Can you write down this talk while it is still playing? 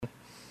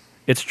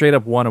It straight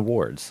up won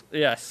awards.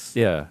 Yes.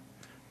 Yeah.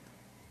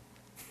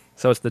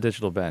 So it's the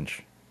Digital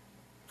Bench.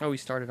 Oh, we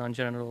started on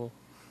genital.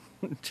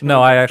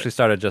 No, I actually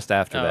started just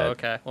after Oh, that.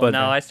 okay. Well, But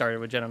now I started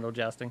with genital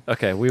jousting.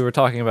 okay, we were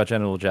talking about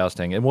genital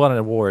jousting. It won an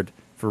award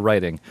for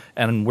writing,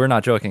 and we're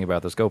not joking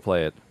about this. Go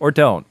play it. Or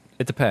don't.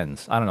 It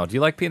depends. I don't know. Do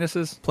you like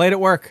penises? Played at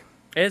work.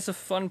 It's a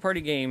fun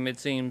party game, it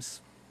seems.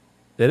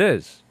 It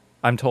is.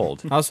 I'm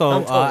told. Also,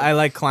 I'm told. I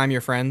like Climb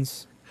Your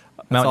Friends.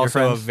 That's Mount Your also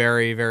a Friends?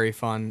 very, very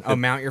fun. Oh,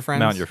 Mount Your Friends?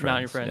 Mount Your Friends.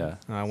 Mount Your Friends.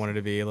 Yeah. I wanted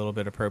to be a little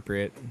bit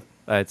appropriate.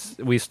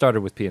 We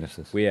started with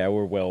penises.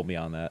 We're well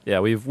beyond that. Yeah,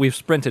 we've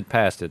sprinted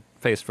past it,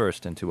 face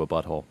first, into a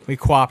butthole. We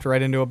quapped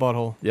right into a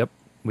butthole. Yep,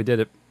 we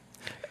did it.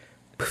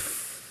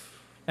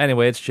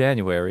 Anyway, it's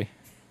January.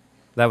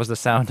 That was the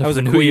sound of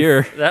the new queef.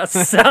 year. That's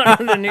the sound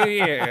of the new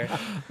year.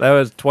 That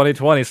was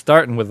 2020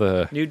 starting with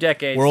a New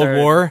decade. World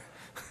started. War.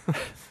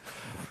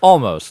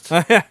 almost.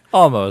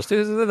 Almost. It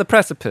was the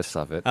precipice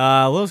of it.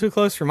 A little too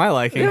close for my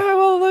liking. Yeah,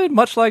 well,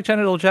 much like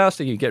genital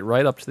jousting, you get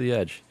right up to the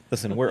edge.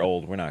 Listen, we're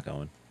old. We're not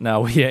going.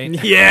 No, we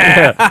ain't.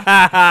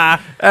 Yeah.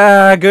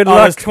 Good All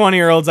luck. those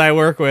 20-year-olds I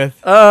work with.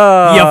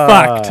 Oh, You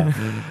fucked.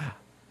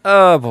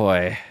 Oh,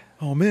 boy.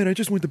 Oh, man, I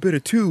just went to bed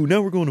at 2.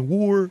 Now we're going to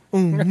war.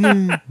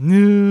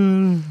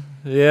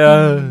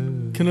 Yeah.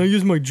 Can I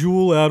use my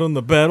jewel out on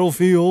the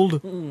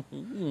battlefield?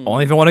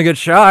 Only if you want to get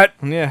shot.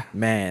 Yeah.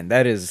 Man,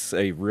 that is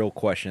a real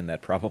question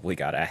that probably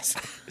got asked.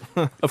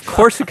 Of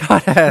course it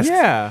got asked.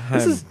 Yeah.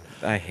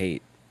 I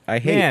hate.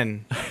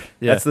 Man,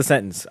 Yeah. That's the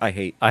sentence. I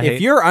hate. I if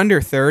hate. you're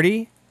under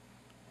 30,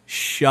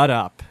 shut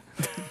up.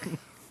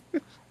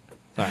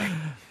 Sorry.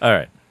 All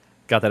right.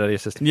 Got that out of your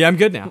system. Yeah, I'm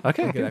good now.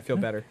 Okay, I'm good. good. I feel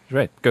better.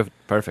 Great. Good.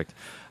 Perfect.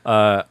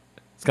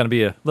 It's going to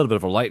be a little bit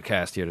of a light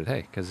cast here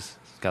today because it's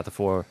got the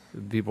four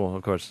people,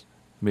 of course.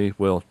 Me,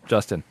 Will,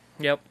 Justin,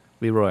 Yep.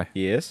 Leroy,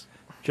 Yes.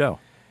 Joe.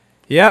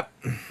 Yep.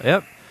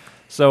 Yep.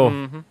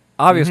 So,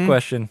 obvious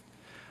question.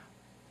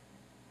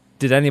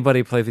 Did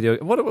anybody play video?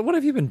 What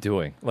have you been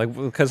doing? Like,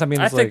 because I mean,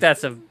 I it's think like,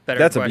 that's a better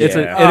That's a- question. It's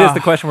Yeah. it is the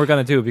question we're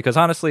going to do because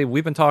honestly,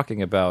 we've been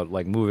talking about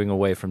like moving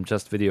away from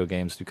just video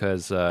games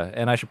because,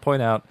 and I should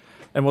point out,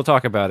 and we'll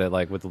talk about it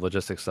like with the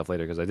logistics stuff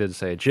later because I did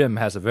say Jim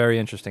has a very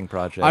interesting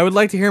project. I would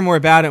like to hear more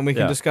about it, and we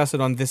can Yeah. discuss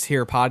it on this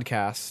here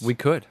podcast. We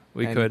could.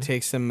 We and could.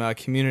 take some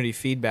community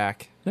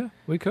feedback. Yeah,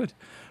 we could.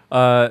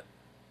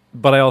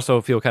 But I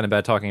also feel kind of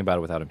bad talking about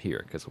it without him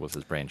here because it was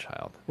his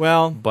brainchild.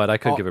 Well, But I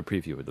could all- give a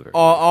preview of the very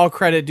all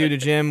credit due to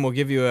Jim. We'll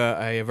give you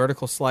a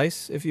vertical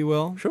slice, if you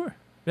will, Sure.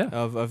 Yeah.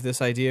 of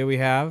this idea we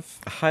have.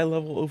 A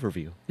high-level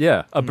overview.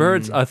 Yeah. A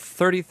bird's a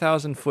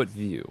 30,000-foot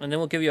view. And then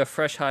we'll give you a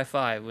fresh high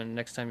five when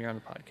next time you're on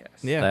the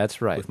podcast. Yeah.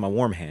 That's right. With my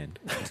warm hand.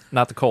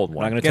 Not the cold I'm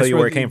one. not going to Guess tell you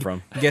where where it the- came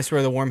from. Guess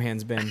where the warm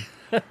hand's been?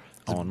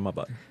 On my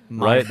butt.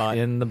 My Right butt.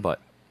 in the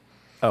butt.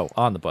 Oh,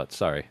 on the butt.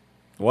 Sorry.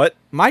 What?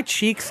 My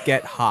cheeks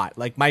get hot.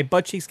 Like, my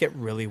butt cheeks get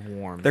really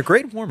warm. They're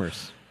great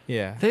warmers.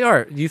 Yeah. They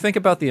are. You think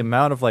about the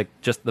amount of like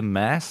just the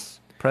mass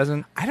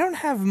present. I don't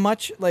have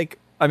much, like,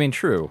 I mean,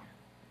 true.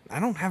 I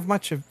don't have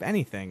much of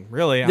anything,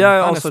 really. I'm Yeah,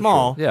 kind of also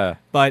small. true. Yeah.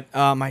 But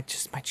my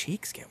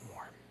cheeks get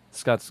warm.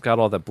 It's got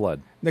all that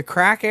blood. The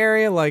crack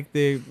area, like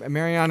the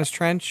Marianas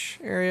Trench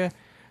area,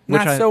 Which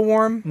not I- so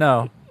warm.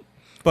 No.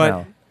 But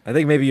no. I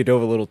think maybe you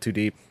dove a little too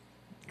deep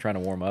trying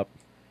to warm up.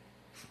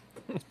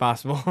 it's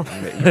possible. You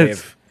may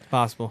have-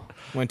 Possible.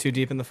 Went too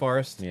deep in the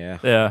forest. yeah.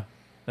 Yeah.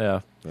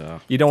 Yeah. Yeah.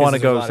 You don't 'Cause want to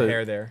there's go a lot to of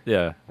hair there.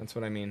 Yeah. That's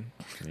what I mean.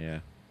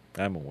 Yeah.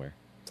 I'm aware.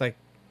 It's like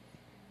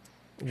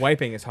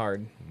wiping is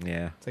hard.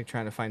 Yeah. It's like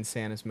trying to find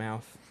Santa's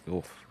mouth.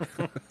 Oof.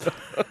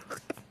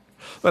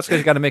 That's because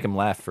you got to make him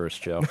laugh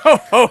first, Joe.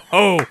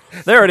 Oh,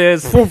 There it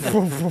is.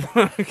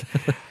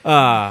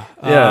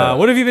 Yeah.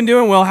 what have you been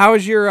doing? Well, how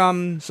was your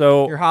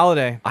So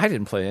holiday? I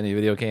didn't play any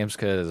video games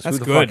because who That's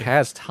the good. fuck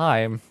has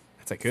time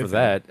That's a good for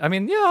that? I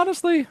mean, yeah,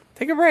 honestly,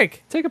 Take a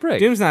break. take a break.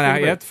 Doom's not Take a out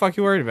break. yet. What the fuck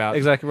you worried about?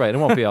 Exactly right. It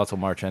won't be out till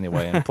March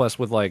anyway. And plus,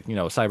 with like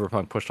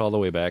Cyberpunk pushed all the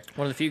way back.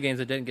 One of the few games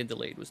that didn't get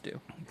delayed was due.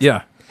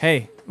 Yeah.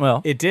 Hey,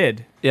 Well. it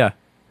did. Yeah.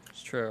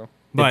 It's true.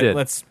 But did.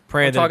 let's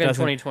pray We're that it talking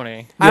doesn't.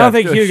 2020. I don't Yeah,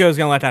 think sure. Hugo's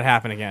gonna let that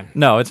happen again.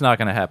 No, it's not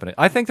going to happen.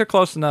 I think they're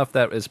close enough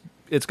that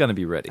it's going to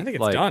be ready. I think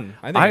it's Like, done.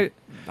 I'm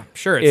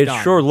sure it's it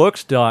done. sure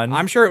looks done.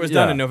 I'm sure it was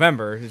done Yeah. in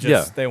November. It's Yeah.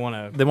 just they want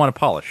to. They want to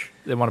polish.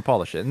 They want to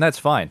polish it, and that's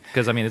fine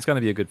because I mean it's going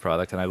to be a good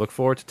product, and I look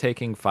forward to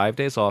taking 5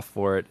 days off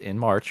for it in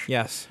March.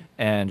 Yes,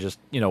 And just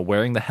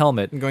wearing the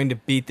helmet, I'm going to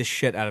beat the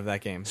shit out of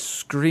that game.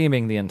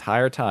 screaming the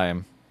entire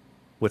time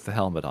with the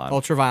helmet on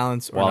Ultra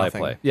violence or while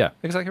nothing. I play. Yeah,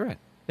 exactly right.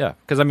 Yeah,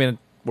 because I mean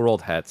we're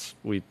old hats.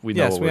 We know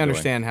Yes, what we we're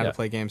understand doing. how Yeah. to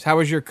play games. How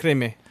was your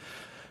Krimi?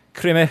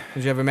 Krimi,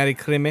 Did you have a Merry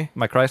Krimi?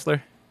 my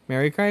Chrysler,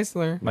 Merry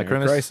Chrysler. my Merry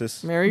Crimis.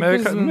 Crisis. Merry Merry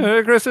Christmas.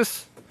 Merry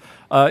Christmas.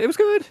 It was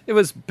good. It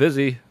was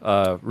busy.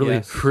 Really,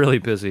 Yes. really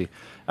busy.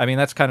 I mean,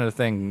 that's kind of the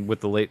thing with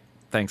the late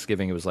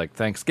Thanksgiving. It was like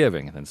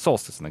Thanksgiving and then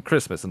solstice and then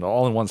Christmas and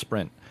all in one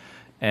sprint.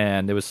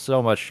 And there was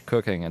so much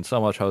cooking and so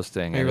much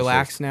hosting. Are you and it's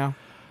relaxed just- now?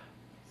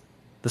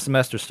 The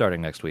semester's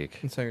starting next week.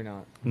 So you're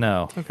not.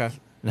 No. Okay.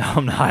 No,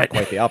 I'm not.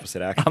 Quite the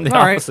opposite, actually. I'm the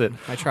All right. opposite.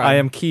 I tried.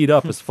 am keyed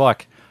up as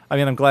fuck. I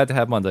mean, I'm glad to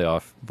have Monday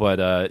off,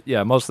 but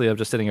yeah, mostly I'm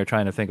just sitting here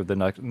trying to think of the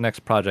next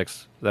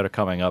projects that are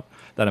coming up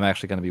that I'm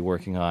actually going to be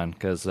working on,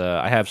 because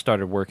I have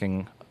started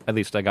working. At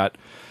least I got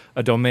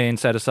a domain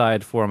set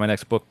aside for my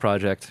next book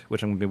project,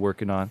 which I'm going to be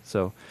working on.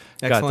 So,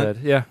 got Excellent.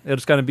 that. Yeah,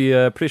 it's going to be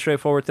a pretty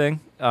straightforward thing.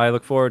 I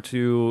look forward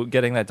to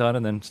getting that done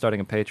and then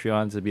starting a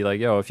Patreon to be like,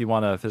 yo, if you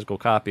want a physical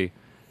copy,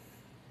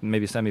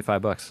 maybe send me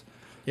 $5.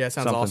 Yeah, it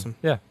sounds Something. awesome.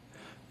 Yeah,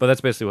 but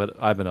that's basically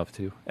what I've been up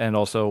to, and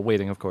also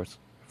waiting, of course,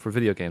 for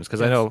video games,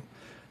 because I Yes. know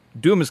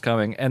Doom is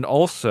coming, and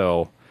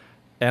also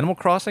Animal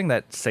Crossing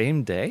that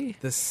same day,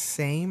 The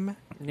same.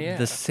 Yeah.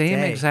 the same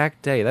day.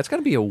 exact day. That's going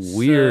to be a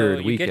weird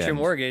so you weekend. get your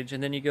mortgage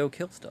and then you go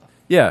kill stuff.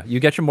 Yeah, you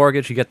get your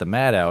mortgage, you get the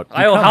mat out. you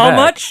I owe come how back.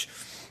 much?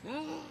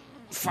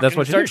 That's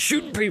what you Start do.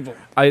 shooting people.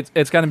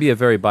 It's going to be a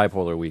very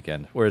bipolar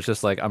weekend, where it's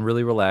just like I'm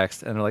really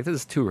relaxed, and they're like, this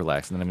is too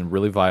relaxed, and then I'm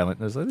really violent.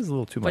 And there's like, this is a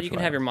little too much. But you can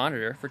have your violence.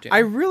 monitor for Doom. I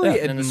really Yeah.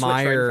 And then the Switch right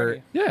in front of admire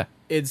you. Yeah,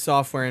 id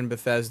Software and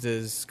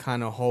Bethesda's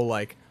kind of whole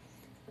like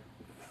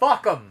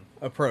fuck 'em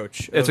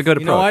approach. It's a of, good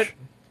You know what? approach.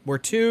 We're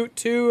two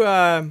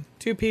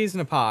peas in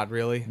a pod,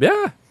 really.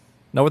 yeah,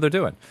 know what they're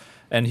doing,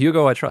 and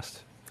Hugo I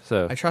trust.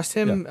 So I trust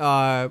him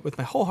with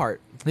my whole heart.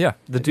 yeah,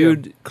 the I do.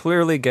 dude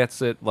clearly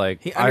gets it.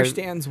 Like He I-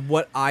 understands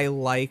what I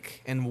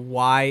like and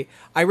why.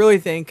 I really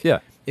think Yeah.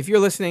 if you're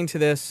listening to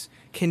this,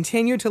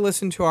 continue to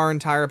listen to our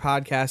entire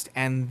podcast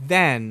and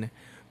then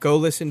go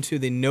listen to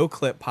the No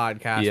Clip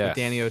podcast Yes. with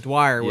Danny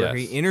O'Dwyer, where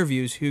he Yes.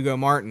 interviews Hugo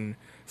Martin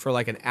for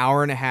like an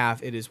hour and a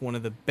half. It is one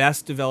of the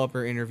best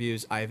developer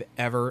interviews I've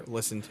ever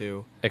listened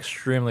to.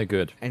 extremely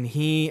good. And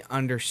he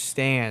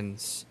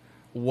understands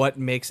what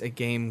makes a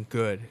game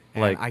good.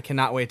 And Like- I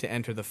cannot wait to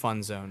enter the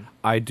fun zone.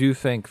 I do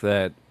think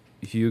that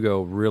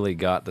Hugo really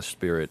got the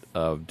spirit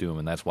of Doom,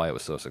 and that's why it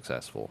was so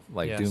successful.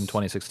 Like Yes. Doom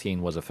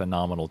 2016 was a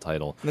phenomenal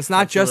title. And it's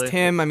not just Absolutely.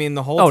 him. I mean,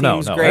 the whole Oh, no,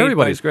 team's no, great.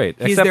 everybody's but great,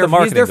 He's except their, the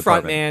marketing he's their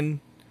front department. man.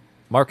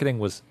 Marketing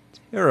was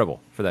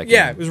terrible for that game.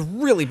 Yeah, it was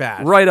really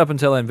bad. right up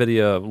until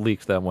Nvidia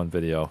leaked that one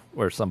video,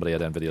 or somebody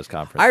at Nvidia's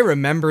conference. I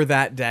remember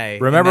that day.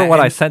 remember And when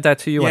that- I sent that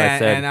to you, yeah, and I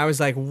said, and I was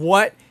like,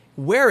 "What?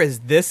 Where has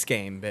this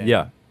game been?"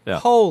 yeah, yeah.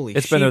 Holy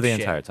It's been there the sheep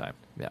shit. entire time.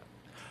 Yeah.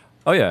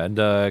 Oh, yeah,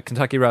 and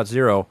Kentucky Route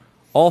Zero,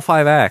 all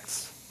 5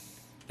 acts,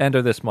 end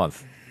of this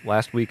month,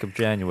 last week of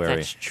January.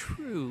 That's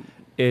true.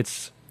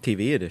 It's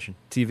TV edition.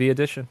 TV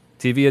edition.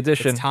 TV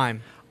edition. It's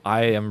time.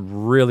 I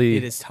am really.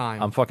 It is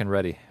time. I'm fucking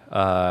ready.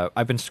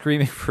 I've been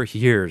screaming for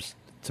years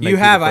to make You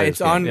people have. play It's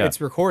this game. on. Yeah.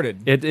 It's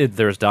recorded.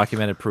 There's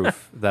documented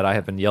proof that I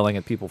have been yelling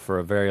at people for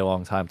a very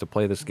long time to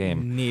play this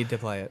game. Need to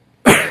play it.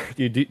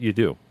 You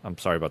do. I'm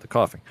sorry about the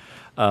coughing.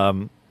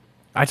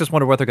 I just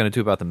wonder what they're going to do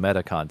about the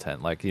meta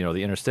content, like the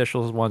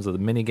interstitials ones, or the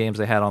mini games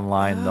they had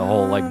online, the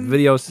whole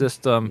video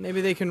system.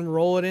 Maybe they can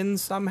roll it in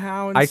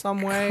somehow in I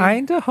some way.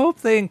 kind of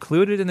hope they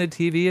include it in the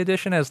TV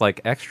edition as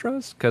like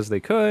extras, because they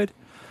could.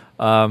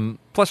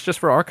 Plus, just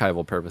for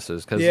archival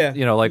purposes, because Yeah,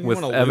 like you with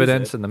wanna lose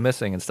evidence it. and the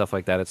missing and stuff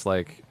like that, it's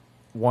like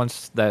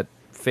once that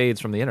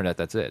fades from the internet,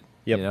 that's it.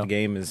 Yep, you know? the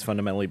game is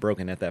fundamentally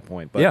broken at that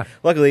point. But Yeah.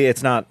 luckily,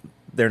 it's not.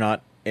 They're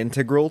not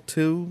integral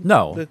to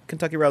No. the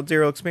Kentucky Route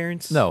Zero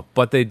experience. No,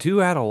 but they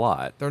do add a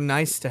lot. They're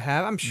nice to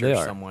have. I'm sure They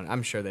are.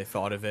 I'm sure they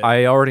thought of it.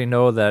 I already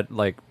know that,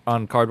 like,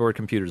 on Cardboard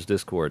Computers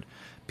Discord,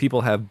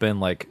 people have been,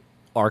 like,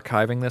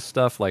 archiving this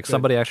stuff. Like,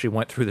 somebody actually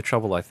went through the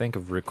trouble, I think,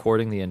 of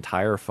recording the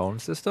entire phone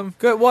system.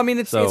 Good. Well, I mean,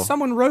 it's So-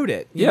 someone wrote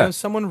it. You Yeah. know,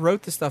 someone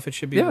wrote the stuff. It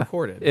should be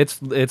recorded.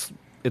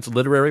 It's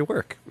literary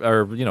work,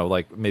 or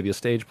like maybe a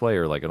stage play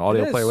or like an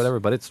audio It play or is. whatever.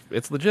 But it's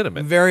I'm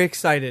legitimate. very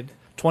excited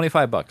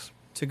 $25.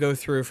 to go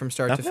through from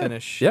start Not to bad.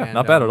 finish. Yeah, and,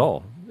 not bad at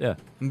all. Yeah,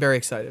 I'm very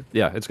excited.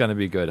 yeah, it's going to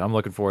be good. I'm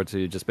looking forward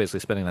to just basically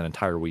spending that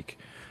entire week,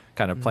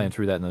 kind of Mm-hmm. playing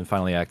through that, and then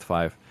finally Act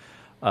 5.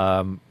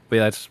 But yeah,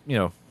 that's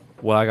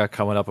what I got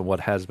coming up and what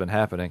has been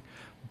happening.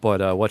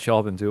 But what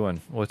y'all been doing?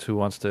 Who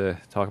wants to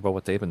talk about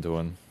what they've been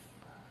doing?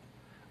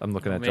 I'm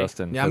looking at Me.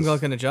 Justin. Yeah, I'm 'cause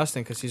looking at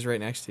Justin because he's right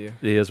next to you.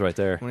 He is right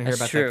there. I want to hear That's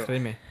about true. that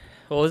crime.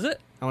 What was it?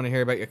 I want to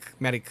hear about your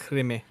Matty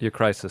crime. Your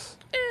crisis.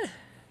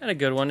 Had a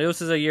good one.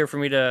 This is a year for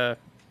me to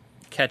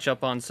catch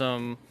up on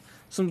some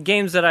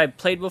games that I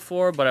played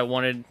before, but I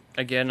wanted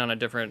again on a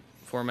different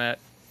format.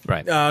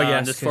 Right. Oh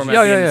yes, This 'cause format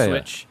Yeah, being yeah, the yeah, yeah.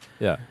 Switch.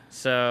 yeah.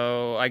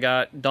 So I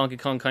got Donkey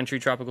Kong Country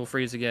Tropical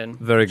Freeze again.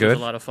 Very which was good.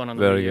 a lot of fun on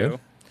the Very Wii U. good.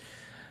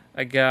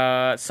 I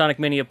got Sonic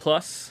Mania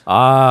Plus on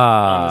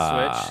Ah.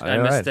 the Switch. I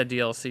all missed right. the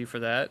DLC for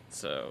that.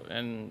 So,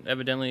 and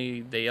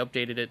evidently they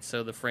updated it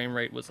so the frame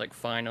rate was like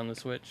fine on the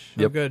Switch.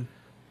 Oh, Yep. good.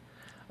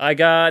 I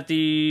got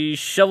the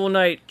Shovel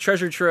Knight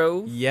Treasure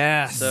Trove.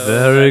 Yes. So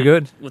Very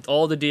good. with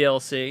all the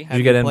DLC. Did Have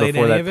you get you in played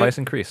before any that of it? price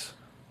increase?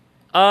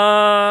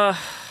 I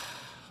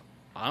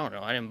don't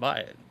know. I didn't buy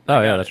it. Oh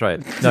I yeah, got that's it.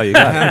 right. No, you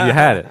got it. You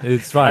had it.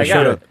 It's fine. I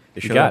got Sure. it.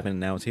 It You showed got up it. and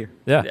now it's here.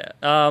 Yeah.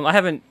 Yeah. I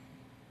haven't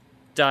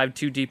dived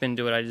too deep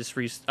into it. I just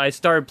I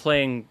started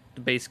playing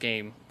the base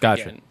game.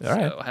 Gotcha. Again, All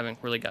right. So I haven't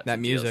really got That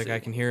to music, DLC. I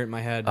can hear it in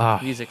my head. Ah.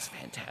 Music's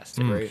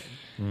fantastic. Great.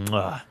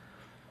 Mwah.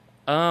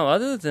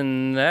 Other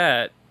than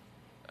that,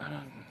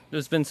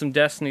 there's been some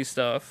Destiny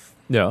stuff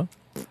Yeah.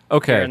 here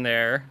Okay. and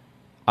there.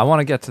 I want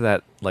to get to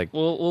that Like,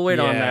 We'll wait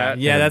on that.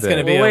 Yeah, that's going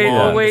to be We'll a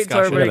long We'll wait until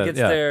discussion. everybody Yeah, gets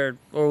yeah. there,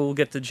 or we'll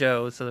get to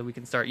Joe so that we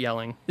can start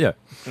yelling. yeah.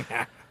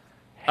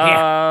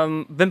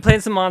 Been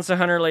playing some Monster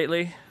Hunter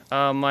lately.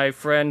 My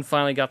friend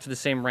finally got to the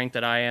same rank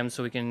that I am,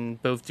 so we can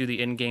both do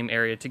the in-game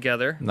area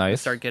together.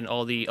 Nice. Start getting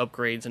all the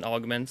upgrades and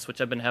augments, which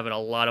I've been having a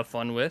lot of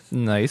fun with.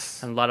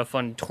 Nice. And a lot of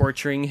fun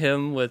torturing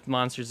him with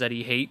monsters that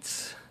he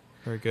hates,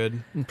 Very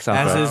good. Sounds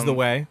As right. is the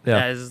way.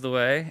 Yeah. as is the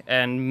way,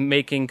 and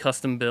making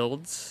custom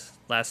builds.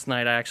 Last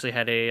night I actually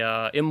had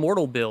a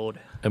immortal build,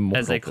 Immortal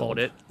as they build. called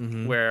it,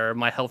 where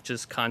my health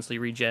just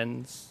constantly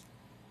regens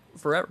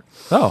forever.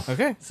 Oh,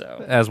 Okay.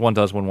 So, as one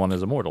does when one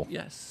is immortal.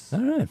 yes. All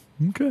right.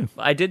 Okay.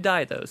 I did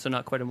die, though, so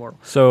not quite immortal.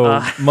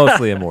 So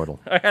mostly immortal.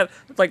 I have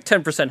like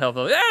 10% health.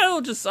 Yeah,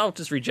 I'll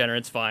just regenerate.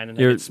 It's fine. And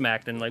I You're- get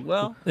smacked and like,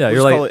 well, Yeah, We'll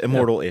you're just call like it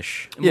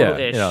immortal-ish. Yeah,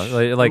 immortal-ish. you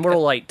know, like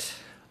immortal light.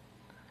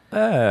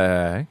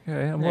 Okay,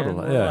 immortal.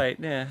 Immortal Yeah, light.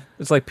 Yeah.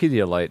 it's like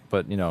Pedialyte,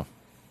 but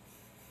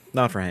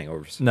Not for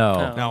hangovers.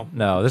 no,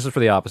 No. This is for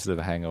the opposite of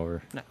a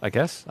hangover. No. I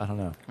guess. I don't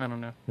know. I don't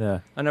know. Yeah.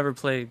 I never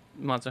played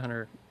Monster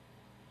Hunter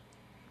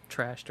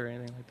trashed or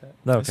anything like that.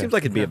 No. It seems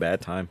like it'd be a bad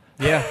time.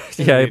 Yeah. Yeah, it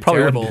It'd be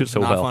probably wouldn't terrible. do so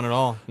Not well. fun at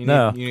all. You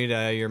No. need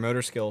your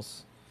motor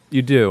skills.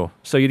 You do.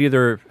 So you'd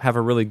either have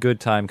a really good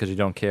time because you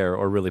don't care,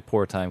 or really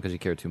poor time because you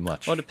care too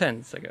much. Well, it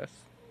depends, I guess.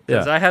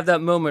 Because Yeah. I have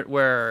that moment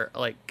where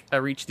like I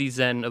reach the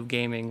zen of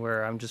gaming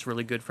where I'm just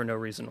really good for no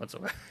reason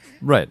whatsoever.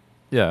 Right.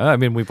 Yeah. I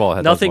mean, we've all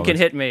had those Nothing can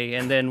moments. hit me,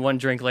 and then one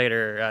drink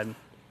later, I'm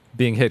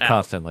Being hit Ow.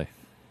 constantly.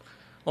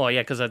 oh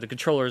yeah, because the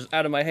controller's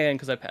out of my hand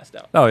because I passed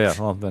out. Oh yeah.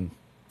 Well then,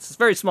 It's a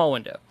very small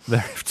window.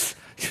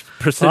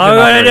 precision. I'm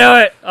gonna operating. do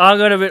it. I'm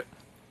gonna be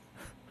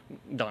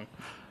done.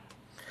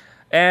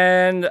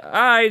 And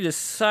I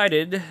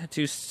decided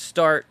to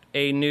start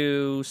a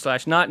new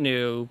 / not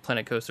new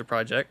Planet Coaster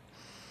project.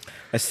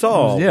 I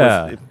saw.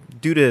 Yeah. was it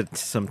due to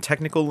some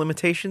technical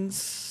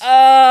limitations.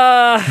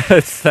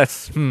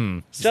 that's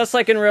Just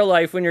like in real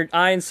life, when you're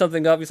eyeing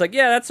something up, it's like,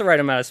 yeah, that's the right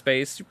amount of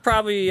space. You're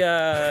probably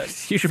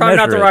You should probably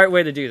not measure the it. right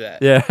way to do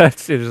that. Yeah.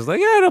 It's just like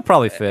it'll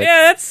probably fit.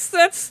 Yeah,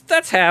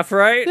 that's half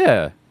right.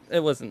 Yeah.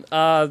 It wasn't.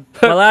 My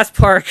last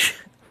park,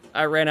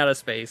 I ran out of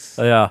space.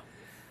 Yeah.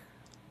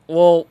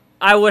 Well,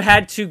 I would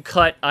had to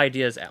cut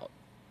ideas out,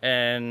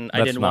 and I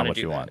That's didn't not want to what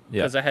do you that want.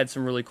 Yeah. because I had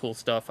some really cool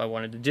stuff I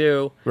wanted to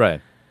do, Right.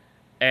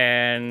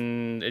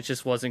 and it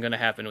just wasn't going to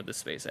happen with the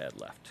space I had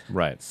left.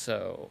 Right.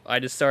 So I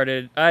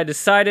decided.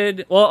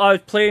 Well, I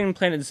was playing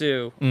Planet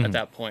Zoo Mm-hmm. at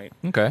that point,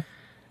 Okay.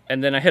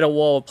 and then I hit a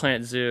wall with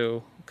Planet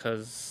Zoo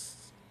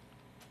because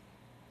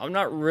I'm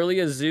not really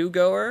a zoo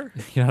goer,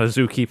 You're not a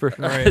zookeeper.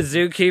 Right. a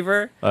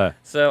zookeeper. Uh,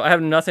 So I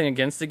have nothing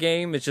against the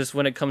game. It's just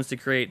when it comes to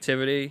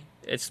creativity,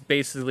 it's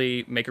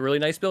basically make a really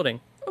nice building.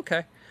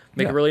 Okay.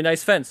 Make Yeah. a really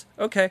nice fence.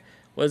 Okay.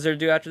 What is there to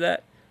do after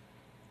that?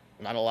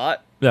 Not a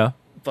lot. yeah.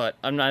 But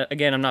I'm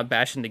not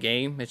bashing the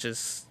game. It's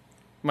just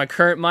my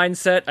current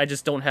mindset. I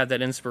just don't have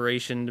that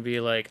inspiration to be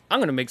like, I'm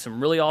going to make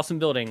some really awesome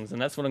buildings, and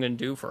that's what I'm going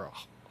to do for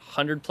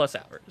 100+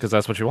 hours. Because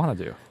that's what you want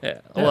to do. Yeah.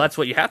 Well, that's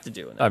what you have to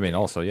do. In that I mean,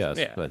 also yes.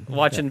 yeah, But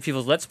watching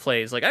people's Let's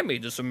Plays, like I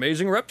made this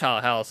amazing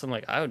reptile house. I'm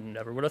like, I would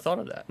never would have thought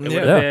of that. It would Yeah.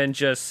 have Yeah. been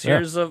just Yeah.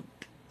 here's a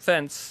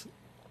fence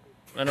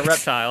and a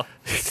reptile.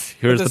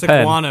 here's This the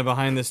pen. iguana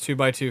behind this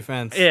 2x2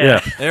 fence. Yeah.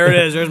 Yeah. There it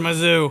is. There's my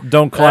zoo.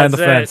 Don't climb the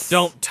That's it. fence.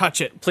 Don't touch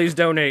it. Please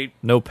donate.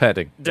 No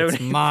petting. It's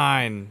Donate.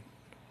 mine.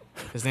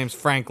 His name's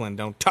Franklin.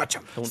 Don't touch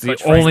him. Don't It's the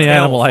touch only Frank's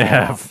animal I fall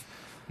have.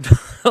 tail.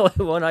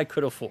 Only one I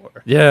could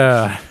afford.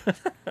 Yeah.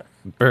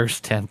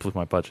 Burst 10 blew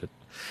my budget.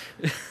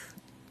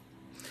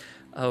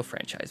 Oh,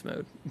 franchise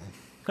mode.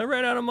 I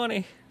ran out of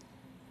money.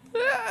 Maybe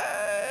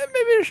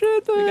you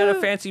should. We got a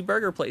fancy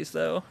burger place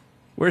though.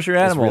 Where's your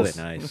That's animals?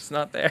 really nice. It's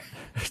not there.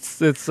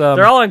 It's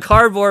They're all in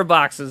cardboard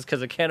boxes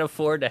because I can't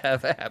afford to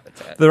have a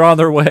habitat. they're on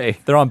their way.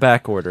 They're on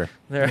back order.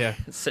 They're Yeah.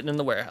 sitting in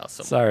the warehouse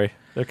somewhere. Sorry,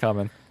 they're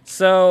coming.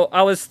 So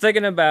I was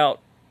thinking about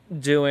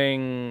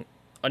doing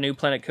a new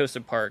Planet Coaster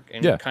Park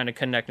and Yeah. kind of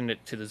connecting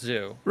it to the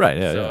zoo. Right,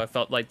 yeah, So yeah. I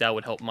felt like that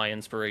would help my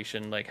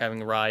inspiration, like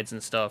having rides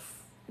and stuff,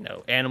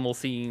 animal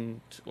themed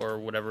or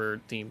whatever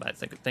theme I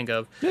think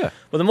of. Yeah.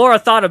 But the more I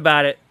thought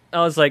about it, I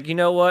was like, you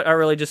know what? I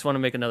really just want to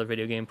make another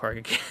video game park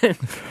again.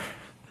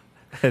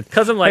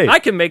 Because I'm like, Hey. I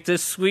can make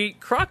this sweet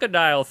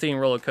crocodile themed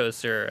roller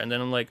coaster. And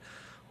then I'm like,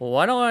 well,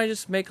 why don't I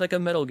just make like a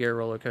Metal Gear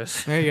roller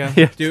coaster? There you go.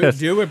 Yeah, do yes.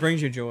 do what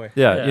brings you joy.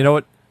 Yeah, Yeah. you know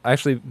what?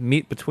 Actually,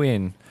 meet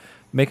between.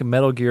 Make a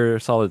Metal Gear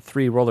Solid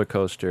 3 roller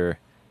coaster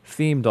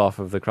themed off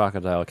of the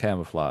crocodile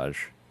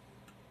camouflage.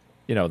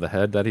 You know, the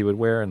head that he would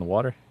wear in the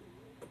water?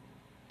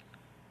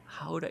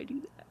 How would I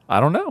do that? I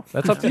don't know.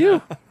 That's up to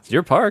you. It's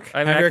your park. I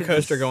mean, Have I your could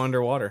coaster just- go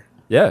underwater.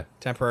 Yeah.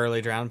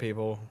 Temporarily drown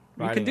people.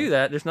 You riding can do it.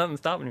 that. There's nothing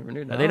stopping you from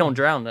doing that. They No. don't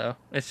drown though.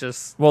 It's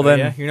just Well, Oh, then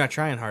yeah? You're not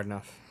trying hard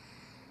enough.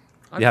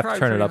 you have to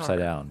turn it upside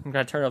down. I'm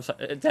gonna turn it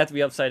upside. It has to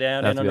be upside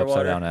down It has and to be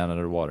underwater. upside down and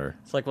underwater.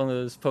 It's like one of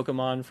those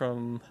Pokemon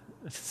from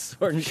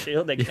Sword and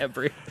Shield. They can't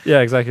breathe. Yeah,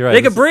 exactly right.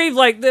 They can breathe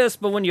like this,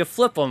 but when you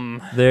flip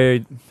them,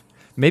 They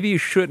maybe you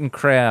shouldn't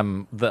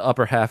cram the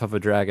upper half of a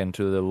dragon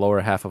to the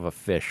lower half of a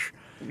fish.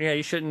 yeah,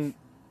 you shouldn't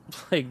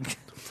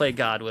play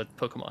God with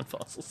Pokemon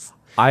fossils.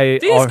 I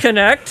These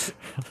connect.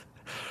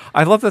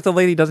 I love that the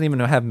lady doesn't even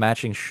have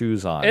matching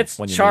shoes on. It's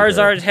when you meet her.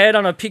 Charizard's head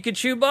on a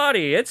Pikachu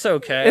body. It's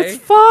okay. It's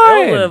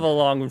fine. They'll live a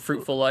long and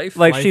fruitful life.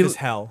 Like Life she, is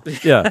hell.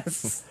 yeah,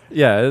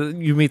 yeah.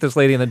 You meet this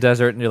lady in the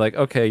desert, and you're like,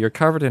 okay, you're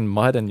covered in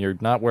mud, and you're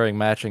not wearing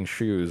matching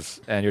shoes,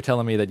 and you're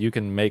telling me that you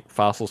can make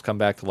fossils come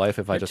back to life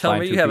if I just Tell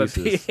find me two you have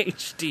pieces. a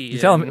PhD. You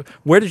tell me,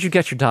 where did you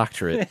get your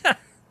doctorate?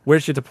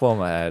 Where's your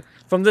diploma at?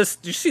 From this,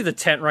 you see the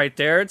tent right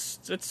there?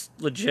 It's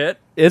legit.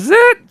 Is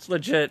it? It's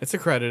legit. It's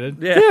accredited.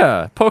 Yeah.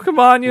 Yeah,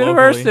 Pokemon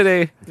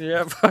University.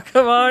 Yeah,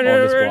 Pokemon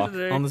this block.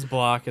 University. On this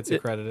block, it's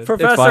accredited. fine.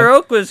 Professor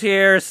Oak was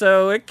here,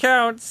 so it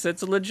counts.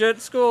 It's a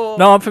legit school.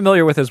 No, I'm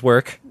familiar with his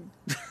work.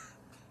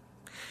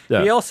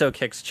 Yeah. He also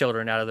kicks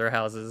children out of their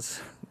houses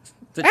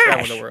to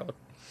travel the world.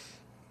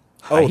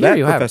 Oh, hear that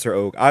you have- Professor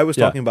Oak. I was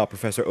Yeah. talking about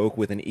Professor Oak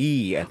with an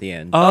E at the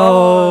end.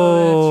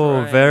 Oh,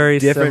 that's right. very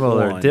Different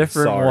similar. one.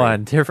 Different Sorry.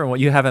 one. Different one.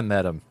 You haven't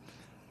met him.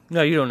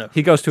 No, you don't know.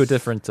 He goes to a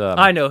different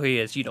I know who he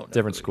is. You don't know.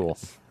 different who he school.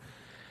 is.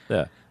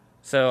 Yeah.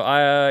 So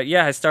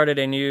I started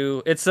a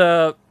new. It's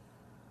a.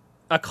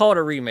 I call it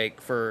a remake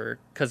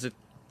because it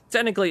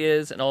technically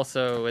is, and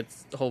also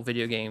it's the whole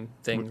video game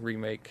thing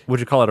remake. Would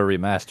you call it a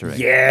remastering?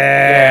 Yeah.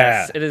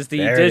 Yes, it is the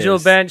There it Digital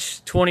is.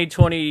 Bench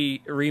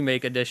 2020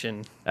 remake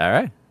edition. All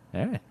right.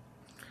 All right.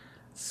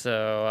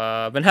 So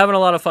I've been having a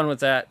lot of fun with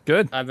that.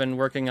 Good. I've been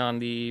working on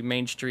the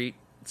main street.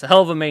 It's a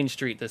hell of a main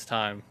street this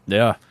time.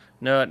 Yeah.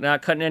 No,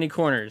 not cutting any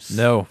corners.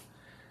 No.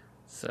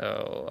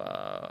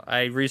 So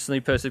I recently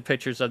posted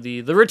pictures of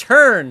the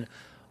return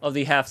of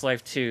the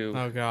Half-Life 2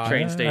 Oh, God.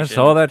 train station. I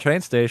saw that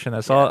train station. I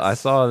saw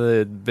Yes.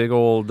 the big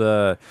old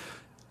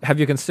have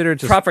you considered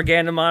just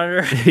propaganda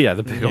monitor. yeah,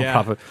 the big old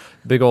Yeah.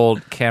 big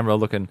old camera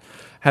looking.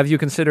 Have you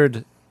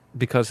considered,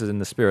 because it's in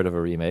the spirit of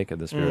a remake, in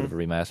the spirit of a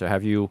remaster,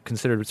 have you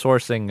considered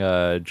sourcing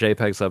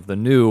JPEGs of the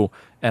new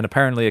and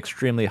apparently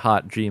extremely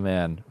hot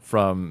G-Man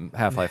from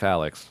Half-Life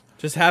Alyx?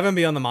 Just have him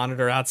be on the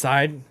monitor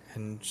outside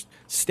and just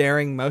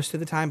staring most of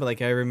the time, but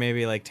like every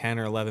maybe like 10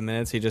 or 11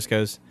 minutes, he just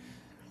goes,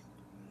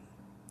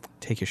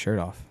 "Take your shirt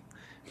off."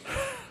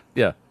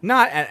 Yeah.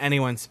 Not at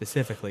anyone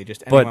specifically,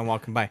 just But anyone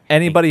walking by.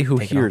 Anybody Hey, who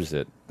take it hears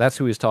it, that's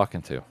who he's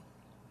talking to.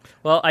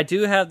 Well, I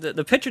do have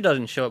the picture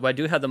doesn't show it, but I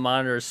do have the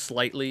monitor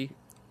slightly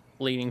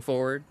leaning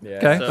forward. Yeah.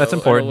 Okay, So, that's in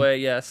a important. way,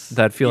 yes.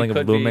 That feeling it of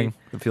could be. looming,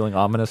 the feeling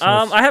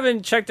ominousness. I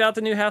haven't checked out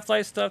the new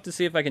Half-Life stuff to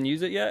see if I can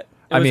use it yet.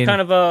 It I was mean,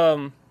 kind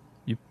of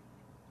you-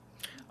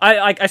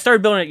 I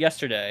started building it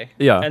yesterday.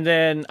 Yeah. And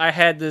then I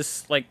had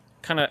this like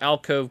kind of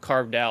alcove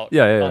carved out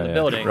yeah, on the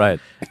building. Right.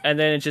 And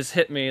then it just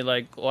hit me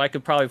like, well, I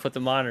could probably put the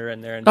monitor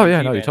in there. And Oh, do yeah,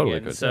 no, G-Man you totally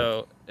again. could,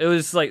 So it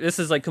was like, this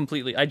is like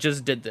completely, I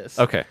just did this.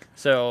 Okay.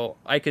 So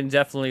I can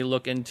definitely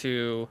look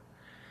into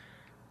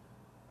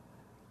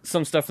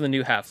some stuff in the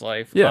new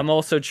Half-Life. Yeah. I'm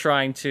also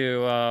trying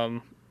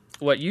to,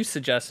 what you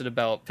suggested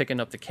about picking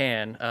up the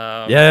can.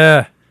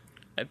 Yeah.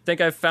 I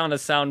think I found a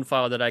sound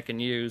file that I can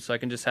use, so I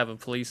can just have a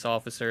police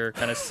officer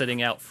kind of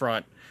sitting out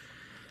front.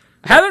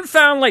 I haven't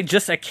found like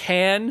just a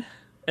can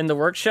in the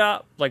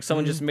workshop, like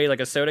someone just made like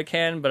a soda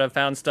can, but I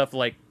found stuff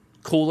like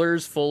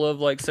coolers full of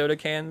like soda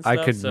cans.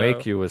 I could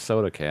make you a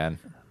soda can.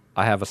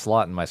 I have a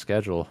slot in my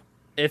schedule.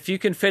 If you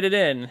can fit it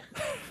in,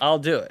 I'll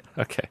do it.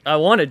 Okay. I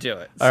want to do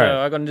it. All So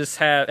right. I'm gonna just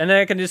have, and then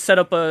I can just set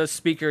up a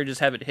speaker,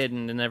 just have it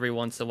hidden, and every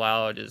once in a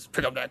while, I just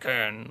pick up that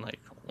can. Like,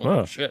 oh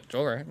Huh. shit,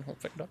 all right, I'll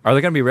pick it up. Are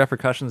there going to be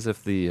repercussions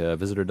if the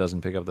visitor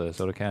doesn't pick up the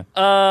soda can?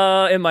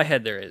 In my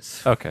head there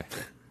is. Okay.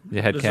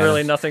 You had There's cannons.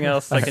 really nothing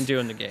else I can do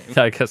in the game.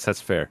 I guess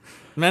that's fair.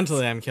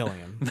 Mentally, I'm killing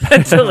him.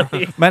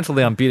 Mentally,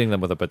 Mentally, I'm beating them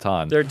with a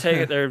baton.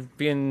 they're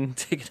being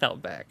taken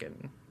out back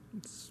and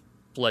it's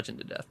bludgeoned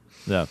to death.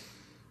 Yeah.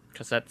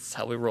 Because that's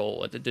how we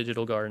roll at the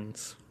Digital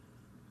Gardens.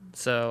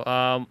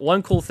 So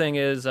one cool thing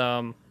is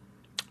I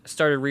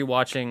started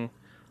rewatching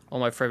all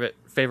my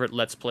favorite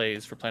Let's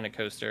Plays for Planet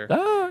Coaster,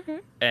 Oh, okay.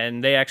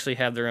 and they actually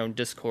have their own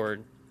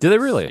Discord. Do they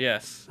really?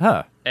 Yes,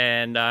 Huh.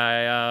 and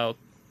I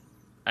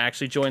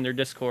actually joined their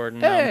Discord,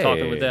 and now I'm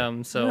talking with Hey.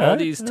 them. So all Alright,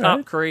 these top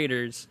alright.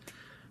 creators,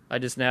 I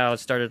just now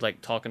started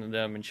like talking to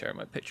them and sharing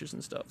my pictures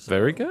and stuff. So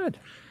Very good.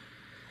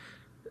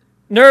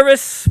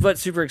 nervous, but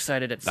super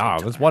excited at the same Oh,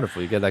 time. that's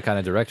wonderful. You get that kind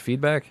of direct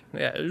feedback.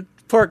 Yeah,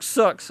 park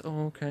sucks.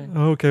 Oh, okay.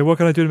 Okay, what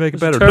can I do to make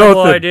It's a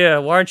terrible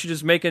idea. Why aren't you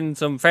just making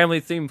some family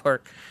theme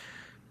park?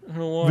 I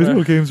don't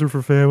wanna. games are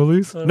for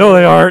families. don't No,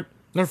 they aren't.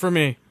 Not for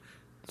me.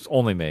 It's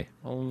only me.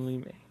 Only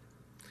me.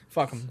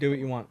 Fuck them. Do what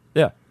you want.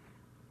 Yeah.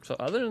 So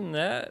other than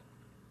that,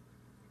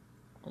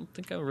 I don't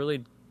think I've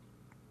really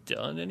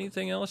done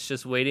anything else.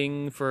 Just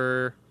waiting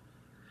for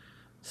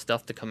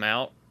stuff to come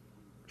out,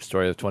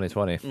 Story of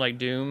 2020. like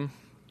Doom,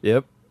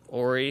 Yep.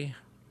 Ori.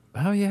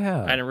 Oh,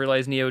 yeah. I didn't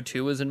realize Neo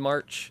 2 was in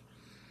March.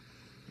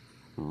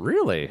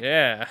 Really?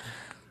 Yeah.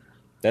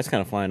 That's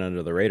kind of flying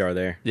under the radar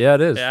there. Yeah,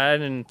 it is. Yeah, I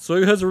didn't. So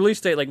it has a release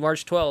date like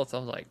March 12th. I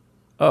was like,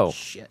 Oh,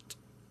 shit.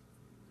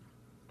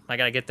 I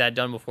gotta get that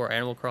done before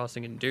Animal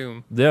Crossing and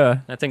Doom. yeah.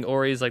 I think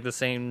Ori is like the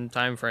same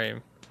time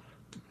frame.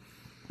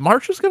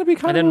 March is going to be I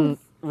kind didn't.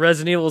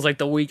 Resident Evil was like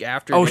the week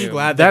after. Oh, Doom. I'm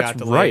glad they That's got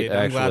delayed. right,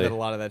 I'm glad actually. that a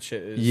lot of that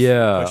shit is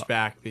Yeah. pushed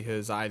back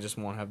because I just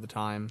won't have the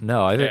time.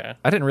 No, I Yeah.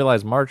 didn't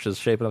realize March is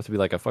shaping up to be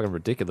like a fucking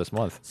ridiculous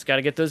month. Just got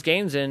to get those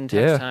games in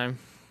tax Yeah. time,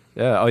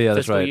 Yeah. Oh yeah,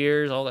 that's fiscal right.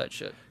 years, all that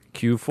shit.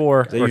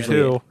 Q4 They or usually,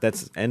 2.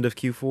 that's end of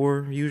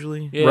Q4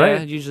 usually. Yeah,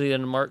 Right? usually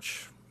in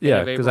March.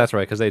 Yeah, because that's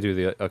right. Because they do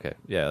the. Okay.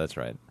 Yeah, that's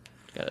right.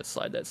 Gotta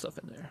slide that stuff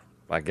in there.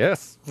 I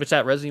guess. Which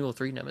that Resident Evil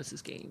 3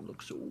 Nemesis game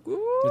looks so good.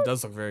 It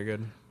does look very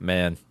good.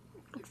 Man,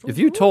 if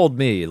you told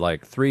me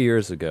like 3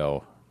 years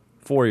ago,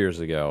 4 years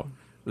ago,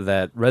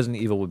 that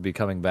Resident Evil would be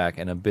coming back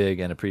in a big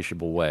and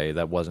appreciable way,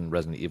 that wasn't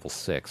Resident Evil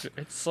 6.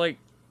 It's like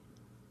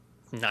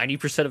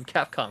 90% of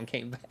Capcom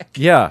came back.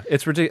 Yeah,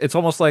 it's ridiculous. It's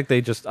almost like they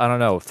just, I don't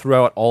know, threw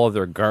out all of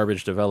their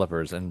garbage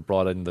developers and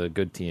brought in the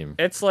good team.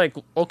 It's like,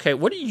 okay,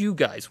 what do you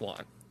guys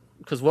want?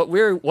 Because what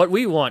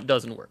we want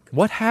doesn't work.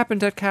 What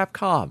happened at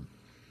Capcom?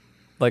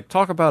 Like,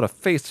 talk about a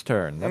face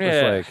turn. That Yeah.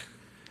 was like,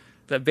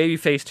 That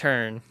babyface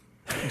turn.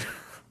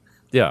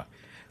 yeah.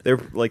 There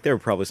were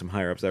probably some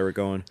higher ups that were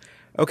going,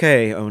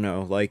 okay, oh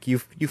no, like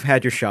you've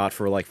had your shot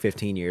for like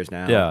 15 years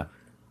now. Yeah.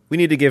 We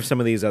need to give some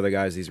of these other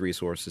guys these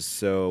resources,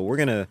 so we're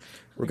gonna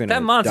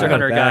That Monster dial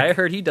Hunter it guy, I back.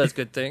 heard he does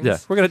good things. Yeah.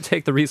 We're going to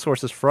take the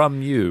resources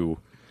from you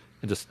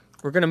and just,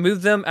 We're going to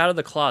move them out of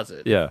the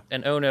closet. yeah.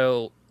 And oh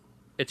no,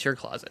 it's your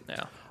closet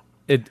now.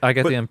 I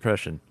get But- the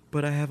impression.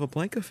 But I have a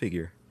Blanca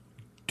figure.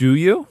 Do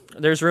you?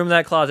 There's room in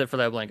that closet for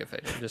that blanket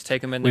figure. Just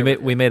take them in there.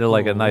 We made it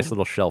like a nice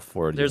little shelf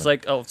for it. There's even.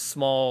 like a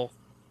small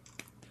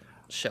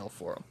shelf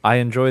for them. I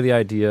enjoy the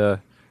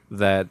idea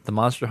that the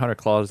Monster Hunter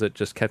closet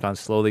just kept on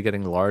slowly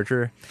getting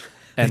larger,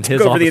 and his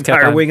Took over the office kept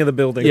entire on- wing of the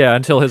building. Yeah,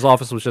 until his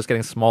office was just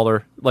getting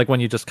smaller. Like when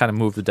you just kind of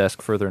move the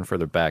desk further and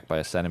further back by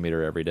a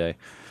centimeter every day,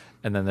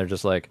 and then they're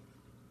just like,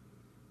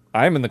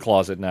 "I'm in the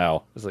closet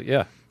now." It's like,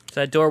 yeah, So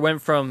that door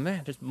went from,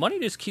 man, just money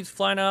just keeps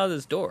flying out of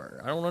this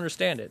door. I don't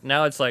understand it.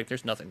 Now it's like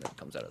there's nothing that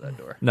comes out of that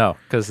door. no,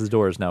 because the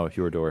door is now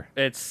your door.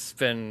 It's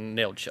been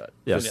nailed shut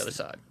Yes. from the other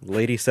side.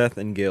 Lady Seth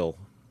and Gil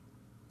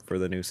for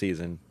the new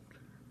season.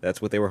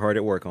 That's what they were hard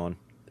at work on.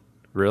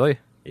 Really?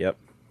 Yep.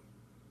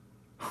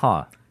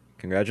 Huh?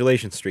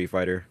 Congratulations, Street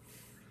Fighter.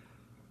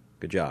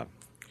 Good job.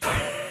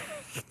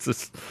 It's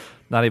just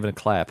not even a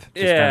clap. Just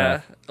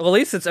Yeah. Well, at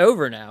least it's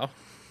over now.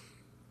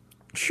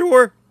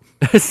 Sure.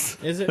 Is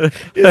it?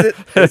 Is it?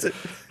 Is it?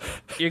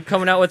 You're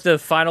coming out with the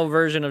final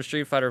version of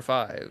Street Fighter V.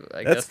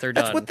 I guess they're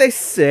done. That's what they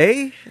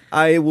say.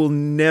 I will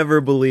never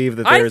believe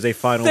that there is a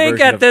final I think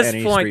version at of this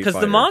any point, Street because the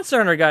Fighter. Monster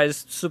Hunter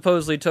guys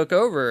supposedly took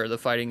over the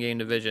fighting game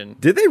division.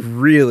 Did they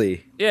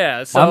really?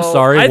 Yeah, so I'm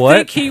sorry, I what?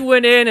 think he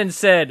went in and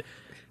said,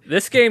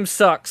 "This game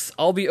sucks.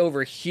 I'll be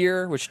over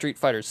here with Street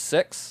Fighter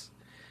 6.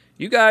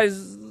 You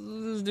guys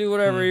do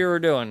whatever you were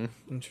doing.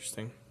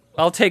 Interesting.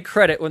 I'll take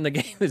credit when the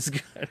game is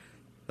good."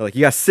 They're like,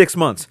 you got 6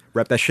 months.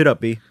 Wrap that shit up,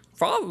 B.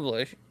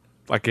 Probably.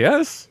 I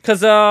guess.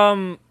 Because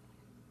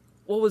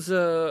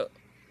what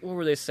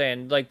were they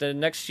saying? Like the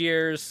next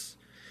year's,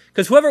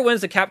 because whoever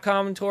wins the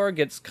Capcom tour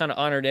gets kind of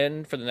honored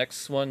in for the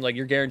next one. Like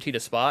you're guaranteed a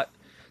spot.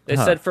 They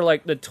Huh. said for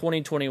like the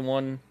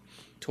 2021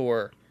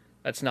 tour,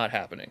 that's not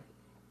happening.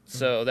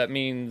 So that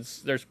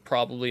means there's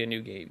probably a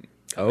new game.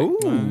 Oh.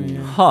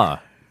 Huh?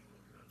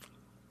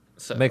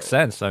 So Makes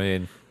sense. I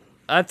mean,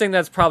 I think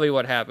that's probably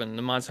what happened.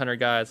 The Monster Hunter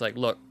guy is like,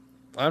 look,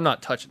 I'm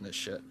not touching this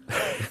shit.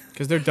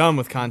 Because they're done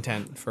with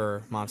content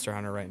for Monster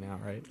Hunter right now,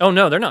 right? Oh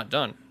no, they're not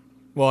done.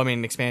 Well, I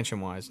mean,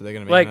 expansion-wise, are they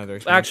going to make Like another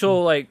expansion?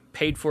 actual like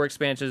paid for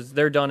expansions,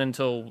 they're done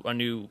until a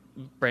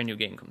brand new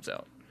game comes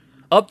out.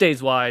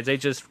 Updates wise, they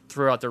just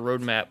threw out their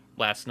roadmap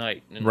last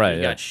night and Right,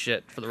 we yeah. got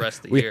shit for the rest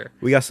of the We, year.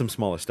 we got some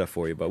smaller stuff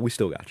for you, but we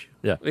still got you.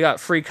 yeah. We got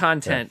free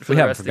content Yeah, for we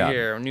the haven't rest of the forgotten.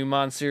 year, new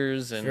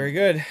monsters and Very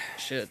good.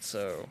 shit.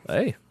 So,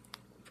 Hey,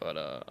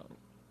 but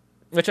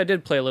which I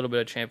did play a little bit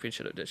of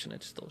Championship Edition.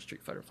 It's still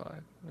Street Fighter V.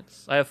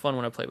 I have fun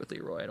when I play with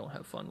Leroy. I don't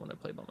have fun when I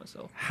play by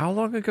myself. how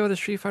long ago did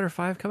Street Fighter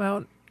V come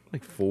out?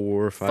 Like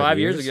 4 or 5 5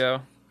 years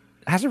ago.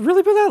 Has it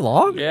really been that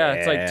long? Yeah,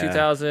 it's like Yeah.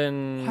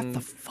 2000. What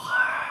the fuck?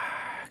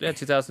 Yeah,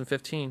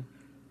 2015.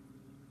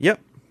 Yep.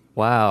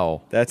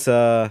 Wow. That's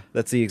the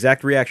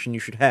exact reaction you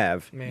should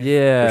have Man. for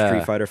Yeah.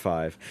 Street Fighter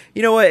 5.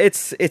 You know what?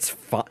 It's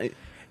fine.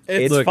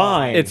 It's Look,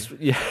 fine. It's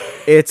yeah.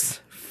 It's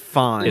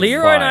fine.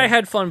 Leroy and I fine.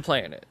 had fun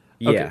playing it.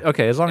 Yeah.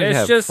 Okay. As long as you It's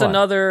have just fun.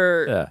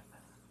 another. Yeah.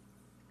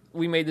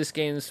 We made this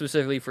game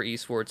specifically for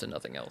esports and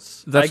nothing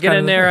else. That's I get kinda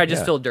in the there, thing, I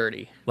just yeah. feel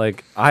dirty.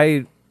 Like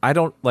I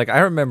don't like. I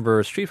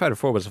remember Street Fighter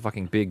 4 was a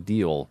fucking big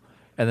deal,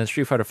 and then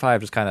Street Fighter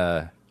 5 just kind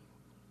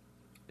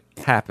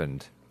of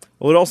happened.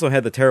 Well, it also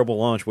had the terrible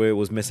launch where it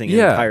was missing an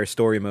Yeah. entire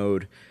story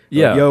mode.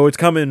 Yeah. Like, yo, it's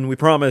coming. We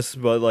promise.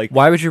 But like,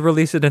 Why would you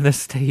release it in this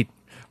state?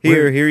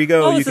 here you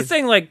go. Oh, you it's the can-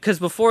 thing, like, because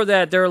before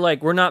that, they're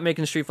like, we're not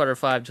making Street Fighter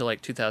 5 till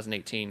like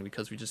 2018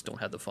 because we just don't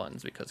have the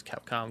funds because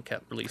Capcom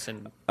kept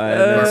releasing. And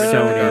then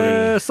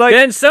Sony. Psych.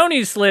 Then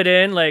Sony slid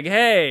in, like,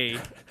 hey,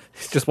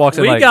 He just walks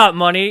in we like, got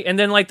money. And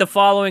then, like, the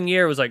following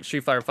year was like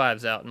Street Fighter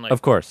 5's out. And, like,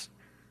 of course.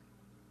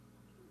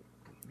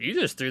 you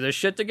just threw this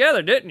shit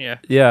together, didn't you?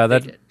 Yeah, They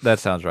that did. that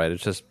sounds right.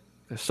 It's just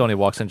Sony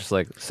walks in just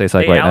like say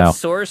psych They right now.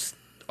 outsourced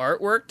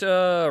artwork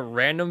to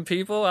random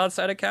people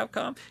outside of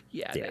Capcom.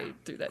 Yeah. They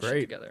do that shit Great.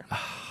 together.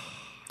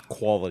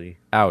 Quality.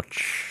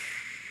 Ouch.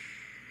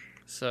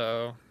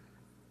 So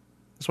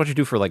It's what you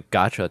do for like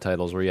gotcha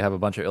titles where you have a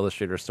bunch of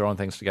illustrators throwing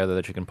things together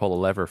that you can pull a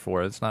lever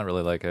for. It's not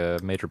really like a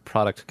major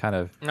product kind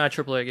of. not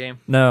a AAA game.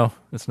 No,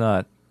 it's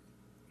not.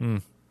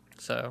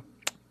 So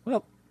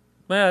Well,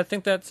 yeah, I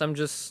think it's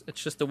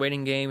just a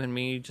waiting game and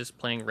me just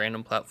playing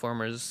random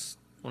platformers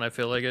when I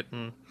feel like it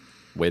and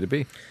way to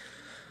be.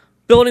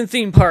 building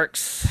theme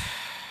parks.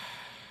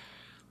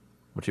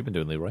 What you been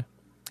doing, Leroy?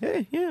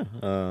 Hey, yeah.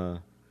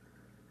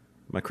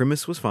 My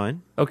Christmas was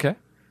fine. Okay.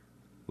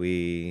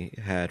 We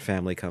had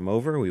family come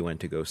over. We went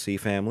to go see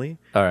family.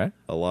 All right.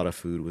 A lot of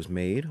food was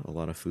made. A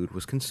lot of food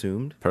was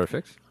consumed.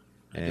 Perfect.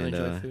 do And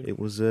enjoy food. it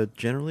was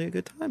generally a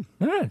good time.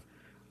 All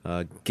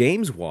right.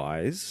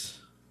 Games-wise,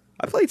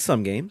 I played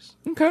some games.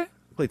 Okay.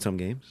 Played some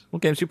games.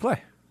 What games you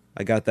play?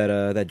 I got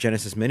that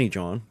Genesis Mini,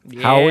 John.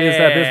 How is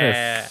that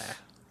Yeah. business?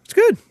 It's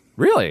good.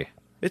 Really?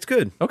 It's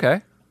good.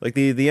 Okay. Like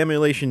the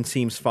emulation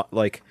seems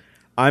like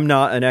I'm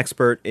not an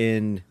expert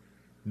in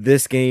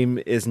this game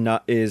is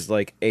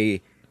like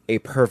a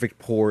perfect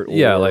port. Or,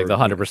 Yeah, like the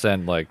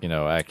 100% like,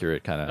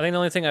 accurate kind I of. think the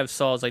only thing I've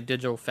saw is like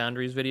Digital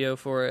Foundry's video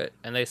for it,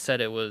 and they said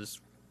it was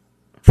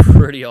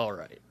pretty all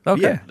right.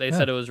 Okay. Yeah. They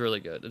said it was really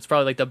good. It's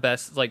probably like the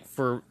best, like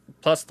for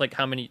plus like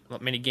how many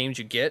games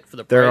you get for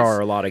the price. There are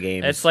a lot of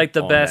games. It's like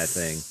the on best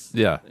that thing.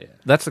 Yeah. Yeah.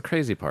 That's the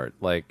crazy part.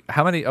 Like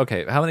how many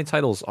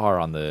titles are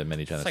on the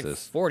Mini It's like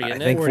Genesis? 40, I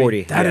isn't think it?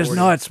 40. That Yeah. is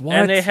nuts. What?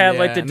 And they have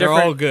like Yeah, the and they're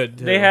different. all good,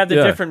 too. They have the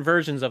Yeah. different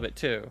versions of it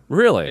too.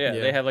 Really? Yeah,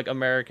 they have like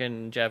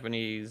American,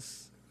 Japanese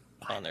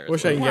on there. as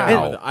Wish I can well.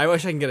 get. Wow. I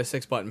wish I can get a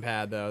 6-button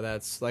pad though.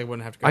 That's like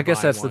wouldn't have to. Go I guess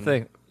buy that's one. the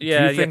thing. Yeah,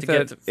 Do you think have to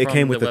get that it It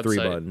came from with the website.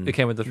 3-button. it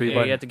came with the 3 Yeah,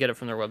 button? you have to get it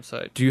from their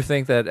website. Do you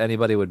think that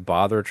anybody would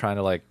bother trying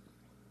to like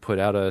put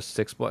out a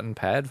 6-button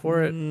pad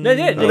for it? They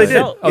did. Oh, they did.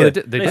 Sell, Oh, Yeah. they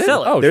did. They did?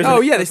 sell it. Oh, There's shit.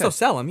 Oh yeah, they Okay. still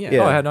sell them. Yeah.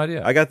 Oh, I had no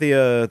idea. I got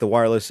the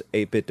wireless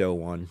 8-bit-do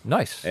one,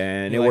 Nice.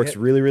 and You it like works it?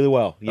 really, really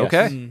well. Yes.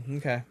 Okay.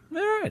 Okay.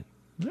 All right.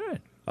 All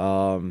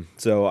right.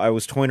 So I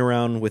was toying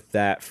around with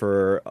that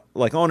for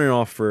like on and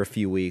off for a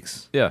few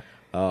weeks. Yeah.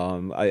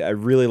 I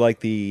really like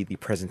the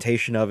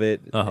presentation of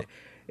it. Uh-huh.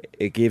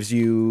 It gives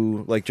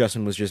you, like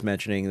Justin was just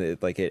mentioning,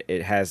 that like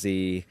it has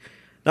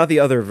not the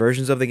other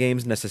versions of the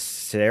games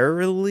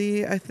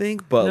necessarily, I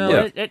think, but No,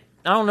 like,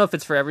 I don't know if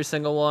it's for every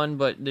single one,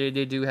 but they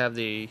do have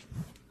the.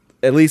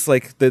 at least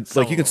like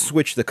Some you can of them.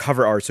 switch the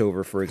cover arts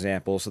over, for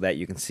example, so that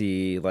you can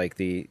see like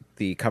the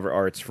cover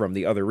arts from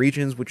the other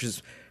regions, which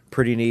is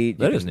pretty neat.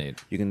 That You is can-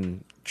 neat. You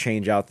can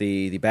change out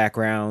the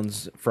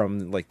backgrounds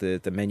from like the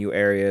menu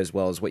area as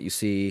well as what you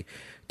see,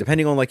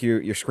 depending on like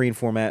your screen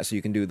format. So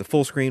you can do the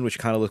full screen, which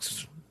kind of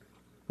looks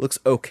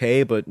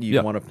okay, but you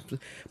Yeah. want to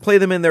play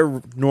them in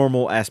their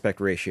normal aspect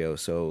ratio.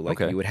 So like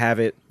Okay. you would have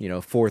it,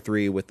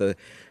 4:3 with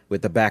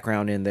the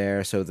background in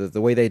there. So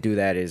the way they do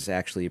that is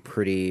actually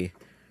pretty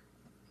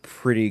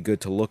good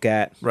to look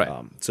at. Right.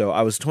 So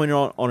I was toying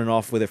on and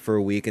off with it for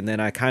a week, and then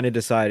I kind of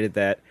decided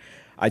that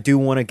I do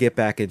want to get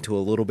back into a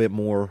little bit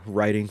more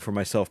writing for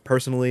myself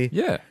personally.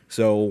 Yeah.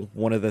 So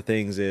one of the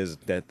things is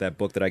that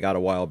book that I got a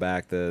while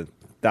back, the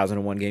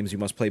 1001 Games You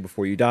Must Play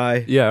Before You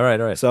Die. Yeah.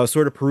 Right. So I was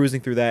sort of perusing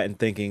through that and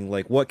thinking,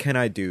 like, what can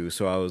I do?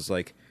 So I was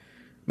like,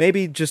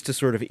 maybe just to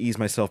sort of ease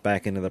myself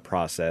back into the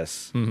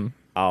process,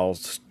 I'll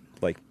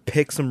like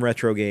pick some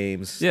retro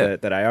games Yeah.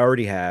 that I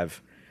already have,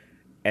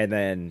 and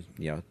then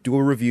do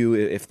a review.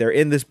 If they're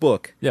in this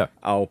book, Yeah.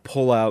 I'll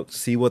pull out,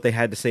 see what they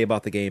had to say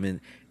about the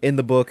game in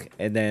the book,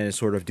 and then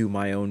sort of do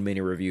my own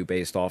mini review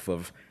based off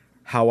of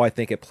how I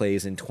think it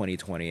plays in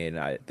 2020.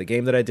 And the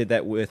game that I did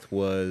that with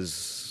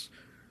was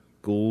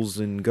Ghouls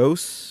and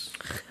Ghosts.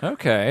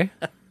 Okay.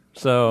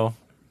 So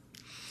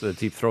it's a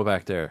deep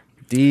throwback there.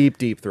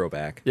 Deep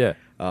throwback. Yeah.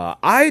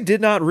 I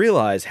did not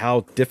realize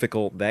how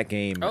difficult that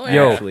game Oh,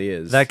 yeah. actually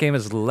is. That game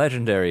is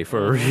legendary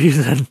for a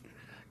reason.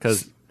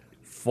 Because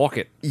fuck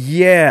it.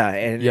 Yeah,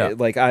 and Yeah.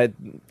 like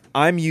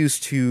I'm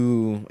used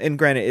to, and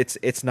granted,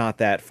 it's not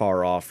that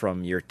far off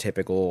from your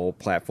typical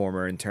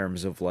platformer in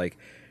terms of like,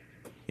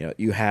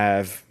 you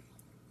have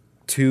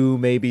 2,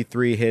 maybe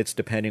 3 hits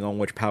depending on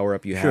which power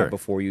up you Sure. have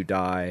before you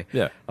die.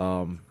 Yeah.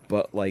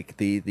 But like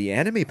the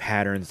enemy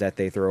patterns that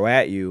they throw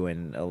at you,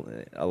 and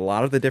a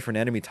lot of the different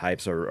enemy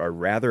types are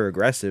rather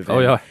aggressive. Oh,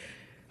 and,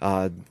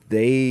 yeah.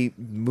 they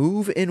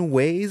move in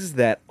ways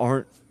that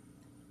aren't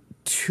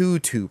too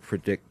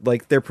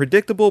like they're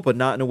predictable, but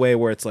not in a way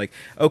where it's like,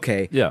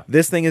 okay, Yeah.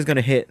 this thing is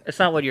gonna hit. It's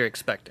not what you're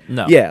expecting.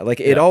 No. Yeah, like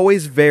it Yeah.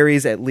 always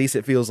varies. At least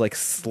it feels like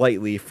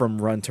slightly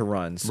from run to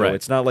run. So Right.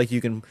 it's not like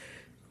you can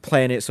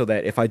plan it so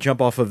that if I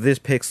jump off of this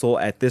pixel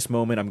at this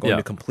moment, I'm going Yeah.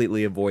 to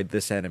completely avoid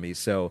this enemy.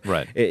 So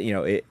Right.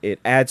 it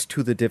adds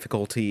to the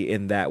difficulty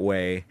in that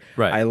way.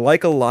 Right. I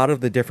like a lot of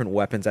the different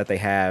weapons that they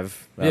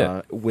have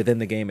Yeah. within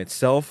the game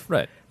itself.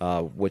 Right.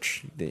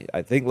 which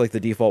I think like the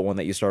default one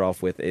that you start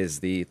off with is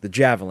the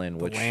javelin,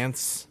 which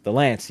Lance. the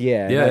lance,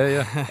 yeah,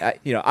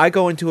 Yeah. I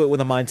go into it with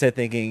a mindset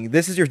thinking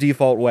this is your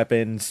default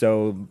weapon,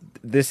 so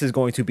this is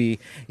going to be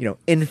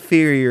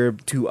inferior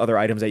to other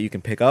items that you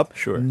can pick up.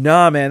 Sure.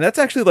 Nah, man, that's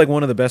actually like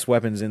one of the best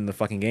weapons in the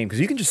fucking game because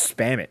you can just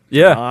spam it.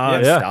 Yeah.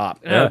 Non-stop.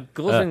 Yeah.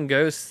 Ghouls and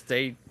ghosts,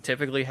 they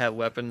typically have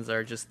weapons that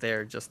are just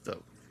there just to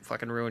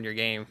fucking ruin your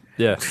game.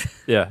 Yeah.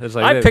 It's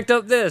like I picked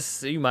up this,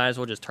 so you might as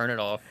well just turn it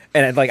off.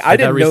 And like I Hit that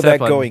didn't know reset that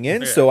button. going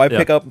in, Yeah. so I Yeah.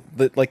 pick up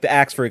the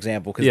axe for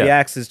example, because Yeah. the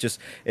axe is just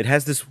it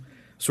has this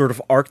sort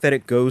of arc that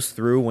it goes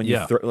through when you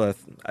Yeah. throw.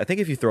 I think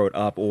if you throw it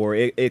up, or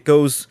it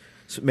goes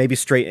maybe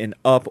straight and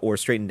up or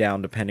straight and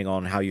down depending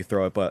on how you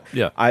throw it. But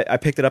Yeah. I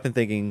picked it up and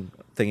thinking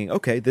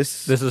okay,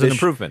 this This is an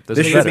improvement. This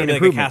This is should better. be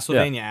like a improvement.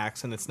 Castlevania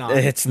axe, and it's not.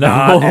 It's No.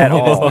 not at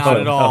all. It's not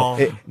at all.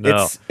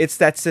 No. It's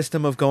that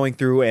system of going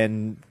through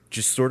and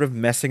just sort of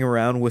messing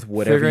around with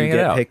whatever Figuring you it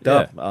get out, picked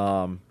yeah.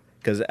 up.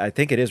 Because I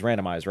think it is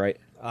randomized, right?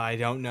 I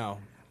don't know.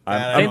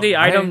 I think the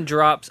item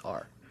drops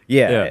are.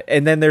 Yeah. Yeah.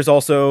 And then there's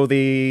also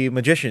the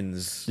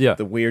magicians, Yeah.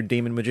 the weird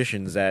demon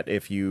magicians that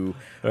if you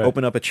Right.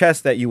 open up a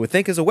chest that you would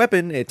think is a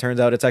weapon, it turns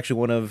out it's actually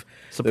one of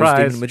those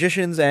Surprise. demon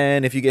magicians.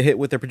 And if you get hit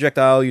with their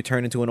projectile, you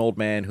turn into an old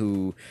man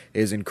who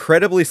is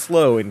incredibly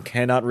slow and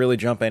cannot really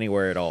jump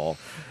anywhere at all.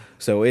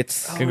 So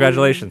it's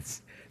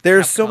Congratulations.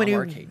 there's so Capcom many.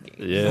 arcade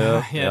game. Yeah.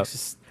 Yeah, Yep. it's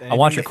just I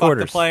want your fuck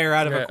quarters. the player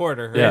out of Yeah. a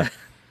quarter. Right? Yeah.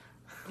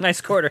 Nice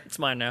quarter. It's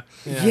mine now.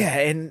 Yeah,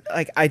 and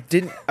like I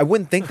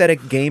wouldn't think that a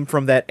game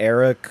from that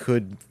era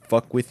could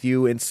fuck with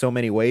you in so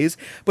many ways,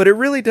 but it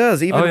really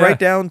does, even Oh, yeah. right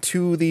down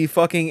to the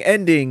fucking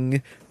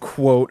ending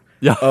quote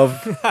Yeah.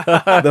 of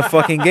the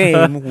fucking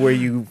game where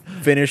you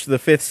finish the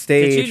fifth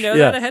stage. Did you know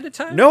Yeah. that ahead of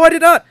time? No, I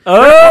did not.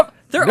 Oh.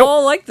 They're Nope.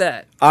 all like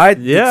that. Yeah.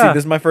 See, this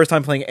is my first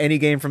time playing any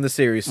game from the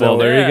series, so Well,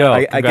 there Yeah. you go.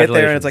 I get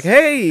there and it's like,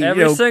 hey,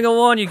 Every single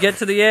one, you get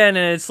to the end,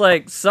 and it's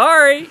like,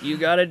 sorry, you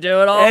got to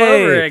do it all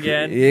Hey. over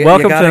again.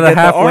 Welcome gotta to the get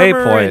halfway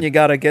armor, point. and you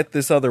gotta get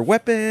this other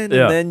weapon,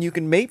 Yeah. and then you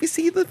can maybe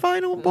see the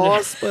final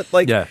boss. But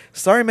like, Yeah.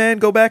 sorry, man,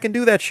 go back and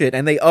do that shit.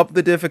 And they up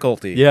the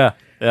difficulty. Yeah.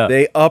 Yeah.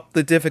 They up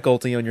the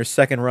difficulty on your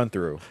second run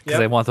through. Because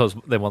they want those.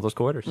 They want those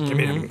quarters. Give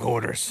me them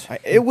quarters.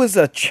 It was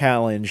a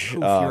challenge. Oof,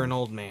 you're an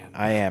old man.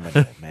 I am an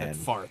old that man,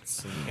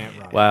 farts and can't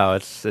run. Wow.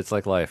 It's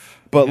like life.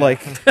 but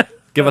like,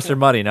 Give us your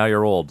money. Now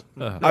you're old.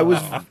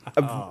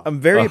 I'm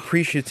very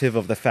appreciative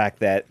of the fact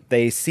that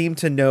they seem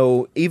to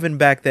know even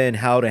back then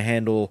how to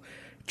handle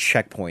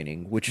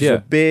checkpointing, which is Yeah. a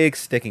big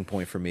sticking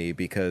point for me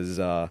because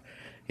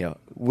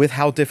with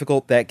how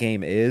difficult that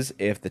game is,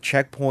 if the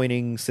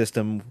checkpointing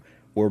system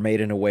were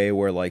made in a way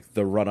where like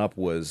the run up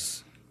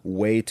was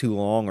way too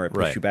long or it pushed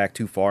Right. you back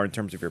too far in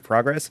terms of your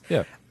progress,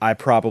 Yeah. I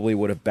probably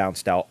would have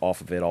bounced out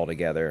off of it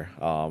altogether.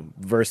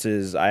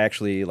 Versus I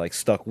actually like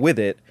stuck with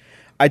it.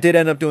 I did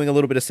end up doing a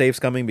little bit of save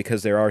scumming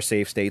because there are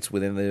save states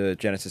within the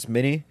Genesis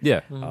Mini.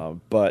 Yeah.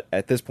 But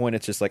at this point,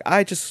 it's just like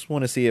I just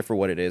want to see it for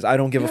what it is. I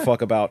don't give a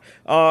fuck about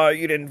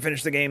you didn't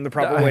finish the game the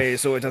proper way,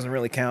 so it doesn't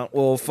really count.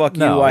 Well, fuck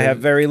No, you. I have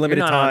very limited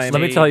not on time Let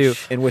me tell you,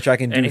 in which I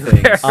can do Anywhere.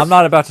 things. I'm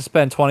not about to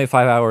spend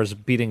 25 hours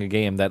beating a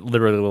game that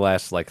literally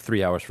lasts like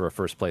 3 hours for a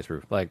first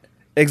playthrough. Like,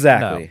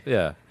 Exactly. no.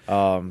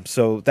 Yeah.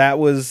 So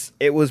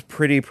it was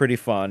pretty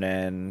fun,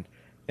 and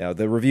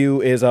the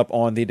review is up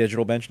on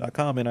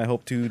thedigitalbench.com, and I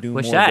hope to do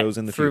Which more that of those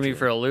in the threw future. me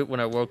for a loop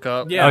when I woke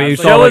up. Yeah, Oh, you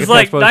it's saw Joe like was a like,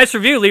 text post? nice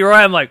review, Leroy.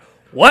 I'm like,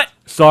 what?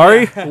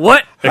 Sorry.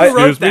 What? Who I-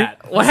 wrote Excuse me?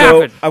 that? What So,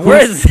 happened? I Where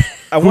wanna- is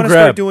I want to grabbed?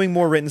 start doing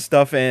more written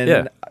stuff, and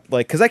Yeah.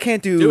 like because I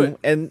can't Do do it.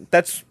 and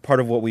that's part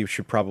of what we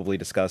should probably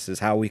discuss is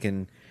how we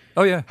can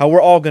Oh yeah. how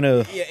we're all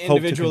gonna Yeah, hope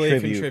to individually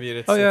contribute.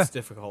 It's, Oh, yeah. it's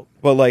difficult.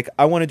 But like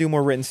I want to do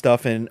more written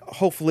stuff, and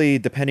hopefully,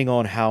 depending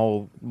on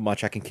how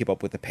much I can keep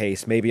up with the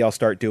pace, maybe I'll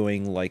start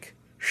doing like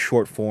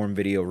short form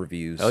video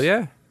reviews. Oh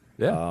yeah.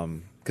 Yeah.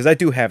 Because I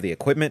do have the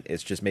equipment.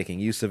 It's just making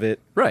use of it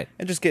Right.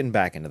 and just getting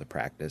back into the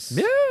practice.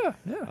 Yeah.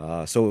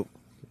 Yeah. So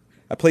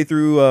I played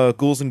through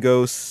Ghouls and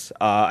Ghosts.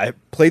 I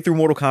played through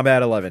Mortal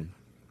Kombat 11.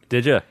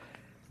 Did you?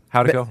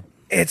 How'd it go?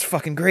 It's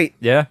fucking great.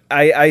 Yeah.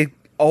 I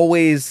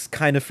always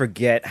kind of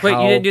forget Wait,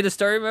 how. you didn't do the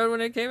story mode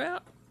when it came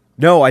out?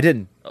 No, I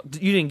didn't. Oh,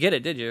 you didn't get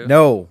it, did you?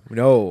 No.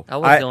 I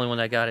was the only one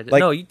that got it. like-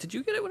 No, did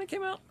you get it when it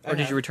came out, or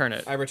did you return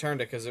it? I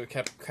returned it because it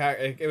kept.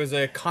 It was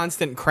a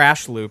constant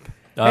crash loop.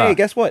 Hey,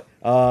 guess what?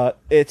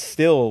 It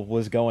still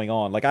was going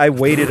on. Like I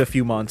waited a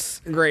few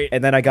months, Great.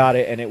 and then I got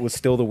it, and it was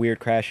still the weird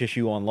crash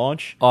issue on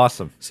launch.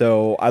 Awesome.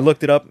 So I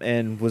looked it up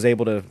and was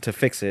able to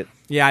fix it.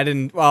 Yeah, I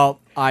didn't. Well,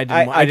 I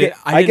didn't. I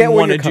didn't get where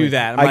want to you're coming. do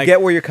that. I'm I like,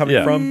 get where you're coming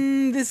Yeah.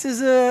 from. This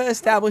is a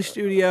established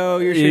studio.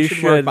 Your shit You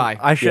should work should. by.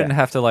 I shouldn't Yeah.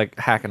 have to like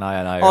hack an eye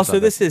on eye. Or Also,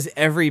 something. this is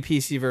every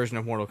PC version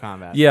of Mortal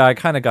Kombat. Yeah, I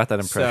kind of got that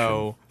impression.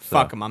 So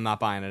fuck them. I'm not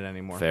buying it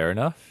anymore. Fair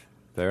enough.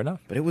 Fair enough.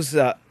 But it was.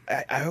 I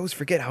always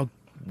forget how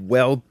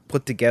well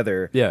put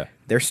together. Yeah.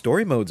 Their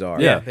story modes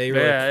are. Yeah. They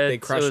really, Yeah, they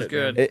it crush was it.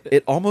 good. Man.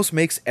 It almost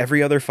makes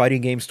every other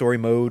fighting game story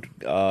mode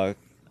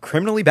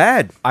criminally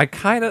bad. I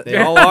kind of. They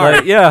all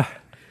are. Yeah.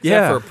 Except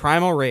Yeah. for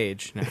Primal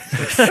Rage. No.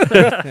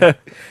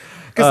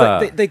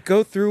 Because they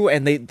go through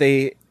and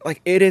they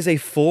like it is a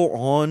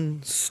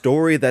full-on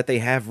story that they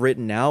have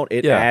written out.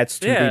 It Yeah. adds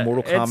to the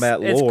Mortal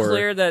Kombat It's lore.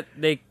 clear that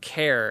they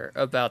care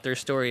about their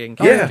story and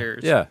Yeah,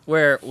 characters. yeah.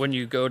 Where when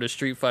you go to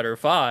Street Fighter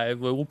V,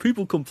 well,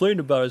 people complain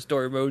about a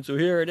story mode, so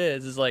here it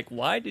is. It's like,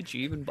 why did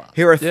you even bother?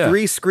 Here are Yeah.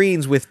 3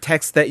 screens with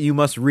text that you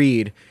must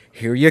read.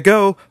 Here you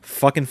go.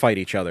 Fucking fight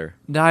each other.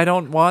 No, I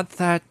don't want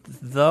that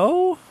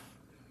though.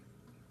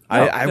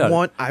 I No,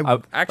 want.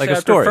 Actually, like I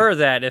a story. prefer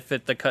that if the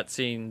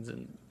cutscenes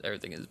and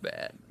everything is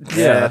bad.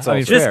 Yeah, that's I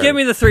mean, also Just fair. give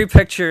me the 3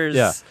 pictures.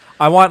 Yeah,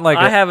 I want like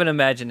I have an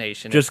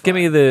imagination. just it's give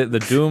me fine. the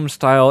Doom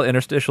style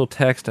interstitial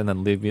text and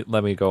then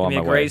let me go Give on me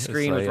my a gray way.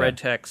 screen It's, with yeah. red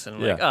text and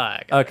Yeah. like,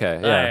 I got Okay,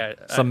 it. yeah.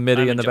 Some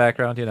MIDI I'm in the enjoying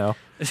background, you know.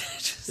 it.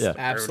 Just- Yeah.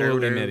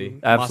 Absolutely MIDI.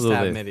 Must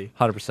Absolutely, have MIDI.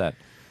 100%.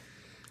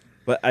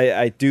 But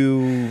I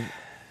do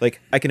like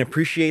I can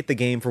appreciate the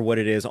game for what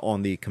it is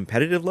on the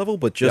competitive level,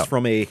 but just Yeah.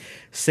 from a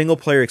single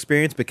player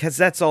experience, because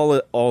that's all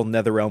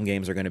NetherRealm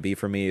games are going to be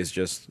for me is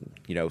just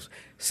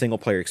single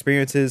player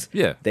experiences.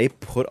 Yeah. They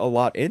put a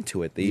lot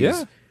into it. These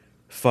Yeah.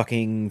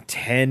 fucking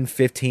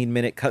 10-15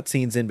 minute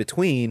cutscenes in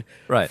between,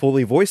 Right.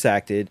 fully voice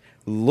acted,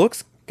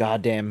 looks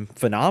goddamn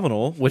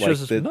phenomenal. Which Like,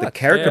 is the nuts.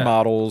 character Yeah.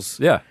 models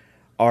Yeah,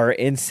 are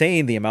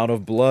insane. The amount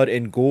of blood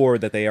and gore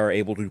that they are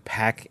able to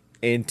pack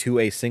into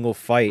a single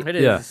fight. It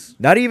Yeah. is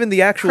Not even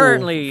the actual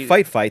currently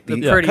fight, the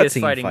the prettiest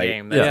cutscene fighting fight.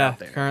 game that's Yeah, out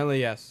there. currently,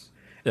 yes.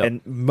 yeah.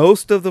 And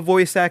most of the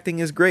voice acting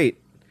is great.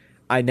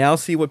 I now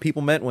see what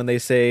people meant when they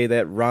say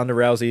that Ronda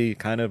Rousey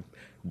kind of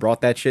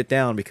brought that shit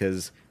down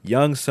because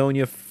young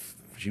Sonya,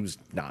 she was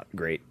not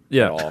great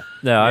Yeah. at all.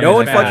 No, I no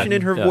mean, inflection bad.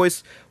 in her Yeah.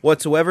 voice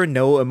whatsoever,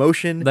 no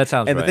emotion. That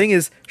sounds And right. the thing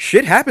is,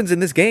 shit happens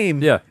in this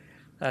game. Yeah,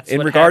 That's In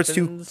what regards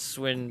to- happens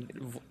when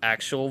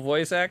actual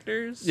voice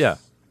actors. yeah.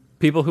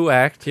 People who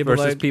act People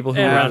versus like- people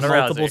who And have Ronda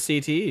multiple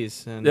Rousey.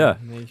 CTs. And Yeah.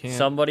 they can't.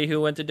 Somebody who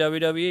went to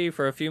WWE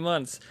for a few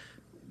months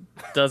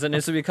doesn't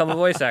necessarily become a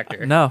voice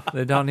actor. No,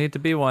 they don't need to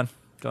be one.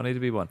 Don't need to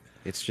be one.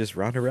 It's just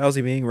Ronda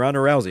Rousey being Ronda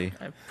Rousey.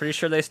 I'm pretty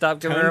sure they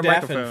stopped giving her tone a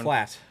deaf and microphone.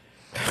 flat.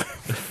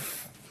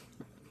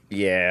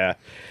 Yeah.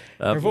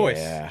 Her voice.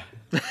 Yeah.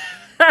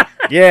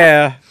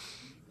 Yeah.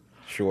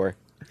 Sure.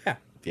 Yeah,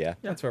 Yeah.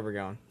 that's where we're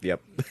going.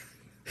 Yep.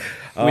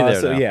 We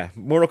there so now. yeah,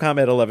 Mortal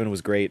Kombat 11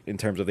 was great in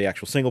terms of the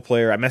actual single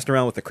player. I messed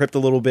around with the crypt a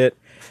little bit.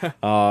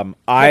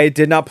 I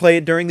did not play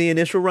it during the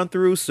initial run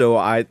through, so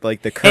I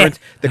like the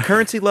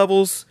currency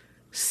levels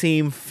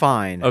seem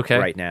fine Okay.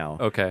 right now.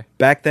 Okay.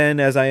 Back then,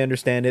 as I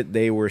understand it,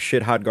 they were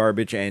shit hot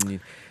garbage, and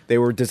they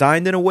were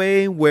designed in a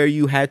way where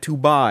you had to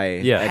buy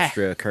Yeah.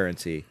 extra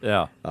currency.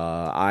 Yeah.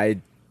 I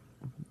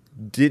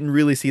didn't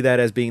really see that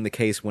as being the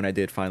case when I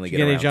did finally Did you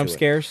get get any around jump to it.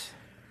 scares?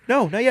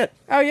 No, not yet.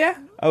 Oh yeah,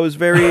 I was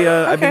very.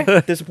 I've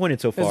been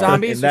disappointed so the far.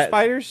 zombies And or that-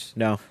 spiders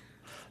No,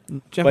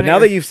 jumping but at now your,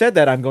 that you've said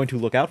that, I'm going to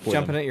look out for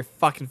jumping them. at your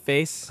fucking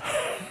face.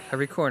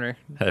 Every corner.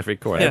 Every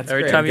corner. Yeah, it's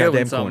Every great. time you Goddamn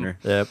open something.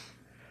 corner.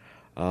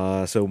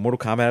 Yep. So Mortal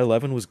Kombat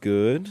 11 was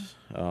good.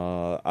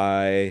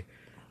 I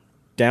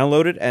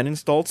downloaded and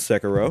installed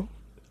Sekiro.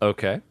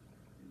 Okay.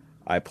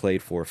 I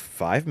played for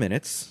 5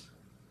 minutes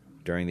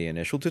during the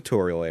initial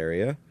tutorial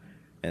area,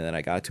 and then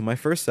I got to my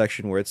first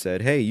section where it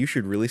said, "Hey, you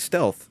should really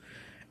stealth."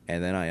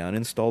 And then I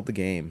uninstalled the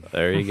game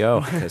There you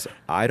go. because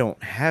I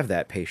don't have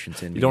that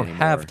patience in me You don't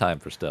anymore. have time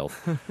for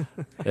stealth.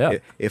 Yeah.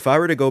 If I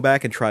were to go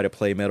back and try to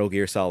play Metal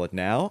Gear Solid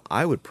now,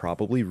 I would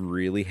probably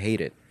really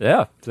hate it.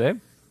 Yeah. Same.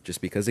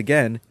 Just because,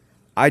 again,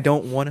 I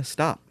don't want to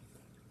stop.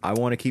 I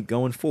want to keep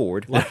going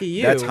forward. Lucky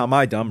you. That's how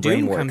my dumb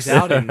brain Doom works. comes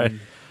out in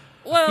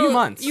Well, few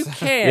months. you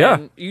can.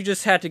 Yeah. You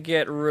just have to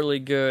get really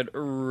good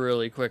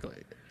really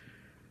quickly.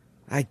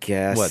 I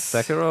guess. What,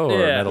 Sekiro or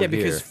Yeah. Metal yeah,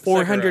 Gear? because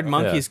 400 Sekiro.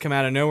 monkeys come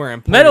out of nowhere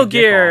and pull Metal your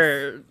dick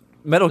Gear,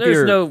 Metal there's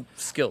Gear. no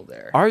skill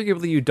there.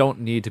 Arguably, you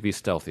don't need to be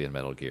stealthy in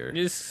Metal Gear.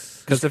 Just-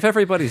 Because if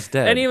everybody's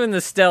dead, and even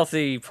the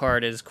stealthy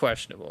part is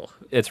questionable.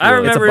 It's I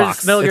really- it's a remember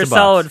box. Metal Gear It's a box.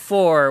 Solid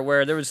 4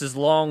 where there was this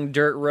long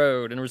dirt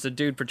road and there was a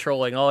dude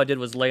patrolling. All I did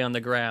was lay on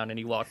the ground and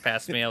he walked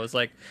past me. I was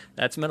like,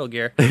 that's Metal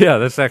Gear. yeah,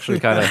 that's actually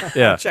kind of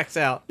yeah. off. Checks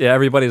out. Yeah,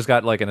 everybody's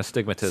got like an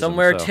astigmatism.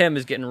 Somewhere so Tim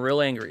is getting real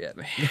angry at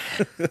me.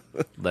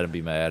 let him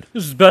be mad.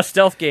 This is the best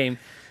stealth game.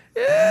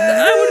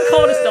 I wouldn't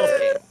call it a stealth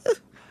game.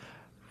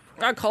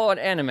 I'd call it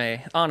anime.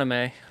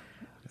 Amane.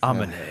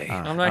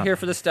 I'm not here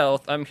for the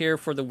stealth. I'm here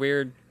for the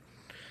weird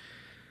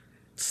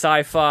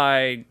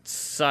sci-fi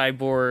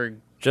cyborg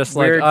Just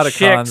like weird Otacon's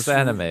chicks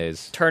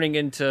animes. turning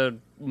into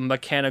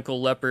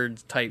mechanical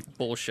leopard type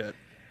bullshit.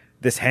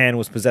 This hand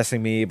was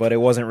possessing me, but it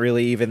wasn't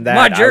really even that.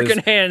 My I jerkin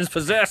was- hand's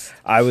possessed.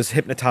 I was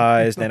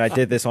hypnotized, and I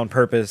did this on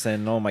purpose.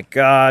 And oh my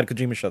god,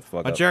 Kojima, shut the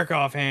fuck A up. jerk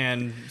off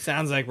hand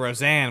sounds like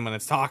Roseanne when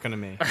it's talking to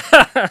me.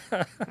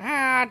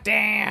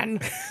 Dan,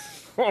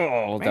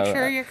 Oh, make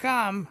sure you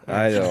come.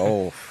 I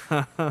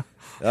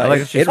like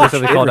that she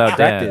specifically called out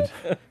Dan.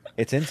 retracted.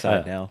 It's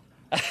inside now.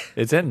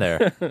 It's in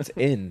there. It's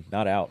in,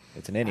 not out.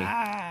 It's an innie.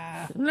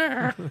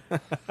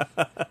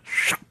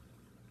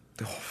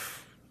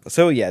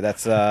 So yeah,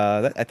 that's.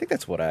 I think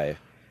that's what I.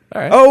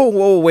 All right. Oh,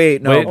 whoa,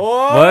 wait, no. Wait.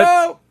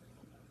 What?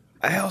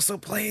 I also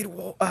played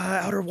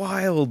Outer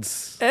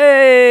Wilds.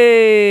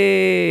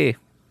 Hey!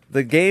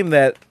 the game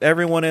that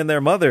everyone and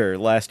their mother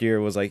last year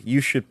was like,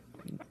 you should,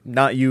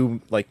 not you,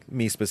 like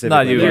me specifically.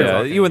 Not you, but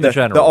yeah, you in the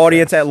general. The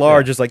audience sense. at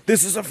large Yeah. is like,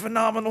 this is a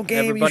phenomenal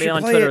game. Everybody you should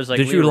on play Twitter it. is like,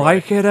 Did you Leroy.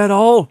 like it at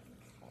all?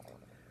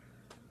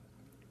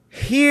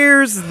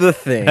 Here's the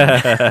thing.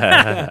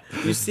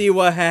 You see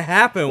what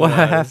happened What was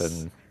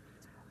happened?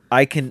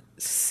 I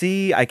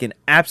can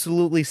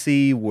absolutely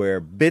see where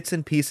bits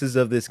and pieces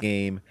of this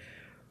game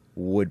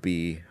would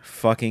be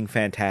fucking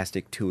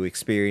fantastic to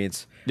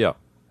experience Yeah.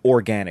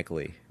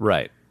 organically.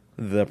 Right.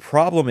 The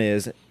problem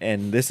is,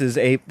 and this is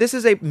a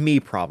me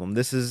problem.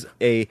 This is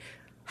a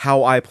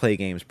how I play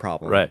games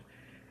problem. Right.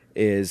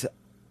 Is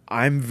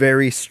I'm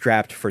very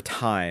strapped for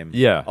time.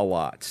 Yeah. A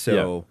lot.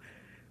 So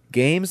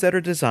games that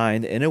are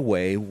designed in a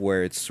way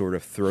where it sort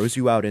of throws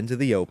you out into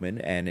the open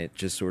and it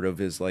just sort of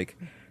is like,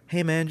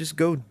 hey man, just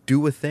go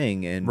do a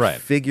thing and Right.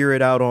 figure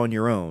it out on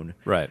your own.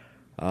 Right.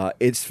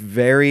 It's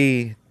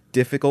very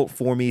difficult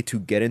for me to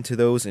get into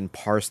those and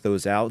parse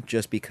those out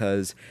just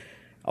because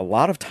a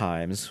lot of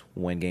times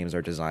when games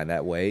are designed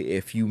that way,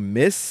 if you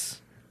miss,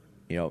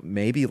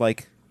 maybe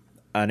like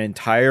an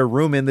entire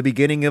room in the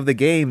beginning of the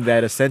game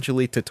that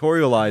essentially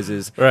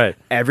tutorializes Right.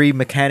 every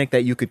mechanic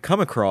that you could come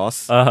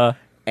across,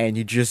 and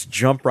you just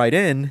jump right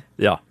in,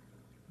 Yeah.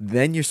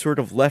 then you're sort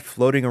of left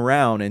floating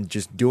around and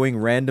just doing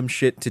random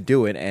shit to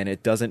do it, and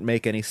it doesn't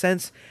make any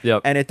sense,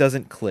 Yep. and it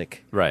doesn't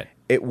click. Right.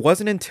 It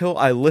wasn't until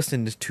I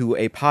listened to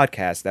a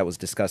podcast that was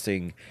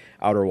discussing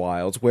Outer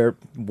Wilds where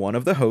one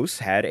of the hosts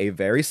had a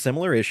very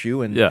similar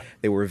issue, and Yeah.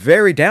 they were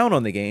very down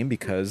on the game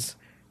because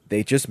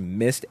they just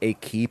missed a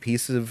key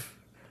piece of,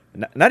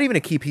 not even a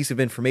key piece of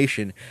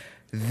information,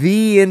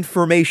 the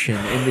information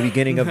in the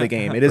beginning of the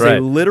game. It is a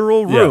Right.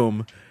 literal Yeah.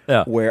 room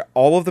Yeah. where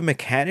all of the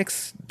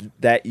mechanics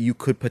that you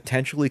could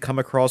potentially come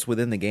across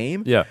within the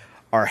game Yeah.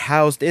 are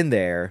housed in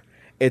there.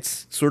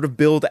 It's sort of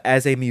billed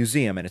as a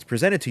museum, and it's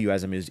presented to you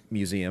as a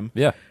museum.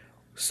 Yeah.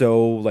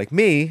 So, like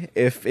me,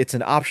 if it's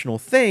an optional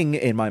thing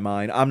in my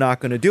mind, I'm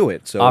not going to do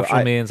it. So,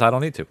 Optional means I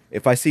don't need to.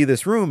 if I see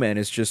this room and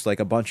it's just like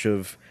a bunch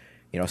of,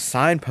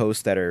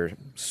 signposts that are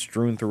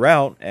strewn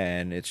throughout,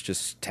 and it's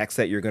just text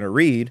that you're going to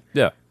read,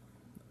 Yeah.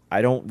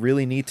 I don't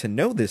really need to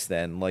know this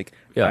then. Like,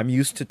 Yeah. I'm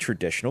used to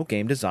traditional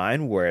game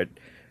design where it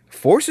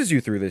forces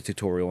you through the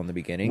tutorial in the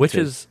beginning. Which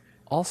to- is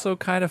also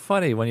kind of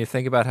funny when you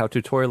think about how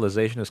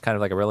tutorialization is kind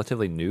of like a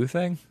relatively new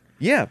thing.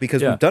 Yeah,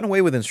 because Yeah. we've done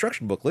away with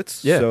instruction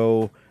booklets. Yeah.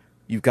 So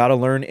you've got to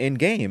learn in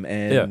game,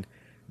 and Yeah.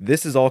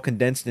 this is all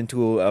condensed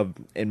into a,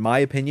 in my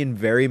opinion,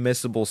 very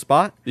missable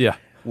spot. Yeah.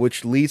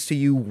 Which leads to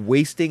you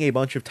wasting a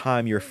bunch of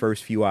time your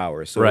first few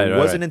hours. So Right, it right,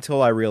 wasn't right.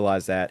 until I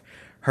realized that,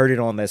 heard it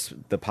on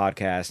the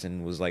podcast,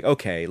 and was like,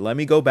 okay, let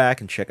me go back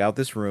and check out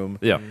this room.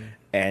 Yeah.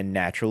 And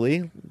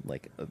naturally,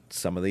 like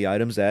some of the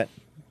items that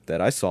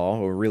I saw,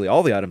 or really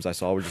all the items I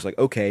saw, were just like,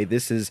 okay,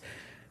 this is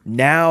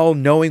now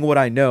knowing what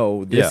I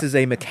know. This Yeah. is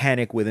a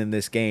mechanic within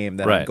this game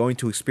that I'm Right. going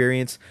to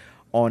experience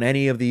on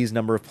any of these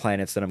number of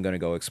planets that I'm going to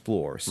go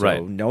explore. So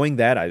Right. knowing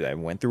that, I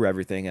went through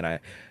everything, and I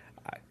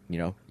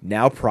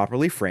now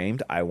properly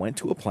framed, I went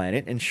to a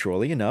planet, and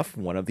surely enough,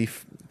 one of the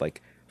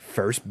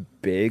first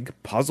big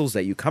puzzles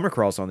that you come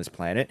across on this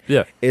planet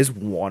Yeah. is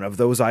one of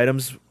those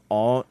items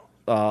on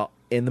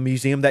in the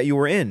museum that you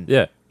were in.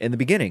 Yeah. In the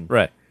beginning.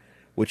 Right.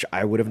 Which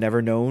I would have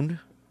never known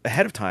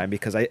ahead of time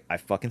because I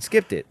fucking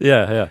skipped it.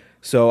 Yeah. Yeah.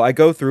 So I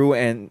go through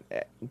and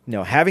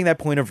having that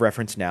point of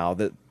reference now,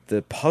 the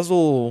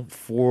puzzle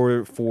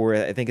for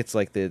I think it's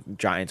like the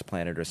Giant's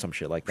Planet or some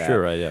shit like that.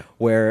 Sure, right, yeah.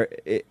 Where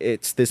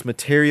it's this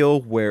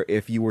material where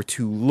if you were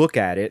to look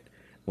at it,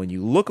 when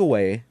you look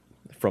away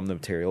from the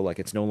material, like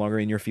it's no longer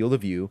in your field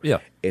of view. Yeah.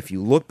 If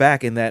you look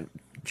back in that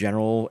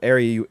general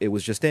area it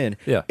was just in,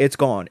 Yeah. it's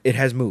gone. It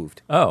has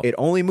moved. Oh. It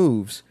only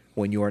moves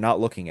when you are not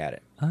looking at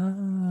it.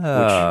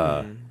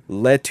 Ah.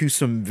 Led to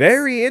some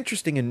very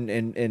interesting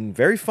and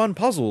very fun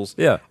puzzles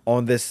Yeah.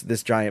 on this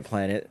giant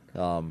planet.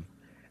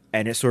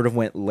 And it sort of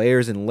went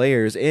layers and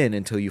layers in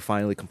until you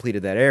finally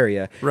completed that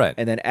area. Right.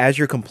 And then as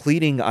you're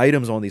completing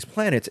items on these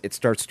planets, it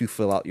starts to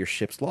fill out your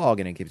ship's log,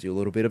 and it gives you a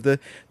little bit of the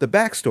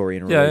backstory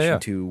in Yeah, yeah, relation yeah.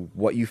 to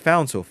what you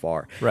found so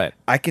far. Right.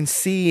 I can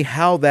see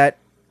how that,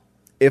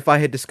 if I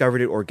had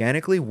discovered it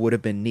organically, would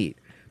have been neat.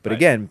 But Right.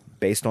 again,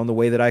 based on the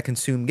way that I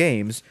consume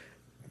games,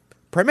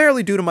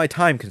 primarily due to my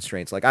time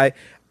constraints, like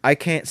I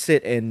can't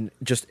sit and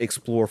just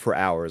explore for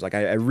hours. Like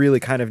I really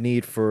kind of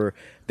need for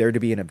there to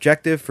be an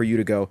objective for you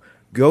to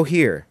go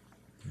here,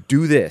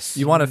 do this.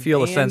 You want to feel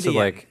a And sense the of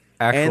end. like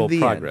actual And the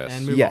end. progress.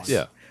 And move Yes. on.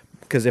 Yeah.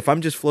 Because if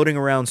I'm just floating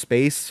around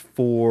space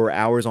for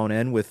hours on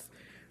end with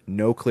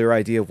no clear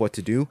idea of what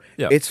to do,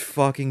 Yeah. it's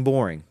fucking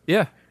boring.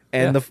 Yeah.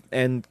 And yeah.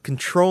 and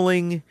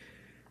controlling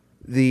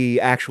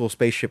the actual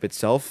spaceship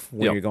itself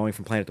when Yep. you're going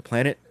from planet to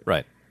planet,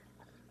 Right.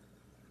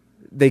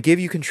 they give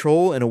you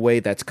control in a way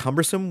that's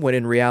cumbersome when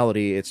in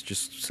reality it's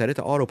just set it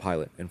to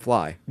autopilot and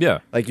fly. Yeah.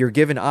 Like you're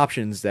given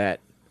options that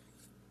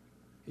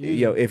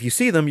if you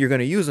see them you're going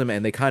to use them,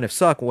 and they kind of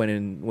suck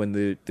when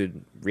the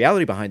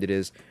reality behind it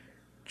is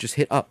just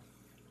hit up.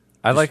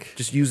 I like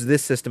Just use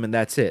this system and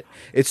that's it.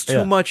 It's too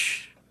Yeah.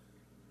 much.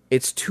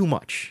 It's too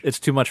much. it's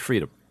too much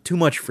freedom. Too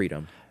much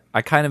freedom.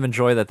 I kind of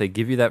enjoy that they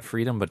give you that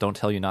freedom, but don't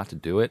tell you not to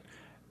do it.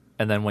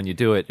 And then when you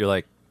do it, you're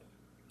like,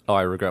 oh,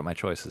 I regret my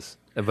choices.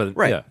 But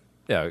Right.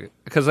 yeah,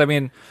 because I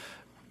mean,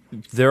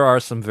 there are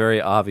some very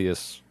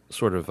obvious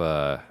sort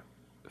of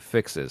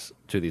fixes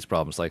to these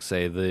problems, like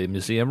say the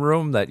museum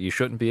room that you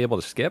shouldn't be able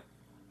to skip.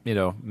 You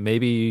know,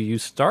 maybe you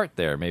start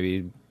there.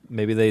 Maybe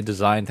they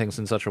design things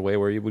in such a way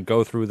where you would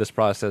go through this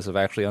process of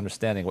actually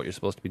understanding what you're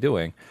supposed to be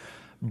doing.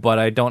 But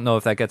I don't know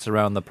if that gets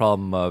around the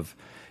problem of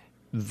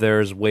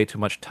there's way too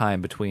much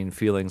time between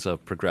feelings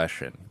of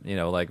progression, you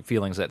know, like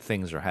feelings that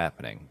things are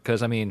happening.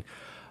 Because, I mean,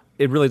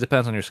 it really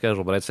depends on your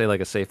schedule, but I'd say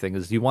like a safe thing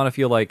is you want to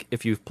feel like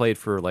if you've played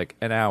for like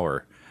an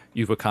hour,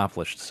 you've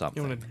accomplished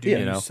something. You want to do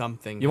you know?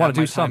 something. You want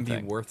have to do my time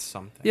something. Be worth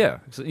something. Yeah.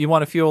 So you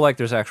want to feel like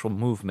there's actual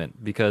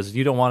movement because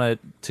you don't want it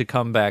to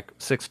come back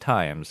 6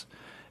 times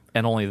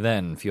and only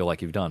then feel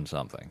like you've done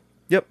something.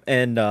 Yep,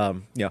 and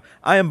you know,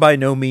 I am by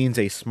no means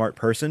a smart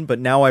person, but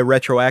now I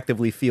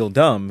retroactively feel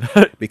dumb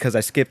because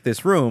I skipped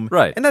this room.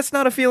 Right. And that's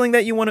not a feeling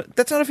that you want to.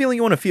 That's not a feeling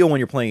you want to feel when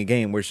you're playing a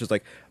game where it's just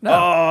like, No.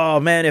 oh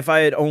man, if I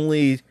had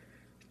only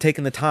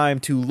taken the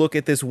time to look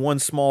at this one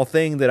small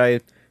thing that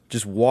I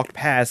just walked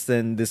past,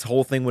 then this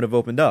whole thing would have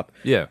opened up.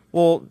 Yeah.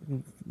 Well,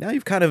 now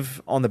you've kind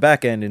of on the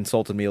back end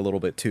insulted me a little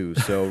bit too.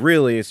 So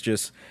really, it's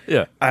just,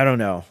 Yeah. I don't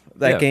know.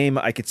 That Yeah. game,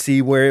 I could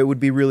see where it would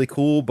be really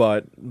cool,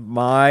 but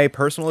my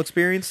personal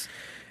experience,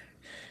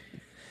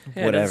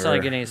 Yeah, it doesn't sound like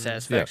whatever. any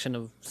satisfaction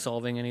of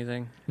solving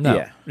anything. No.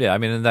 Yeah. Yeah. I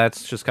mean, and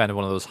that's just kind of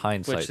one of those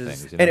hindsight Which is-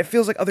 things. You know? and it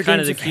feels like other Kind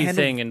of games the have key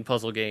handled, thing in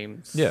puzzle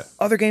games. Yeah.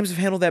 other games have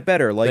handled that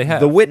better. They Like have.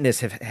 The Witness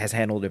has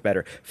handled it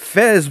better.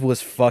 Fez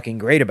was fucking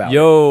great about it.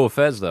 Yo,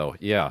 Fez, though.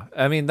 Yeah.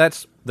 I mean,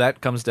 that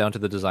comes down to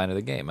the design of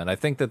the game. And I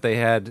think that they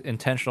had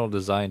intentional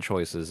design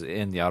choices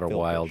in the Outer Phil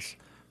Wilds. Fish.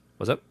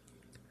 Was it?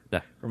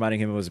 Yeah. Reminding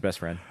him of his best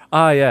friend.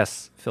 Ah,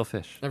 yes. Phil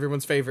Fish.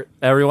 Everyone's favorite.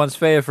 Everyone's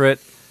favorite.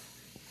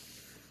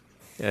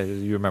 Yeah,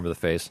 you remember the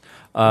face.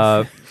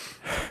 Yeah,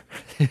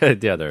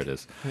 there it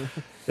is.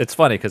 It's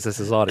funny because this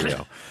is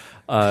audio.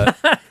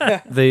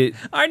 The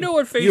I know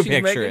what face You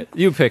you're picture making. it.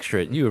 You picture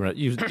it.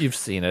 You've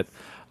seen it.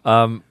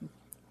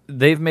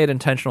 They've made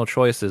intentional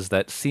choices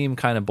that seem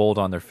kind of bold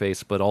on their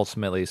face, but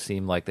ultimately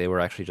seem like they were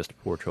actually just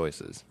poor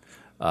choices.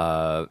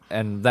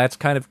 And that's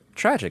kind of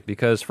tragic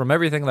because from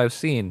everything that I've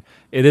seen,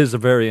 it is a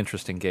very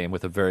interesting game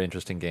with a very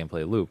interesting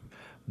gameplay loop.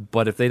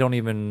 But if they don't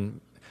even,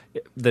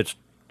 that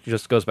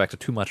just goes back to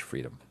too much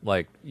freedom.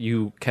 Like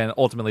you can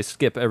ultimately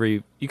skip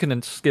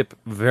skip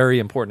very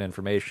important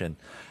information,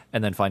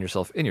 and then find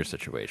yourself in your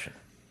situation.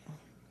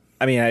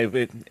 I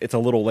mean, it's a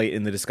little late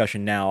in the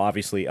discussion now,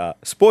 obviously.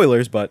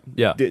 Spoilers, but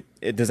Yeah.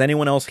 Does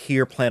anyone else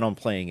here plan on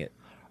playing it?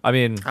 I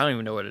mean, I don't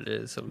even know what it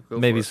is. So go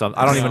maybe for it. some.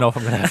 I don't even know if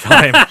I'm gonna have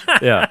time.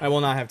 Yeah. I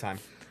will not have time.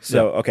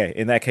 So, okay,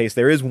 in that case,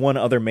 there is one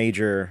other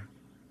major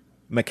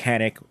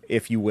mechanic,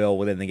 if you will,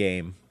 within the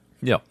game.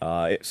 Yeah.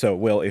 So,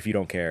 Will, if you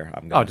don't care,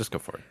 I'm going Oh, just go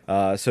for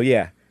it. So,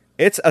 yeah,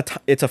 it's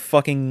a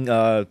fucking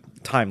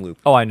time loop.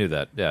 Oh, I knew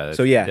that. Yeah.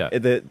 So, yeah,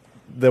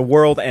 the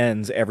world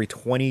ends every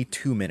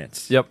 22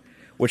 minutes. Yep.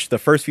 Which the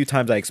first few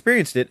times I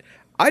experienced it,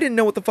 I didn't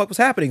know what the fuck was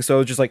happening. So, it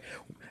was just like,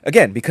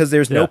 again, because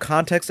there's no Yeah.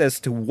 context as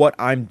to what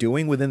I'm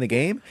doing within the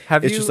game,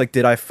 Have it's you- just like,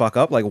 did I fuck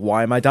up? Like,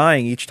 why am I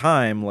dying each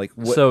time? Like,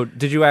 what? So,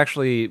 did you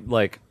actually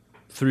like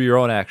through your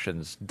own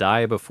actions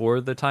die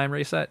before the time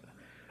reset?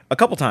 A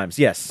couple times,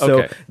 yes. So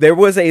Okay. there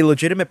was a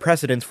legitimate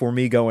precedence for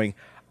me going,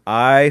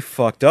 I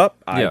fucked up.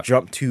 I Yeah.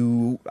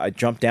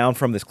 jumped down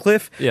from this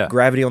cliff. Yeah.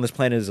 Gravity on this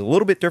planet is a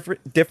little bit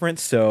different,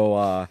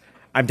 so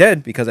I'm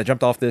dead because I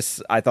jumped off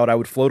this. I thought I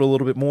would float a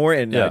little bit more,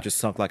 and Yeah. I just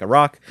sunk like a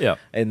rock. Yeah.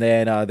 And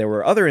then there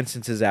were other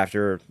instances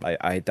after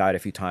I died a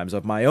few times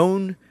of my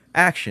own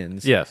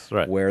actions. Yes,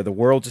 right. Where the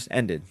world just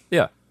ended.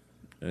 Yeah.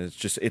 And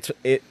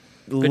it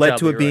led job,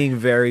 to it Leroy. being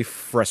very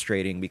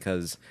frustrating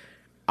because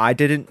I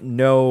didn't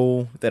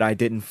know that I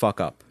didn't fuck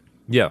up.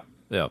 Yeah.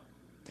 Yeah.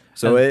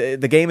 So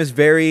the game is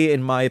very,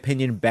 in my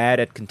opinion, bad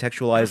at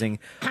contextualizing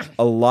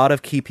a lot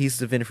of key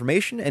pieces of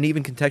information and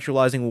even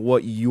contextualizing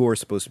what you're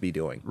supposed to be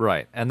doing.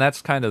 Right. And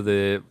that's kind of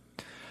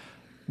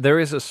there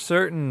is a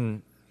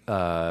certain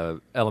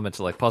element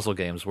to like puzzle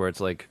games where it's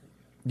like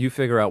you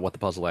figure out what the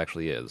puzzle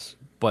actually is,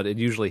 but it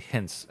usually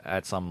hints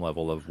at some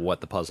level of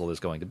what the puzzle is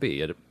going to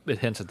be. It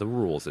hints at the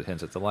rules, it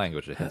hints at the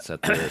language, it hints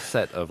at the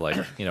set of like,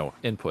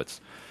 inputs.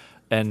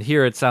 And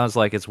here it sounds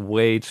like it's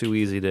way too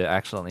easy to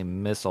accidentally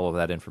miss all of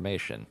that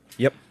information.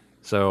 Yep.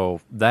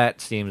 So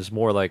that seems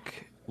more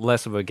like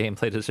less of a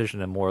gameplay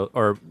decision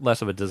or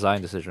less of a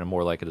design decision and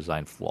more like a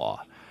design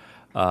flaw,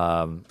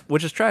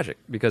 which is tragic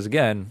because,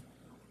 again,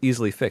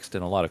 easily fixed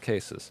in a lot of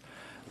cases.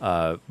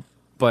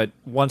 But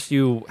once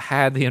you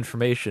had the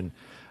information,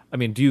 I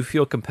mean, do you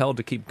feel compelled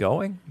to keep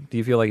going? Do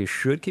you feel like you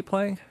should keep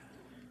playing?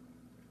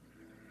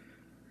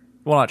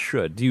 Well, not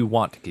should. Do you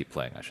want to keep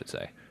playing, I should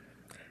say.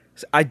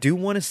 So I do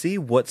want to see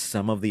what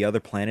some of the other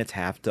planets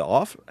have to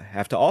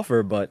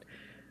offer, but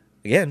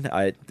again,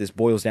 this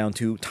boils down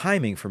to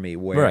timing for me,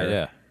 where Right,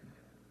 yeah.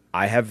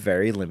 I have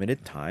very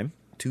limited time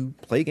to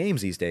play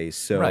games these days.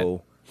 So Right.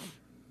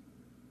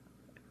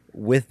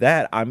 with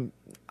that,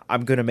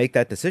 I'm going to make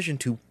that decision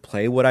to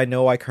play what I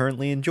know I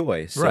currently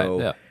enjoy. So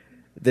Right, yeah.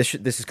 this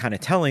is kind of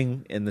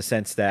telling in the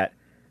sense that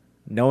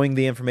knowing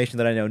the information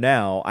that I know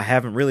now, I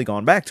haven't really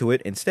gone back to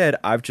it. Instead,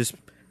 I've just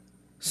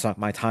sunk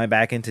my time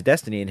back into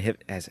Destiny and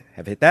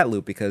have hit that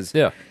loop because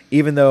Yeah.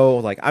 even though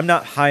like I'm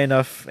not high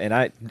enough, and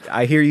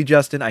I hear you,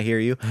 Justin, I hear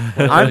you.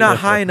 I'm not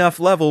high enough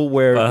level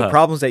where the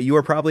problems that you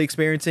are probably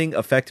experiencing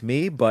affect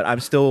me, but I'm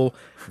still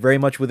very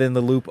much within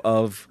the loop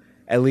of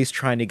at least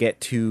trying to get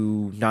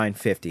to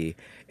 950.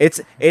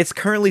 It's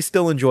currently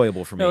still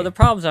enjoyable for me. No, the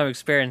problems I'm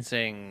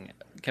experiencing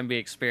can be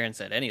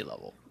experienced at any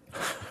level.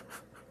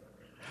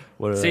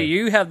 What are See, they?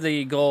 you have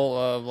the goal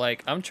of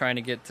like I'm trying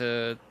to get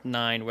to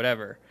 9,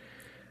 whatever.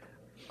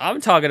 I'm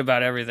talking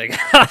about everything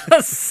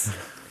else.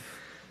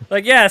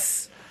 Like,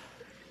 yes,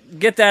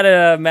 get that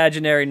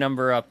imaginary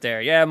number up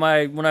there. Yeah,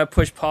 when I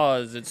push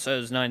pause, it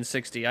says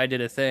 960. I did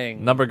a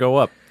thing. Number go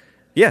up.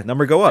 Yeah,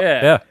 number go up.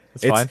 Yeah. Yeah,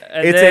 that's It's fine.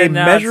 And it's a then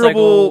now it's like,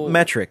 measurable well,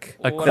 metric.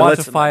 A what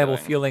else am I quantifiable doing?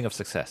 feeling of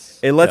success.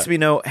 It lets Yeah. me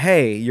know,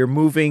 hey, you're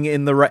moving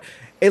in the right.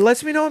 It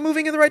lets me know I'm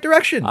moving in the right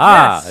direction.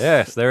 Ah, Yes.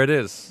 yes, there it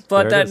is. But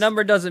There it that is.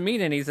 number doesn't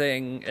mean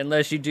anything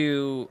unless you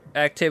do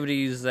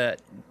activities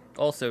that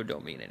also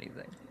don't mean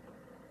anything.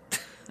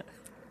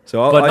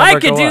 So But I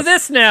Number can go do up.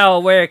 this now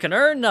where it can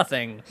earn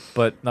nothing.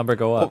 But number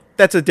go up. well,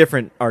 that's a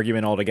different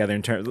argument altogether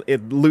in terms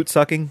loot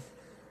sucking.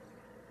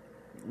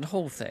 The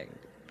whole thing.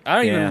 I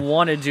don't Yeah. even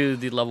want to do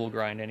the level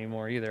grind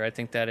anymore either. I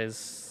think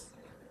that's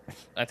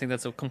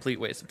a complete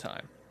waste of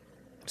time.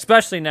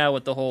 Especially now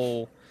with the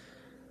whole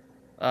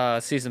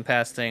season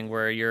pass thing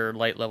where your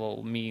light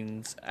level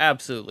means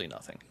absolutely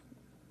nothing.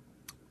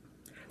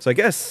 So I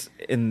guess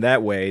in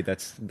that way,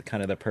 that's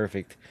kind of the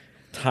perfect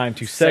time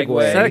to Segue.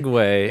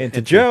 Segue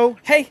into Joe.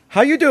 Hey,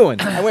 How you doing?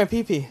 I went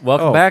pee-pee.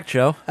 Welcome Oh. back,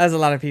 Joe. That was a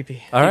lot of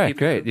pee-pee. All right, people-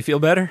 great. You feel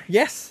better?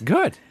 Yes.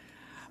 Good.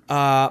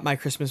 My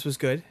Christmas was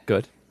good.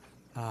 Good.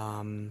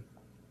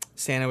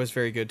 Santa was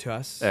very good to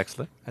us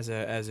Excellent. as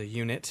a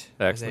unit,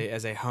 Excellent.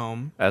 as a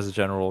home. As a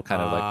general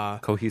kind of Uh,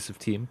 like cohesive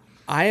team.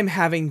 I am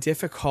having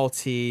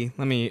difficulty.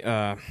 Let me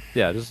Yeah,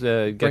 just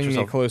get bring me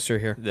yourself. closer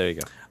here. There you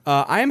go.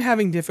 I am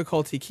having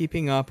difficulty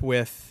keeping up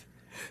with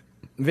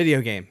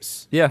video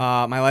games. Yeah.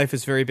 My life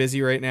is very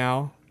busy right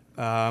now.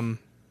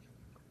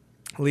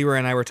 Leroy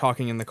and I were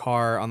talking in the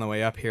car on the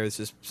way up here. This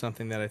is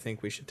something that I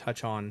think we should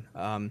touch on.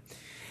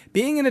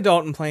 Being an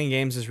adult and playing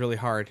games is really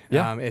hard.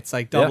 Yeah. It's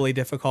like doubly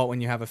difficult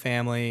when you have a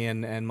family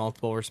and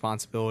multiple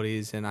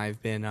responsibilities. And I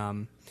have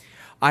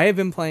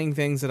been playing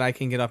things that I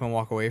can get up and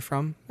walk away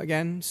from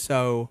again.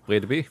 So Way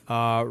to be.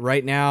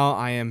 right now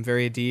I am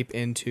very deep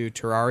into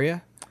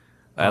Terraria.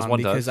 As one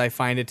because does. I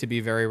find it to be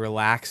very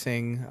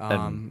relaxing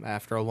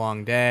after a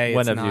long day.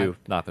 When It's have not- you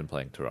not been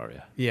playing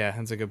Terraria? Yeah,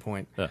 that's a good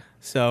point. Yeah.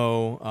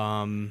 So,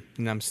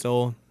 and I'm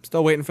still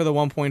waiting for the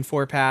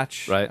 1.4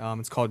 patch. Right.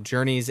 It's called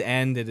Journey's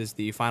End. It is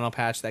the final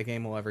patch that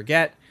game will ever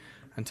get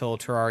until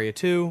Terraria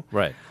 2.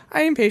 Right.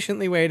 I am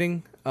patiently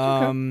waiting.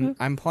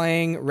 I'm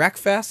playing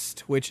Wreckfest,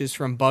 which is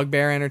from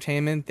Bugbear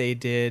Entertainment. They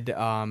did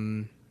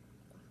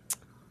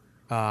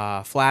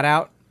Flat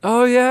Out.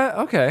 Oh yeah.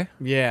 Okay.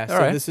 Yeah, so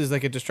right. this is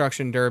like a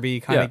destruction derby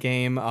kind Yeah. of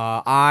game.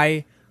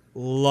 I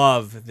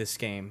love this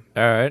game.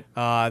 All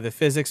right. The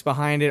physics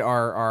behind it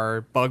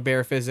are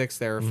Bugbear physics.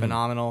 They're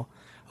phenomenal.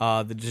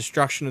 The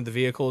destruction of the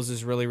vehicles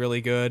is really, really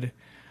good.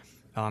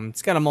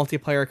 It's got a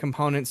multiplayer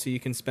component, so you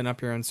can spin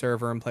up your own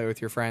server and play with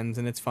your friends,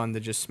 and it's fun to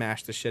just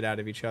smash the shit out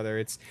of each other.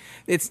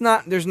 It's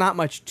not there's not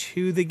much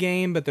to the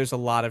game, but there's a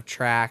lot of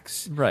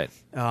tracks. Right.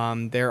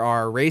 There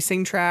are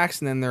racing tracks,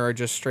 and then there are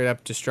just straight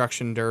up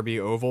destruction derby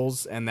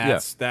ovals, and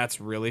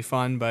that's really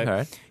fun. But All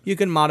right. you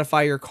can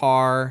modify your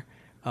car.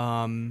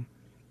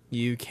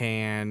 You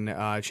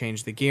can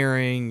change the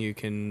gearing. You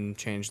can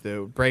change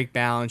the brake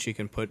balance. You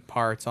can put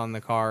parts on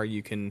the car.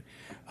 You can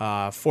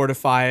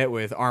fortify it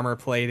with armor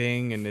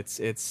plating, and it's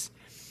It's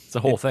a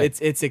whole thing.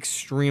 It's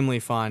extremely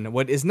fun.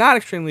 What is not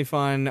extremely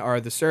fun are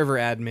the server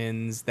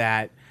admins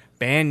that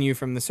ban you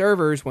from the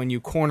servers when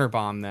you corner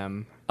bomb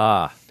them.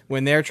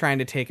 When they're trying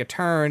to take a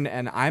turn,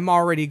 and I'm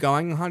already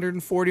going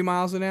 140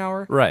 miles an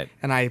hour. Right.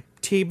 And I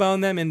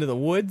T-bone them into the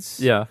woods.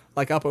 Yeah.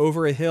 Like up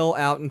over a hill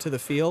out into the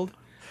field.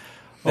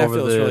 That Over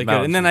feels the really good.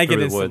 mountains And then and I get through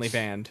the instantly woods.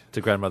 banned.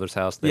 To grandmother's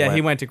house. He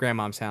went to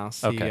grandmom's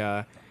house.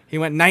 Okay. He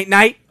went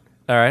night-night.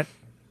 All right.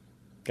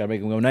 Gotta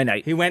make him go night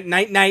night. He went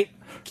night-night.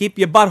 Keep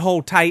your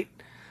butthole tight.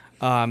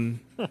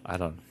 I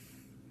don't.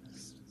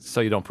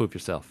 So you don't poop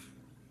yourself.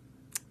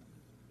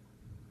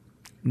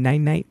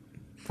 Night-night.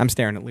 I'm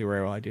staring at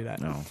Leroy while I do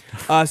that. No.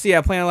 So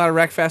yeah, playing a lot of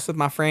Wreckfest with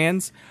my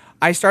friends.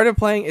 I started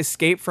playing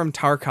Escape from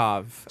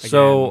Tarkov again.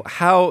 So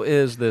how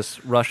is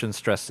this Russian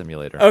stress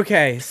simulator?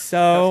 Okay,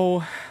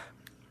 so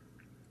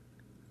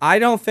I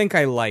don't think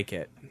I like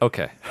it,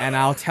 Okay. and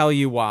I'll tell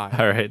you why.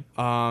 All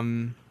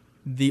right.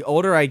 The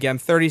older I get, I'm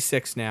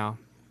 36 now.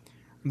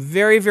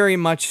 Very, very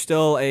much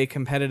still a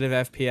competitive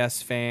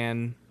FPS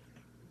fan.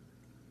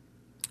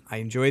 I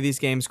enjoy these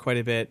games quite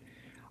a bit.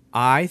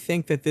 I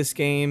think that this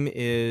game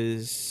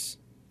is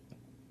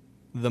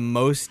the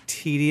most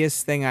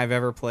tedious thing I've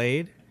ever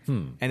played.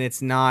 And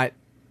it's not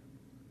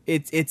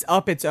it's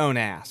up its own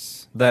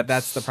ass.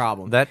 That's the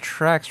problem. That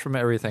tracks from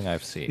everything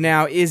I've seen.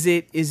 Now, is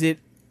it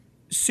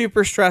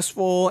super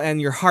stressful and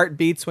your heart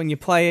beats when you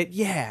play it?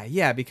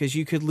 Yeah, because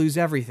you could lose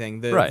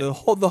everything. Right. The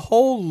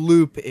whole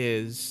loop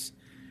is,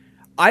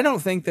 I don't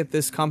think that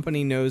this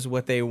company knows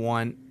what they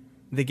want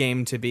the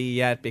game to be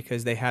yet,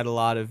 because they had a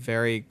lot of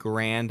very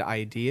grand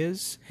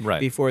ideas Right.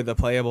 before the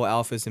playable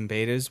alphas and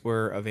betas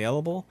were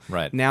available.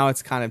 Right. Now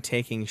it's kind of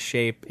taking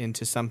shape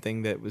into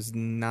something that was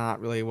not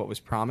really what was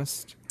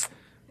promised.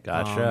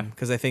 Gotcha.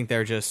 Because I think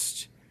they're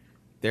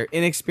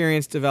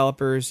inexperienced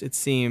developers. It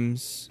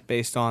seems,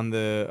 based on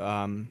the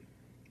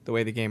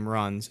way the game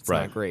runs, it's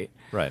Right. not great.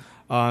 Right.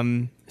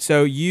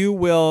 So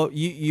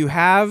you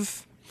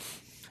have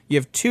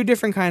two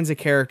different kinds of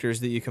characters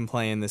that you can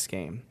play in this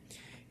game.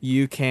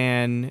 You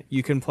can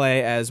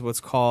play as what's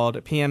called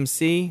a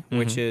PMC,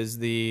 which is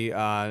the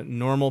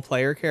normal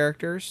player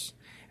characters,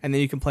 and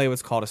then you can play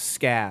what's called a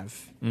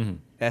SCAV,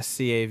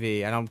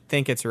 SCAV. I don't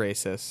think it's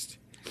racist,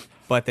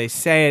 but they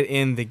say it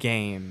in the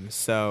game,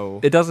 so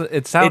It doesn't.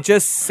 It sounds. it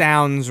just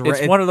sounds.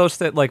 It's one of those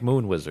that like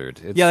Moon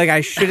Wizard. It's, yeah, like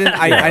I shouldn't.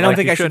 I don't like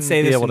think you I should shouldn't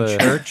say be this able in to-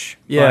 church.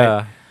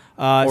 Yeah.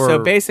 So Or-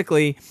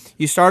 basically,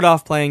 you start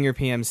off playing your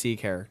PMC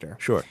character.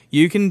 Sure.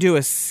 You can do a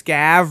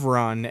scav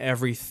run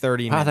every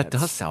 30 Wow, minutes. that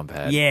does sound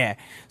bad. Yeah.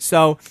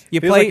 So you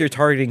Feels play. like you're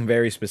targeting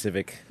very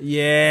specific.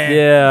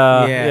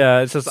 Yeah. Yeah.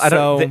 It's just I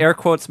don't. So- The air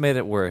quotes made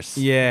it worse.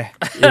 Yeah.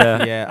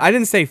 Yeah. Yeah. I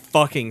didn't say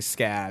fucking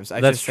scavs.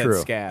 I That's just said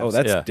true. scavs. Oh,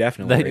 that's Yeah.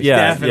 definitely That- racist. yeah.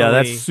 Definitely- Yeah.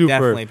 That's super.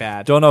 definitely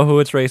bad. Don't know who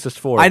it's racist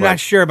for. I'm but- not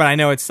sure, but I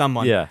know it's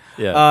someone. Yeah.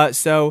 Yeah.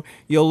 So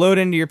you'll load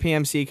into your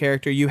PMC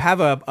character. You have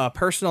a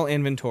personal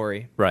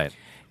inventory right.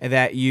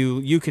 that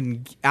you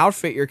can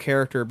outfit your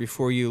character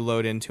before you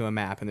load into a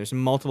map, and there's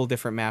multiple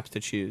different maps to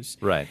choose.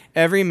 Right.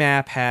 Every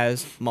map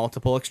has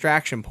multiple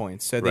extraction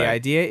points. So the Right.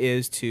 idea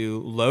is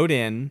to load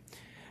in.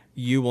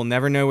 You will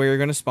never know where you're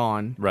going to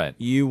spawn. Right.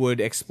 You would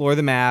explore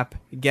the map,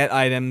 get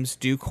items,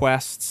 do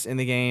quests in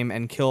the game,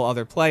 and kill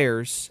other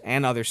players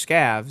and other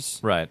scavs.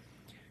 Right.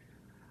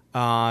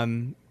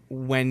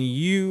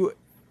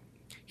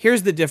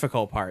 Here's the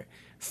difficult part.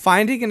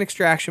 Finding an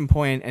extraction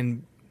point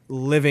and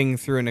living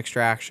through an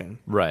extraction.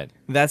 Right.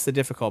 That's the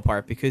difficult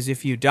part, because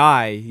if you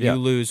die, you Yeah.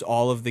 lose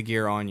all of the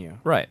gear on you.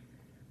 Right.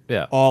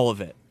 Yeah. All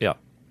of it. Yeah.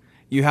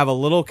 You have a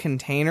little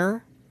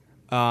container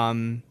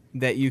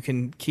that you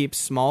can keep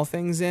small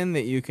things in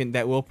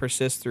that will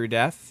persist through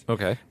death.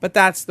 Okay. But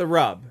that's the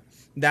rub.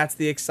 That's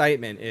the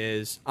excitement,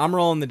 is I'm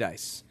rolling the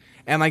dice.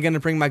 Am I going to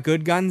bring my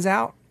good guns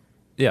out?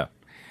 Yeah.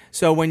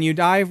 So when you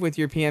dive with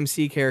your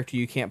PMC character,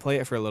 you can't play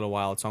it for a little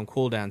while. It's on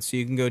cooldown, so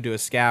you can go do a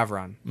scav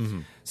run.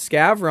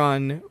 Scav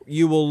run,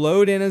 you will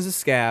load in as a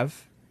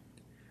scav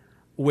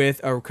with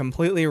a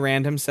completely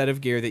random set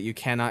of gear that you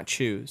cannot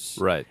choose.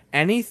 Right.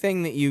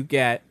 Anything that you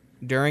get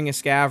during a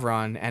scav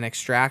run and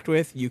extract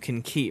with, you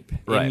can keep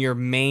Right. in your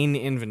main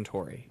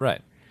inventory.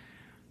 Right.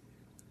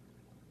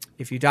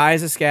 If you die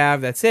as a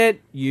scav, that's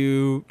it.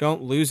 You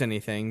don't lose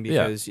anything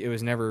because it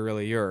was never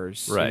really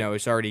yours. Right. You know,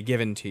 it's already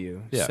given to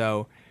you. Yeah.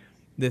 So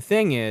the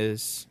thing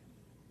is,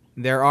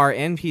 there are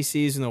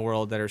NPCs in the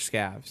world that are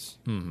scavs.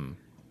 Mm-hmm.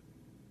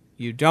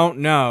 You don't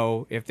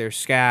know if they're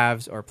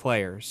scavs or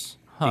players,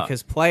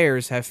 because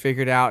players have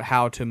figured out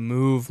how to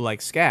move like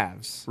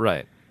scavs.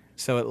 Right.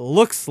 So it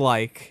looks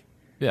like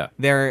Yeah.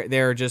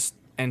 they're just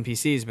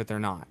NPCs, but they're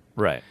not.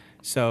 Right.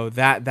 So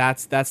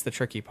that's the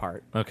tricky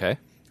part. Okay.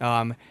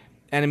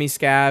 Enemy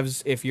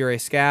scavs, if you're a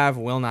scav,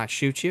 will not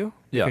shoot you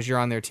Yeah. because you're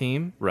on their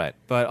team. Right.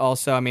 But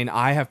also, I mean,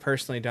 I have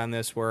personally done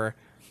this where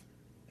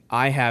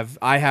I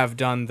have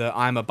done the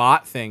I'm a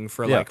bot thing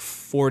for Yeah. like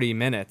 40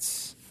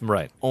 minutes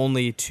Right.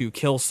 only to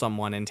kill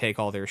someone and take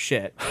all their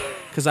shit.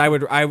 Because I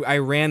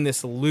ran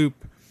this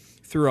loop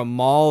through a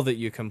mall that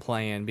you can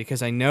play in,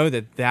 because I know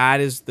that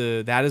is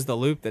the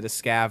loop that a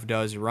scav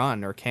does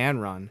run or can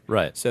run.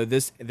 Right. So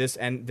this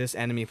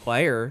enemy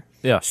player,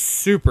 Yeah.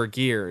 super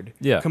geared,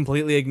 Yeah.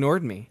 completely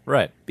ignored me.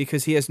 Right.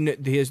 Because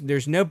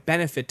there's no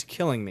benefit to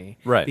killing me.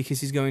 Right.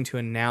 Because he's going to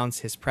announce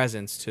his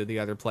presence to the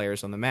other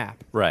players on the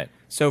map. Right.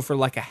 So for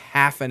like a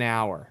half an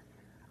hour,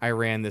 I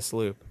ran this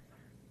loop.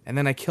 And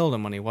then I killed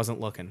him when he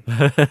wasn't looking.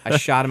 I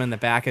shot him in the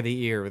back of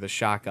the ear with a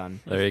shotgun.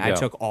 There you I go.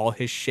 took all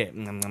his shit.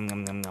 Nom, nom,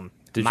 nom, nom, nom.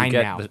 Did Mine you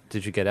get? now.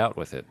 Did you get out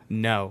with it?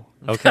 No.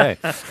 Okay.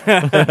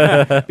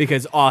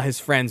 Because all his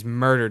friends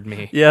murdered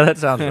me. Yeah, that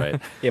sounds right.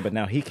 Yeah, but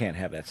now he can't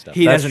have that stuff.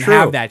 He That's doesn't true.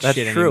 have that That's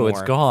shit true. anymore.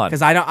 It's gone.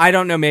 Because I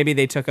don't know. Maybe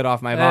they took it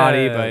off my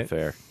body, but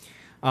fair.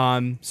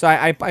 so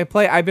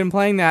I've been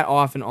playing that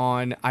off and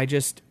on.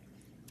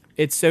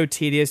 It's so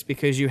tedious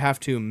because you have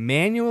to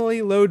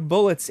manually load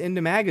bullets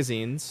into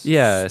magazines.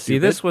 Yeah. See,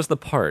 Stupid. this was the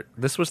part.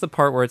 This was the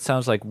part where it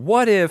sounds like,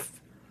 what if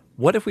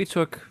we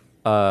took?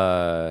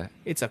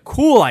 It's a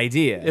cool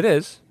idea. It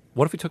is.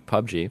 What if we took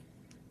PUBG?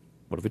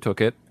 What if we took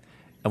it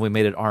and we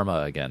made it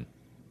Arma again?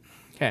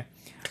 Okay.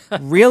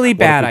 Really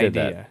bad What if we did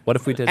idea. that? What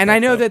if we did? And that, I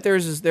know though? that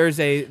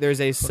there's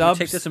a sub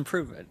Take this and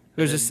prove it.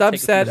 there's a And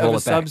take it- subset of roll a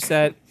it back.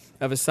 subset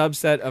of a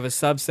subset of a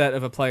subset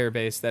of a player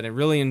base that it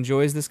really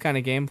enjoys this kind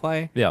of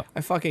gameplay. Yeah. I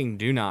fucking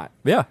do not.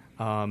 Yeah.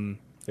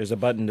 There's a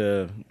button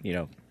to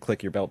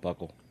click your belt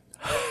buckle.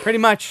 Pretty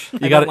much.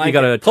 You got to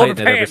it. Pull the tighten it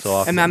every pants. so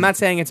often. And I'm not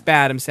saying it's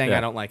bad. I'm saying Yeah.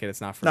 I don't like it. It's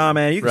not for Nah, me.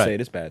 man, you can Right. say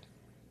it. It's bad.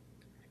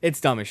 It's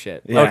dumb as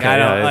shit. Yeah. Like, I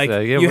don't, Okay, like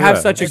yeah, you have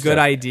yeah. such a It's good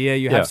tough. idea.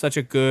 You Yeah. have such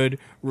a good,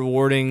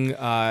 rewarding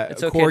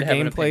It's okay core to have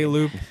an gameplay opinion.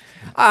 loop.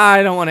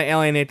 I don't want to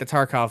alienate the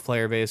Tarkov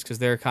player base because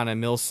they're kind of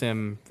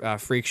milsim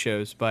freak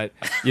shows, but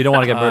You don't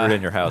want to get murdered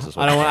in your house as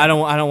well. I don't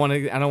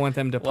want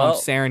them to pump Well,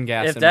 sarin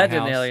gas if in that my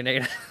didn't house.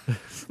 alienate,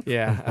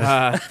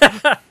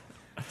 Yeah.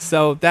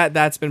 So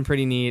that's been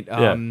pretty neat.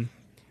 Yeah.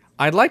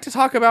 I'd like to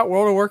talk about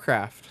World of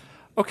Warcraft.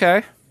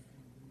 Okay,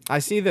 I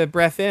see the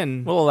breath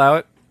in. we'll allow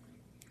it.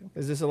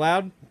 Is this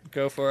allowed?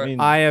 go for it. mean,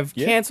 I have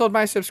Yeah. canceled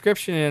my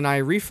subscription and I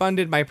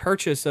refunded my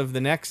purchase of the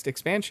next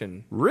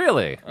expansion.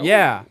 Really?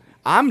 Yeah,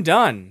 I'm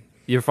done.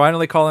 You're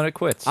finally calling it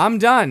quits. I'm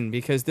done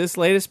because this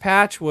latest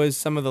patch was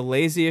some of the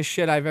laziest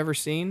shit I've ever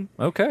seen.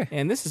 Okay.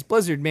 And this is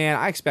Blizzard, man.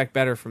 I expect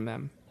better from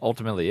them.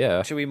 Ultimately,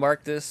 yeah. Should we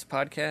mark this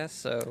podcast?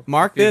 So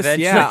Mark this.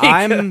 eventually Yeah, go-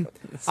 I'm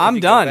so if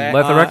you go done. back-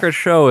 Let the record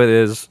show it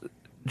is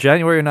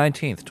January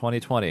 19th,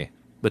 2020.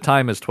 The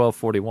time is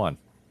 12:41.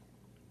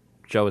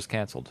 Joe is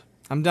canceled.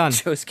 I'm done.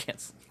 Joe's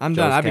canceled. I'm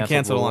Joe's done. I've been canceled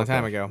canceled a World long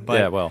time Warcraft. ago. But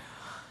yeah, well,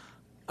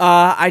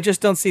 I just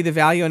don't see the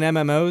value in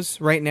MMOs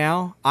right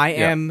now. I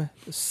Yeah. am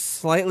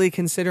slightly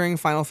considering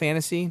Final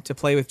Fantasy to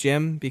play with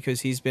Jim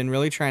because he's been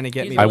really trying to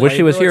get me. He's to I wish play.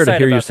 he was real here to excited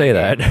hear you about say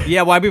that that.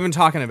 Yeah, well, we've been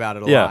talking about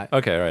it a Yeah. lot.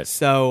 Okay. Right.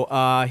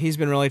 So he's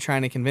been really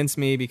trying to convince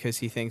me because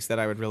he thinks that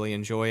I would really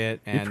enjoy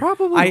it. And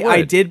probably I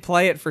would. did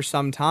play it for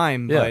some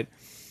time, Yeah. but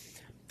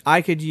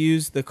I could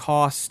use the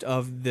cost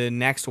of the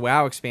next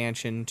WoW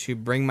expansion to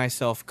bring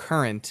myself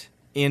current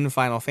in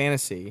Final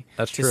Fantasy.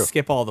 That's to true.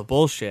 skip all the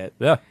bullshit.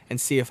 Yeah. And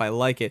see if I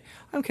like it.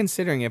 I'm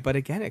considering it, but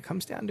again, it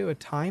comes down to a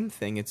time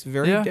thing. It's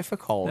very Yeah.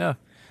 difficult Yeah.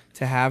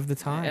 to have the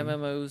time.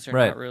 MMOs are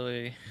Right. not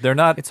really. They're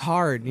not. It's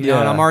hard, you know.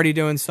 And Yeah. I'm already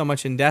doing so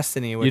much in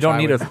Destiny. Which You don't I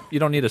need would- a. You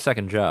don't need a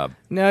second job.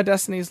 No,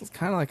 Destiny's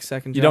kind of like a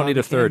second. You job. don't need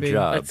a It can third be.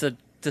 job. That's a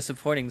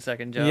disappointing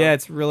second job. Yeah,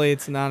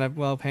 it's not a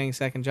well-paying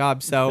second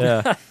job. So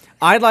Yeah.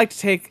 I'd like to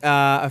take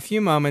a few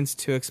moments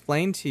to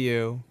explain to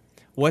you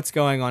what's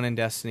going on in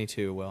Destiny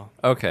 2, Will.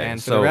 Okay, And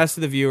for so- the rest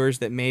of the viewers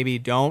that maybe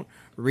don't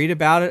read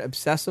about it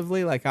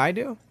obsessively like I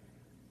do,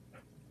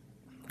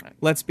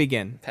 let's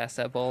begin. Pass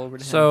that ball over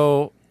to him.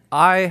 So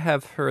I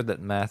have heard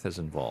that math is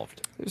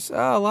involved. There's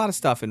a lot of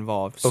stuff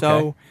involved. Okay.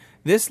 So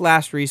this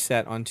last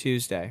reset on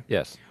Tuesday,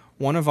 Yes.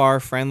 one of our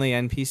friendly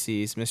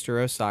NPCs,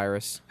 Mr.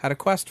 Osiris, had a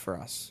quest for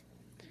us.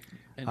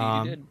 Indeed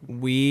you did.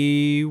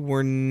 We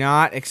were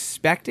not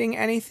expecting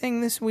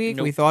anything this week.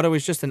 Nope. We thought it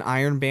was just an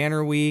Iron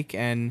Banner week,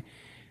 and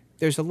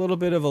there's a little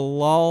bit of a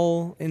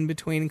lull in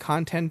between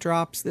content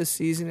drops this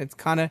season. It's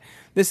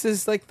this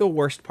is like the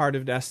worst part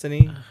of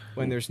Destiny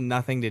when there's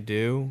nothing to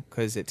do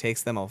because it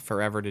takes them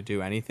forever to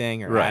do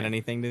anything or Right. add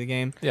anything to the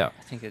game. Yeah.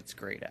 I think it's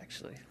great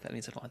actually. That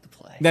means I don't have to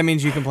play. That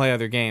means you can play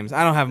other games.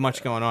 I don't have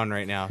much going on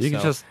right now. You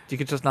can so-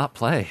 just not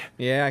play.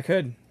 Yeah, I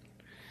could.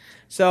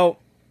 So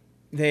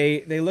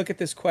they look at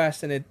this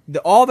quest, and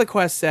all the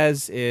quest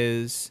says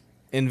is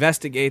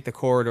investigate the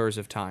corridors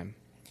of time.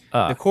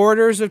 The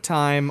corridors of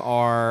time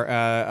are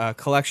a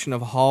collection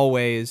of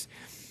hallways.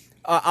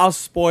 I'll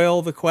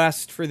spoil the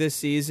quest for this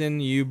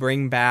season. You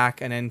bring back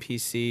an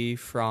NPC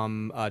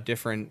from a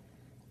different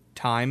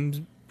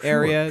time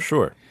area.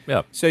 Sure.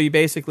 Yeah. So you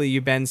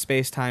bend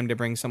space time to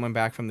bring someone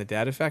back from the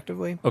dead,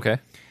 effectively. Okay.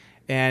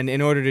 And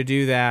in order to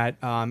do that,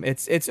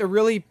 it's a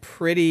really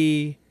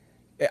pretty.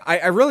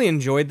 I really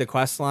enjoyed the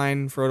quest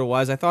line for what it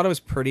was. I thought it was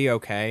pretty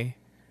okay.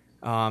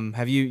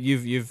 Have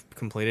you've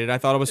completed it? I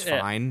thought it was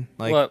Yeah. fine.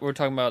 Like What we're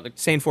talking about?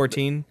 Saint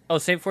 14.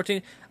 Saint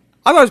 14.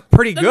 I thought it was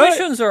pretty The good.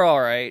 missions are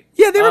all right.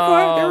 Yeah, they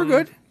were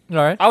good. All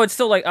right.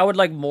 I would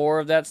like more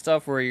of that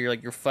stuff where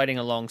you're fighting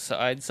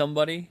alongside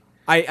somebody.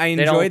 I They don't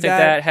enjoyed think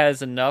that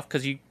has enough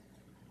because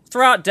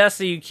throughout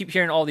Destiny you keep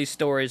hearing all these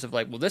stories of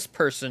like, well, this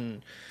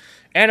person,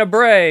 Anna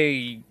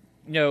Bray,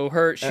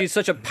 she's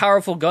such a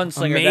powerful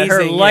gunslinger that her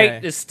Amazing, light yeah.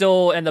 is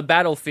still in the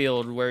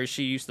battlefield where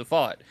she used to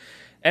fought,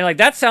 and like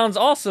that sounds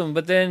awesome.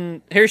 But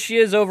then here she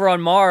is over on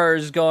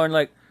Mars going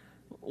like,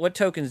 what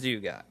tokens do you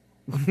got?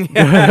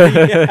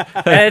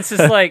 And it's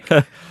just like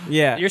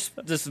Yeah. you're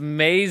this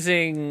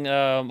amazing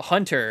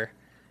hunter,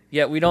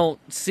 yet we don't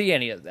see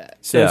any of that.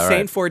 So Yeah, Saint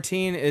right.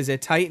 14 is a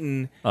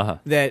Titan Uh-huh.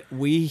 that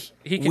we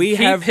He can we keep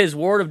have his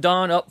Ward of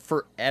Dawn up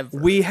forever.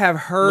 we have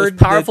heard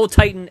most powerful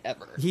Titan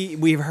ever.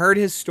 we've heard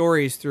his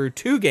stories through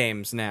 2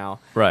 games now.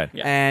 Right.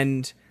 Yeah.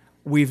 And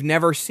we've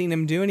never seen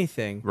him do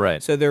anything.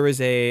 Right. So there was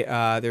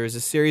a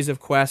series of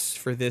quests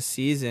for this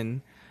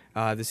season.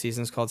 The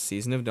season is called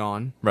Season of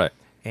Dawn, Right.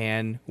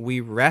 and we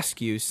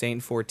rescue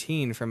Saint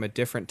 14 from a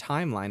different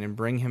timeline and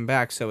bring him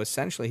back. So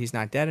essentially, he's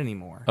not dead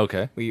anymore.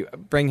 Okay. We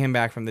bring him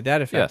back from the dead,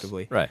 Yes.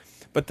 effectively. Right.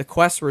 But the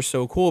quests were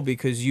so cool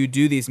because you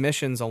do these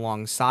missions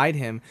alongside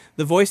him.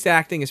 The voice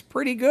acting is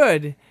pretty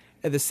good.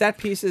 The set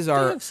pieces They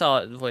are have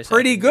solid voice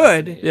pretty acting.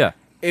 good. Yeah.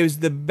 It was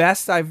the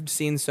best I've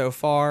seen so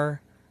far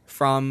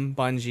from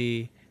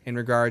Bungie in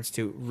regards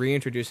to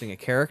reintroducing a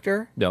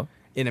character No.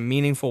 in a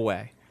meaningful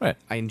way. Right.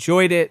 I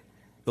enjoyed it.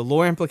 The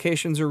lore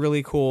implications are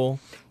really cool,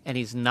 And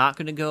he's not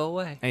going to go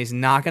away. and he's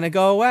not going to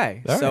go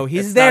away. All So right.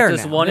 he's It's there not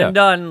just now. one Yeah. and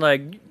done.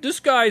 Like, this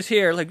guy's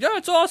here. Like, yeah,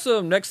 it's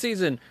awesome. Next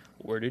season.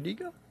 Where did he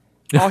go?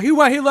 Oh, he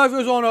went. He left. He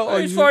was on a.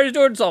 As far as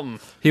doing something.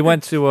 He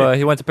went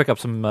to pick up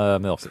some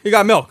milk. he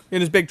got milk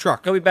in his big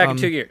truck. He'll be back in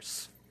 2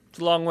 years. It's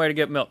a long way to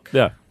get milk.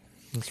 Yeah,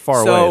 it's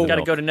far So- away. You got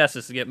to go to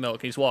Nessus to get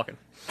milk. He's walking.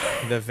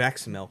 The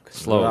Vex milk.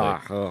 slowly.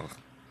 ugh.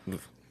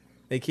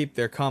 They keep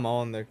their cum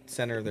all in the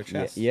center of their Yeah,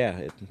 chest. yeah,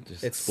 it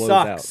just It explodes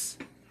out. sucks.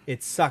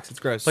 It sucks. It's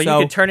gross. But so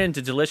you can turn it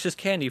into delicious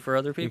candy for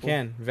other you people.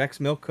 can Vex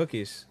milk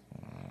cookies.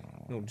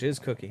 Little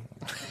jizz cookie.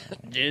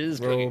 Jizz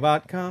cookie.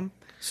 Robot cum.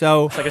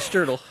 So It's like a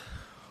strudel.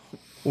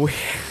 we,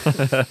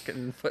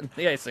 Fucking putting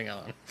the icing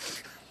on.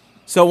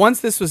 so once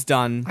this was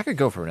done, I could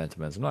go for an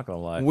Entenmann's. I'm not gonna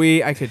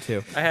lie. I could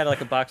too. I had like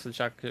a box of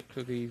chocolate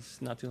cookies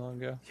not too long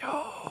ago.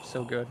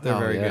 So good. They're Oh,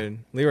 very yeah. good.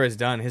 Leroy's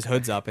done. His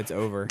hood's up. It's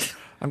over.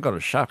 I'm going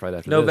to shop right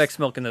after No this. Vex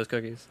milk in those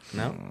cookies.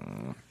 No.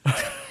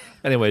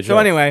 Anyway, So Joe.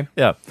 anyway,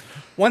 yeah.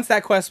 once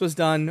that quest was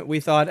done, we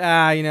thought,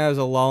 there's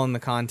a lull in the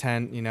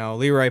content.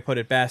 Leroy put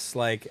it best.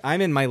 Like,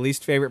 I'm in my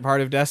least favorite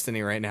part of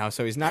Destiny right now,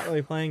 so he's not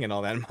really playing it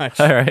all that much.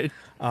 All right.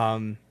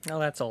 Oh,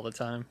 that's all the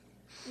time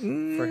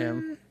for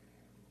him.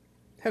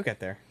 He'll get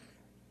there.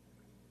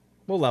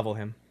 We'll level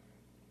him.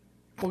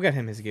 We'll get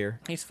him his gear.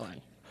 He's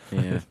fine.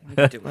 Yeah. We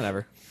can do it.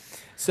 Whatever.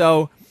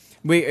 So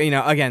we,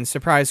 again,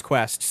 surprise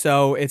quest.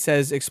 So it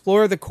says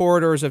explore the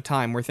corridors of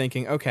time. We're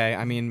thinking, okay,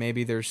 I mean,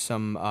 maybe there's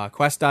some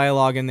quest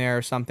dialogue in there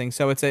or something.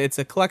 So it's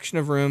a collection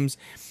of rooms,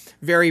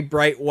 very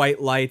bright white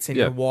lights, and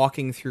Yeah. you're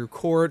walking through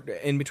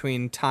in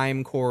between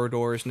time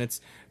corridors, and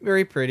it's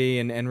very pretty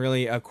and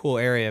really a cool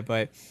area.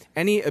 But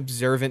any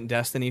observant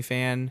Destiny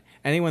fan,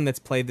 anyone that's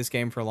played this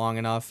game for long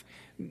enough,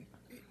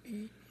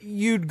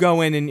 you'd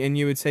go in and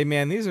you would say,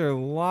 man, these are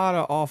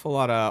awful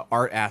lot of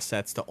art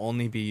assets to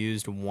only be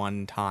used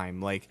one time.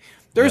 Like,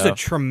 there's Yeah. a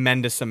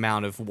tremendous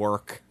amount of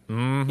work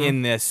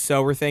in this.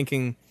 So we're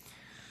thinking,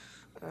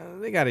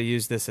 they got to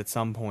use this at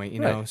some point,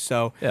 know? Right.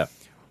 So Yeah.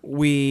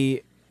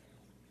 we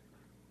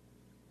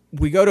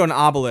go to an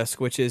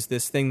obelisk, which is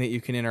this thing that you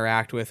can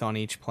interact with on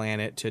each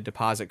planet to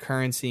deposit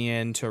currency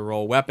in, to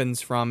roll weapons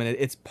from, and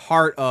it's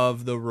part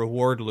of the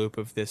reward loop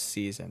of this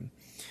season.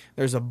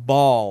 There's a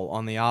ball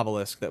on the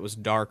obelisk that was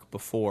dark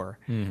before.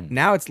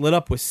 Now it's lit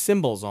up with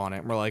symbols on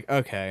it. We're like,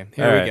 okay,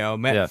 here All we right. go.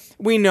 Yeah.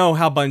 We know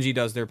how Bungie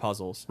does their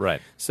puzzles.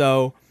 Right.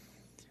 So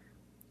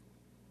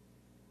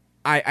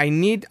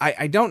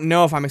I don't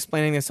know if I'm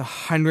explaining this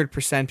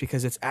 100%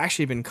 because it's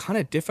actually been kind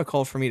of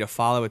difficult for me to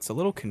follow. It's a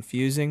little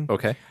confusing.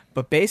 Okay.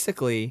 But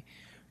basically,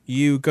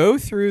 you go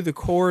through the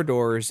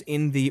corridors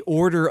in the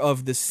order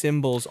of the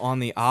symbols on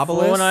the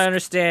obelisk. From what I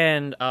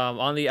understand,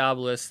 on the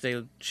obelisk,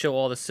 they show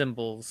all the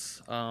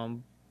symbols.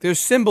 There's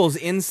symbols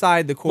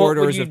inside the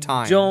corridors of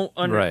time.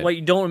 Right. What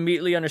you don't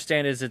immediately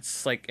understand is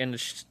it's like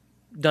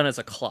done as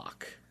a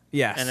clock.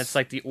 Yes. And it's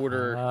like the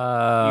order you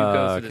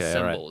go through the okay,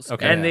 all right. symbols.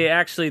 Okay. And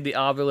the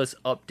obelisk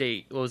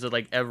update, what was it,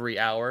 like every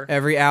hour?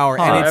 every hour.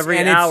 Huh. And it's, Every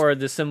and it's- hour,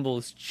 the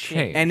symbols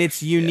change. and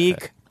it's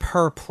unique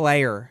per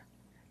player.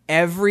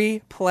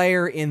 Every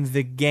player in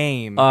the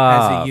game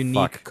Ah, has a unique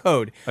fuck.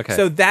 code. Okay.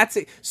 So that's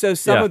it. So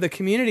some Yeah. of the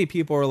community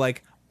people are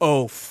like,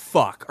 "Oh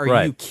fuck, are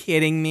Right. you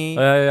kidding me?"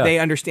 Yeah. They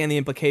understand the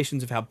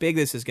implications of how big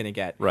this is going to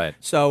get. Right.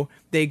 So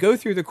they go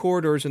through the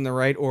corridors in the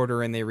right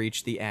order and they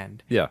reach the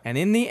end. Yeah. And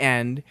in the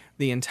end,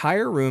 the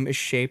entire room is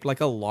shaped like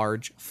a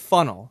large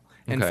funnel.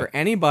 And Okay. for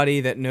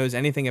anybody that knows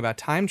anything about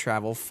time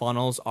travel,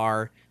 funnels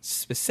are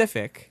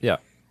specific, Yeah.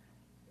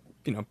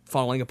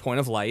 following a point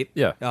of light.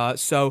 Yeah.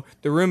 So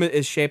the room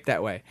is shaped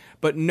that way.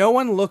 But no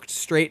one looked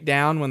straight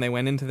down when they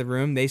went into the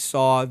room. They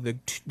saw the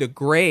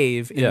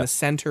grave in Yeah. the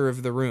center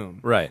of the room.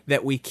 Right.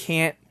 That we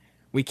can't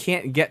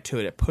get to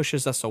it. It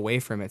pushes us away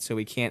from it, so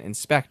we can't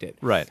inspect it.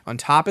 Right. On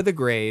top of the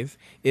grave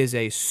is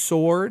a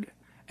sword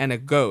and a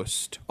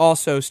ghost,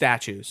 also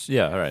statues.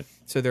 Yeah. All right.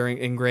 So they're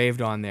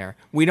engraved on there.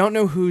 We don't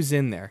know who's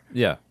in there.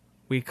 Yeah.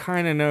 We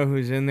kind of know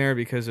who's in there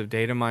because of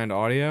data mined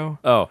audio.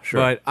 Oh, sure.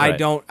 But I Right.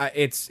 don't.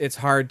 It's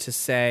hard to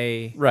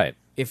say Right.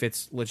 if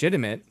it's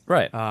legitimate.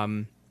 Right.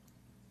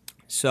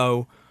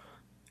 So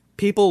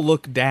people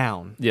look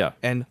down. Yeah.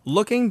 And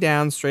looking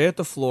down straight at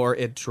the floor,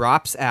 it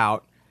drops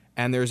out,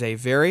 and there's a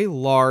very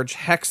large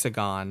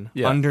hexagon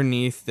Yeah.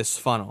 underneath this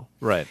funnel.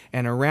 Right.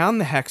 And around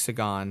the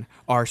hexagon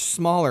are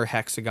smaller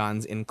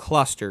hexagons in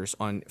clusters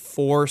on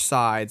 4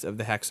 sides of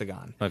the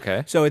hexagon.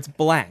 Okay. So it's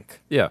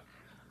blank. Yeah.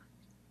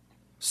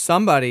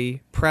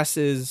 Somebody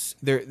presses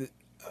there.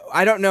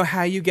 I don't know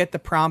how you get the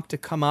prompt to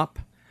come up,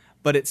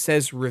 but it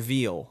says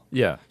reveal.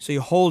 Yeah. So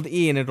you hold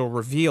E and it'll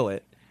reveal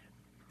it.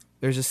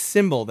 There's a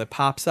symbol that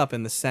pops up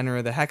in the center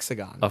of the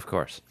hexagon. Of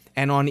course.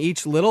 And on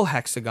each little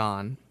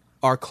hexagon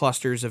are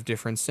clusters of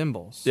different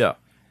symbols. Yeah.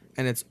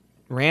 And it's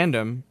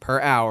random per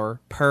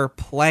hour, per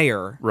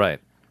player. Right.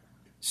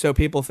 So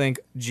people think,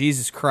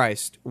 Jesus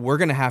Christ, we're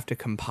going to have to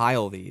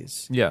compile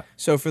these. Yeah.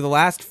 So for the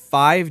last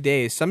 5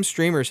 days, some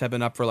streamers have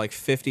been up for like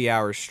 50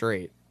 hours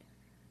straight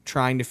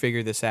trying to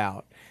figure this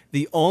out.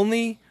 The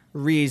only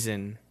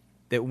reason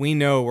that we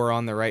know we're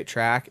on the right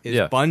track is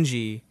Yeah.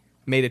 Bungie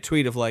made a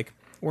tweet of like,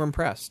 we're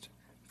impressed.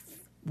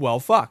 Well,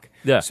 fuck.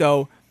 Yeah.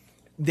 So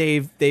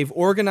they've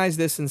organized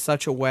this in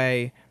such a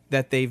way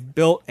that they've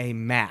built a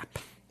map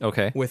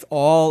Okay. with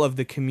all of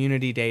the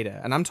community data,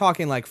 and I'm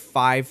talking like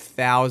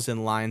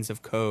 5,000 lines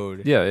of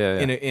code. Yeah.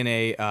 In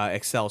a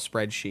Excel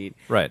spreadsheet.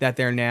 Right. That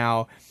they're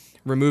now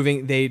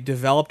removing. They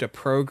developed a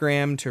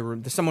program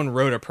someone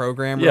wrote a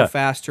program Yeah. real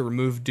fast to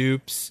remove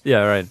dupes. Yeah,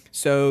 right.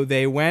 So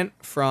they went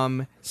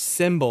from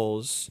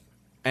symbols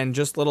and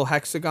just little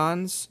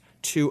hexagons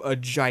to a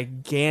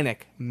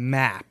gigantic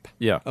map.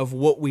 Yeah. Of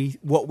what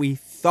we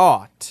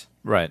thought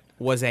Right.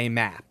 was a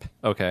map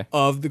Okay.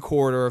 of the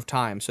corridor of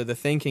time. So the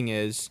thinking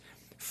is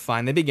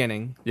find the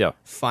beginning, Yeah.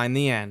 find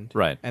the end,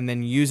 Right. and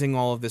then using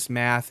all of this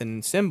math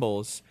and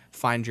symbols,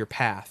 find your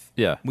path.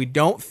 Yeah. We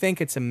don't think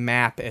it's a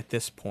map at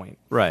this point.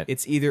 Right.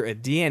 It's either a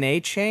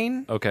DNA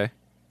chain, Okay.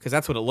 because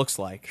that's what it looks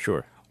like,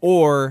 Sure.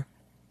 or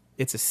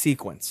it's a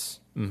sequence.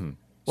 Well,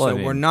 So I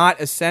mean- we're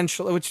not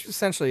essentially, which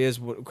essentially is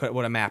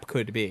what a map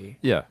could be.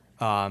 Yeah.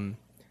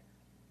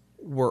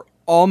 We're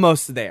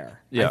almost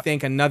there. Yeah.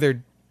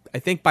 I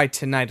think by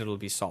tonight it'll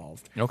be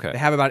solved. Okay. They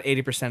have about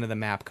 80% of the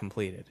map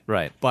completed.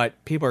 Right. But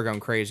people are going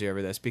crazy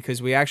over this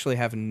because we actually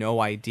have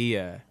no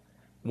idea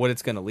what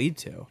it's going to lead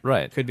to.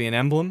 Right. Could be an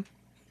emblem.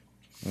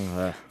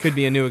 Could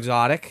be a new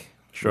exotic.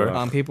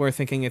 Sure. People are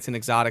thinking it's an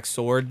exotic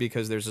sword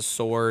because there's a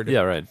sword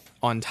Yeah, right.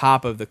 on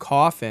top of the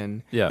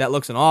coffin Yeah. that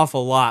looks an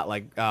awful lot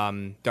like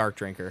Dark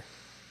Drinker.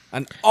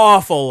 An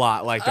awful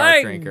lot like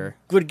Dark Drinker.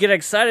 would get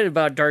excited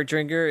about Dark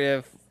Drinker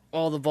if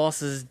all the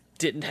bosses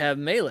didn't have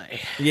melee.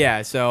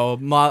 Yeah, so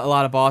a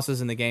lot of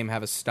bosses in the game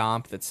have a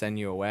stomp that send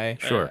you away.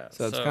 Sure.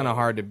 So it's kind of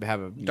hard to have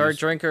a Dark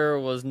Drinker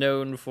was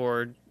known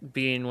for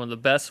being one of the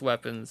best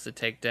weapons to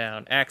take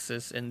down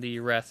Axis in the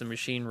Wrath of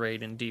Machine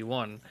raid in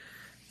D1.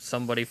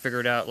 Somebody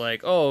figured out,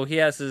 like, oh, he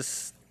has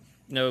this,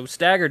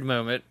 staggered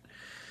moment.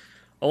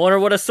 I wonder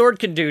what a sword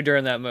can do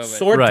during that moment.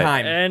 sword Right.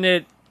 time. And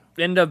it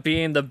ended up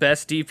being the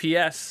best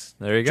DPS.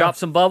 There you go. Drop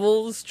some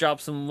bubbles, drop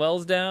some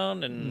wells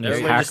down, and Just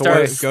everybody hack just started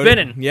away.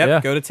 spinning.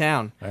 Yeah. Go to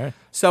town. All right.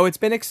 So it's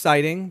been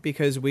exciting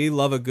because we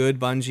love a good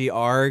Bungie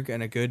ARG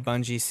and a good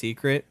Bungie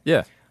secret,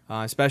 Yeah.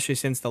 especially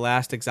since the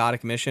last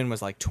exotic mission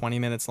was like 20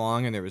 minutes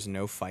long and there was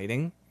no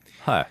fighting.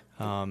 Hi.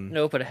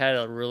 Nope, it had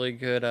a really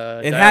good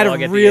It had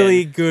dialogue a at the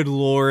really end. good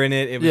lore in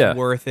it. It was Yeah.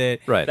 worth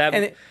it. Right. That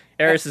and it-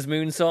 Eris's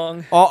Moon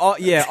song. All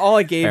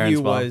I gave Aaron's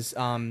you mom. was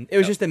it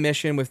was just a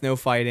mission with no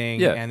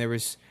fighting, Yeah. and there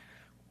was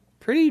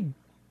pretty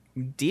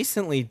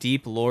decently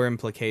deep lore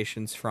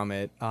implications from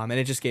it, and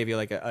it just gave you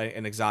like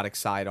an exotic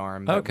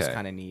sidearm that was Okay.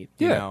 kind of neat.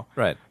 Yeah. You know?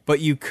 Right. But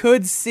you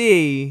could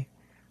see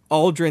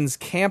Aldrin's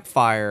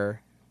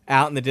campfire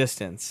out in the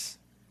distance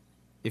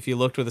if you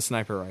looked with a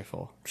sniper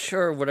rifle.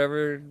 Sure,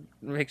 whatever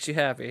makes you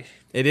happy.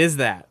 It is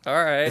that.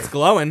 All right. It's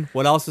glowing.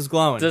 What else is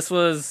glowing? This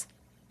was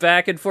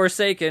back in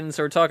Forsaken,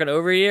 so we're talking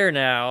over a year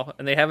now,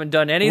 and they haven't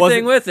done anything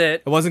Wasn't- with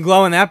it. It wasn't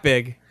glowing that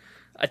big.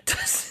 It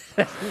doesn't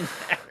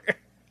matter.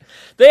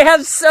 They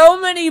have so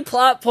many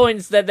plot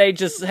points that they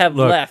just have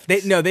Look, left. They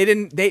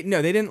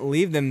didn't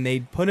leave them. They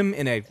put them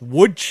in a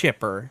wood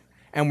chipper,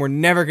 and we're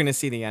never gonna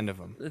see the end of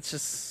them. It's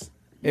just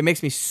It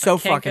makes me so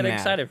can't fucking get mad.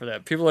 excited for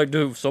that. People are like,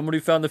 dude, somebody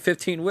found the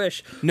 15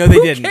 wish. No, they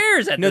Who didn't.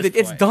 cares at no, this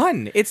it's point?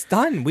 done. It's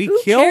done. We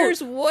Who killed.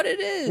 cares what it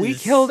is? We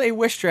killed a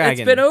wish dragon.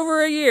 It's been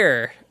over a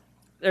year.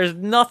 There's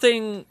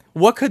nothing.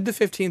 What could the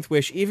 15th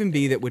wish even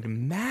be that would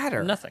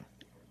matter? Nothing.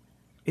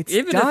 It's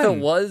Even done. if it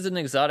was an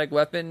exotic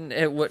weapon,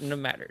 it wouldn't have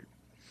mattered.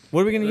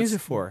 What are we gonna use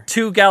it for?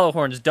 2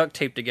 Galahorns duct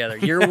taped together.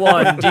 Year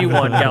 1,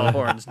 D1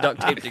 Galahorns duct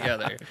taped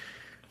together.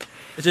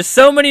 There's just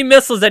so many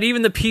missiles that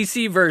even the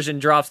PC version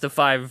drops to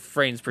 5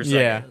 frames per second.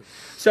 Yeah.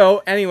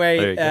 So There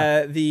anyway, you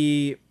go.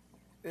 the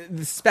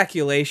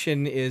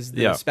speculation is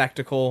the Yeah.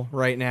 spectacle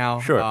right now.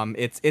 Sure.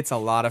 It's a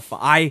lot of fun.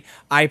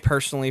 I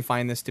personally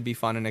find this to be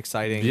fun and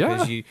exciting Yeah.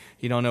 because you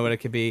don't know what it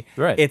could be.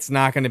 Right. It's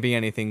not going to be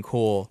anything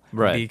cool.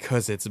 Right.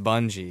 Because it's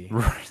Bungie.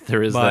 Right.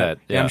 There is But that.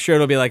 Yeah. I'm sure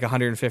it'll be like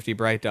 150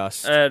 bright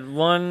dust. At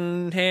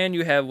one hand,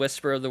 you have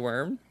Whisper of the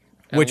Worm.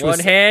 At Which one was-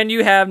 hand,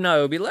 you have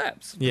Niobe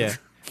Labs. Yeah.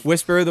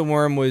 Whisper of the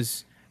Worm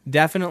was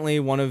definitely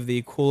one of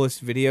the coolest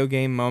video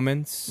game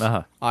moments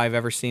Uh-huh. I've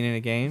ever seen in a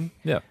game.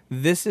 Yeah.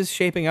 This is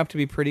shaping up to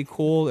be pretty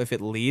cool if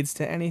it leads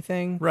to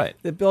anything. Right.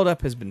 The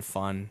build-up has been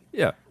fun.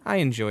 Yeah. I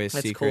enjoy a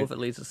That's secret. cool if it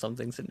leads to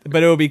something.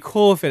 But it would be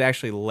cool if it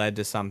actually led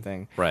to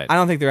something. Right. I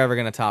don't think they're ever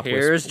going to top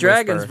Here's Whisper.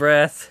 Dragon's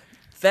Breath.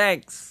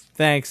 Thanks.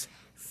 Thanks.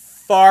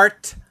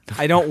 Fart.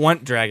 I don't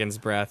want Dragon's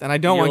Breath, and I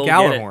don't want You'll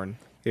get it. Galahorn.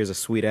 Here's a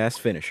sweet ass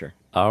finisher.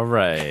 All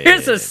right.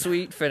 Here's a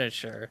sweet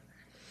finisher.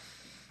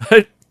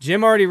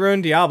 Jim already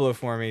ruined Diablo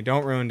for me.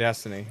 Don't ruin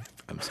Destiny.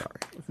 I'm sorry.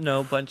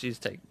 No, Bungie's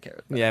taking care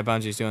of that. Yeah,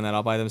 Bungie's doing that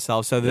all by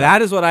themselves. So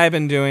that is what I've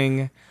been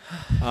doing.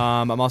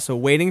 I'm also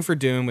waiting for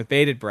Doom with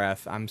bated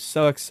breath. I'm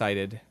so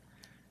excited.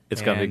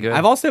 It's gonna be And good.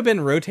 I've also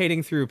been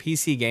rotating through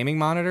PC gaming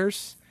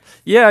monitors.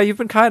 Yeah, you've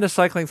been kind of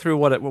cycling through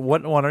what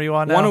one are you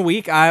on now? One a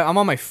week. I'm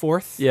on my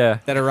 4th. Yeah.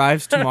 That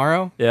arrives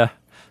tomorrow. Yeah.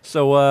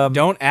 So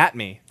Don't at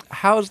me.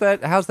 how's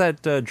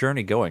that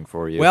journey going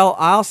for you? Well,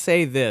 I'll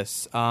say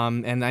this,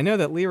 and I know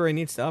that Leroy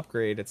needs to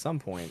upgrade at some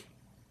point.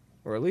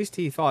 or at least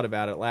he thought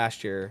about it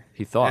last year.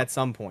 He thought. At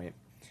some point.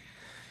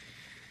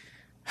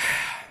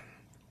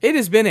 It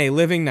has been a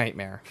living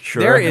nightmare.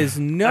 Sure. There is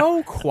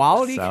no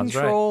quality Sounds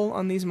control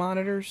on these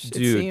monitors,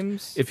 Dude, it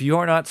seems. if you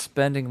are not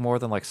spending more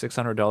than like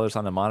 $600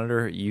 on a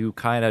monitor, you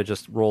kind of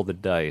just roll the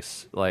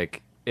dice.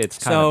 Like, it's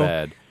kind of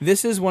bad.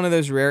 This is one of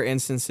those rare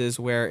instances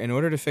where in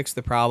order to fix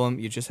the problem,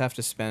 you just have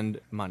to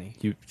spend money.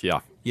 Yeah.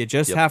 You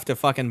just Yep. have to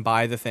fucking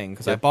buy the thing.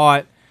 Because Yep.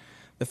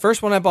 the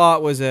first one I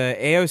bought was a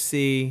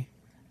AOC.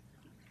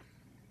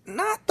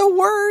 Not the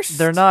worst.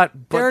 They're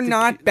not. But They're the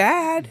not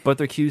bad. But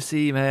they're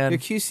QC, man. The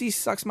QC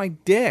sucks my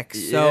dick.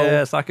 So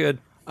yeah, it's not good.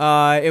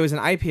 it was an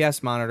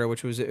IPS monitor,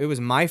 it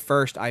was my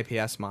first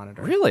IPS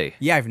monitor. Really?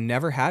 Yeah, I've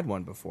never had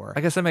one before.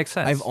 I guess that makes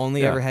sense. I've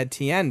only Yeah. ever had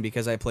TN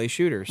because I play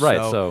shooters. Right,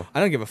 so- I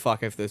don't give a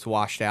fuck if it's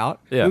washed out.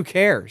 Yeah. Who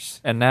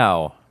cares? And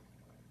now.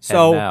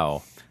 So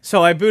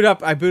I boot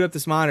up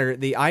this monitor.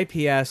 The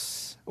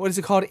IPS, what is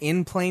it called?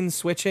 In-plane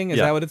switching? Is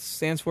Yeah. that what it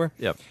stands for?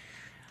 Yep.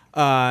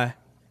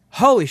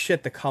 Holy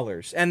shit, the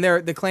colors. And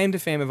the claim to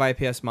fame of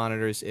IPS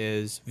monitors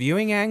is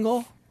viewing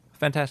angle,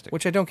 Fantastic.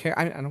 which I don't care.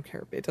 I don't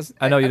care. It doesn't.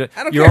 I know you don't.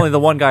 I don't You're care. only the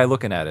one guy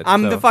looking at it.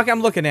 I'm so-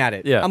 I'm looking at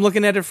it. Yeah. I'm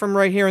looking at it from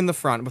right here in the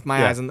front with my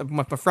Yeah. eyes and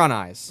my front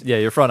eyes. Yeah,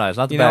 your front eyes,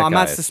 not the You know, back I'm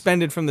not eyes.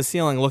 suspended from the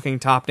ceiling looking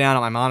top down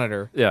at my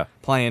monitor. Yeah,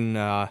 Playing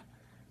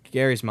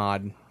Gary's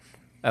Mod.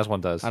 as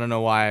one does. I don't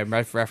know why I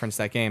referenced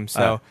that game.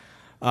 So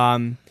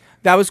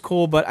that was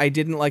cool, but I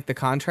didn't like the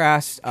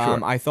contrast.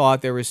 Sure. I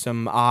thought there was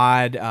some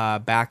odd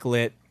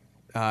backlit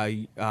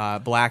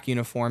black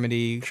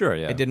uniformity. Sure,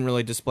 yeah. It didn't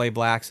really display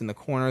blacks in the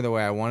corner the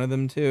way I wanted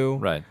them to.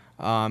 Right.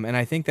 And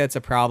I think that's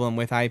a problem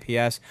with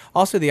IPS.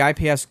 Also, the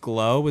IPS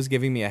glow was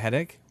giving me a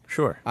headache.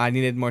 Sure. I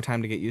needed more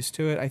time to get used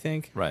to it, I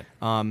think. Right.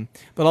 But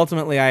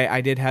ultimately, I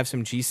did have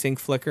some G-Sync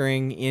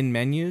flickering in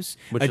menus.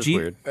 Which is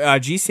weird.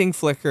 G-Sync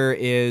flicker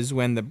is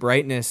when the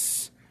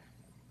brightness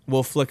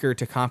will flicker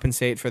to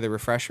compensate for the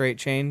refresh rate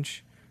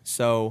change.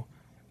 So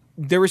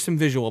there were some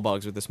visual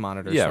bugs with this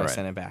monitor, Yeah, so right. I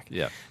sent it back.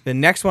 Yeah. The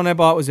next one I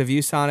bought was a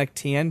ViewSonic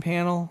TN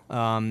panel.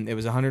 It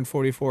was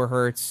 144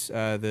 hertz,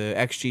 the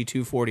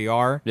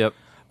XG240R. Yep.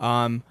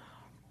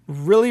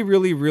 Really,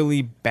 really,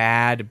 really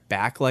bad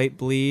backlight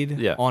bleed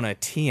Yeah. on a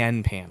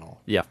TN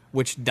panel. Yeah.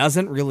 Which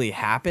doesn't really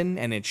happen,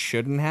 and it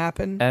shouldn't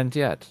happen. And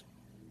yet.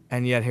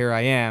 And yet here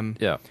I am,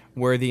 Yeah.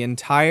 where the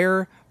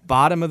entire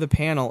bottom of the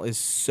panel is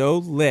so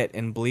lit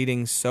and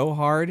bleeding so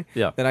hard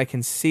Yeah. that I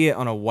can see it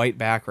on a white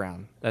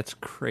background. That's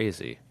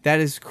crazy.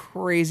 That is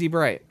crazy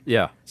bright.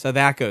 Yeah. So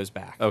that goes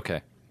back.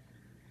 Okay.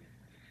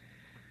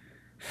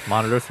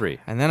 Monitor 3.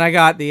 And then I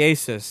got the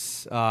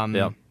Asus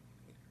Yeah.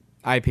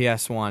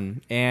 IPS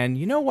one. And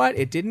you know what?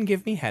 It didn't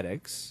give me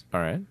headaches.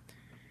 All right.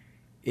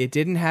 It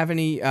didn't have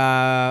any...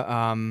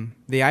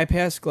 the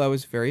IPS glow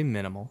is very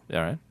minimal. All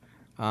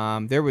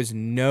right. There was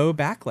no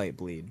backlight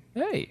bleed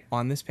Hey.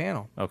 on this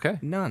panel. Okay.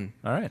 None.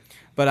 All right.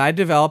 But I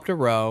developed a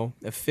row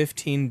of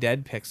 15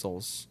 dead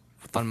pixels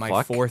on my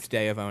fuck? 4th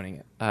day of owning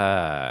it.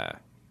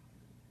 Back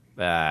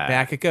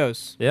it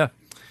goes. Yeah.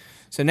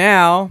 So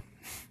now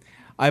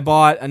I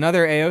bought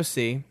another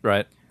AOC.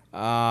 Right.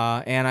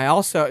 And I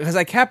also, because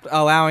I kept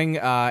allowing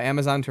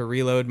Amazon to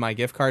reload my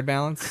gift card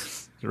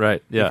balance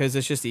Right. Yeah. because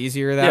it's just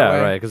easier that Yeah.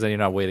 way. Right. Because then you're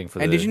not waiting for.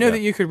 And the, did you know yeah. that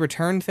you could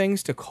return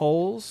things to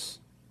Kohl's?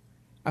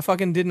 I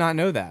fucking did not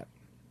know that.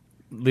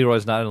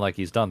 Leroy's nodding like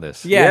he's done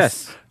this.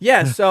 Yes.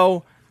 Yeah.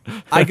 So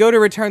I go to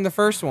return the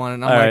first one,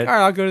 and I'm All like, right. all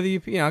right, I'll go to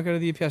the I'll go to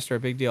the UPS store.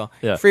 Big deal.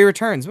 Yeah. Free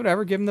returns,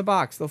 whatever. Give them the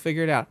box. They'll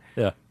figure it out.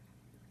 Yeah.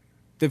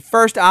 The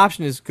first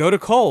option is go to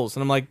Kohl's,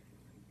 and I'm like,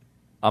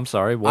 I'm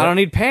sorry. What? I don't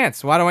need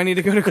pants. Why do I need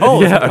to go to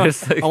Kohl's? Yeah, I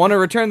was like- I want to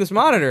return this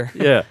monitor.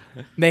 Yeah.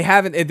 They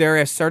haven't. They're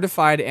a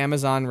certified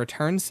Amazon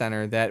return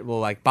center that will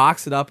like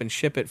box it up and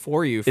ship it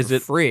for you for Is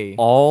it free.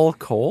 all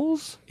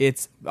Kohl's?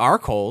 It's our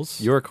Kohl's.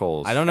 Your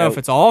Kohl's. I don't know if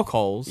it's all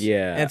Kohl's.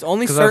 Yeah. And it's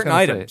only 'Cause I was certain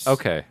gonna say- items.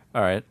 okay.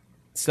 All right.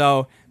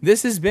 So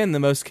this has been the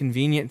most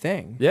convenient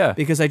thing. Yeah.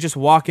 Because I just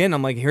walk in.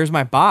 I'm like, here's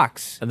my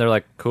box. And they're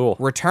like, cool.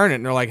 Return it.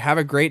 And they're like, have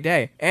a great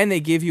day. And they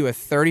give you a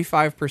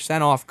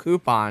 35% off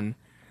coupon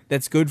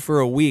that's good for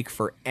a week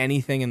for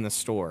anything in the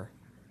store.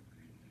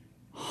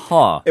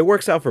 Huh. It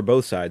works out for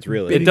both sides,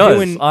 really. It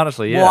does,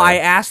 honestly, yeah. Well, I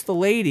asked the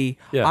lady.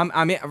 Yeah.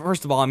 I'm in,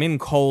 first of all, I'm in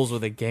Kohl's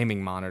with a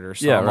gaming monitor,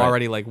 so Yeah, I'm right.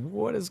 already like,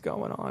 what is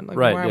going on? Like,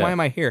 Right, why yeah. am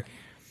I here?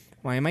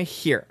 Why am I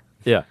here?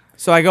 Yeah.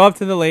 So I go up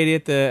to the lady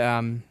at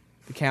the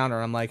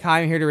counter. I'm like, hi,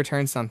 I'm here to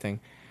return something.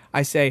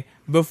 I say,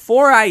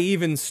 before I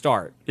even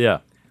start, Yeah.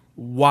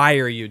 why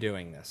are you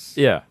doing this?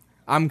 Yeah.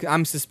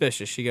 I'm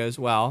suspicious. She goes,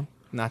 well,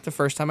 not the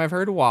first time I've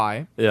heard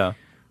why. Yeah.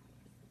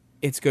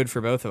 It's good for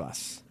both of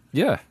us.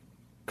 Yeah.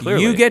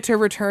 Clearly. You get to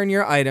return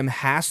your item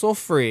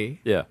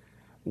hassle-free. Yeah.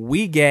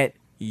 We get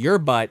your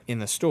butt in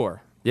the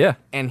store. Yeah.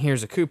 And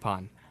here's a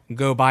coupon.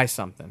 Go buy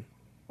something.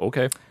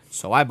 Okay.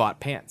 So I bought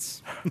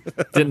pants.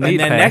 Didn't And need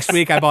then pants. next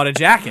week I bought a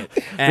jacket.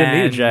 Didn't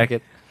need a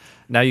jacket.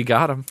 Now you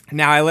got them.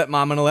 Now I'm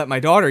going to let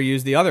my daughter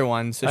use the other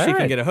one so All she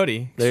can right. get a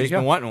hoodie. There you She's go.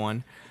 been wanting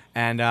one.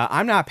 And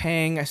I'm not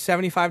paying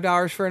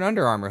 $75 for an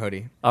Under Armour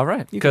hoodie. All right.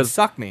 You can Because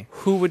suck me.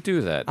 who would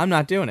do that? I'm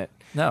not doing it.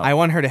 No. I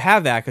want her to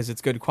have that because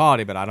it's good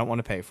quality, but I don't want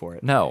to pay for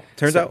it. No.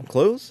 Turns out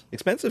clothes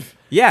expensive.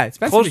 Yeah, it's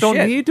expensive Clothes as don't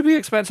shit. need to be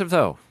expensive,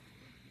 though.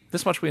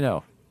 This much we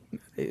know.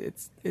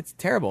 It's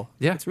terrible.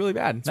 Yeah. It's really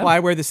bad. That's No. why I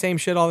wear the same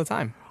shit all the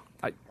time.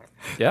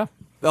 Yeah.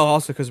 Oh,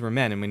 also because we're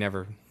men and we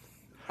never.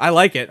 I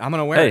like it. I'm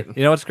gonna wear Hey, it.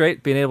 you know what's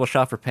great? Being able to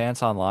shop for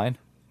pants online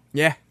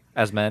Yeah,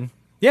 as men.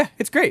 yeah,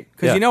 it's great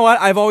because Yeah. you know what?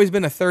 I've always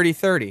been a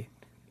 30-30.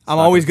 I'm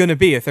always going to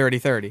be a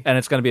 30-30. And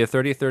it's going to be a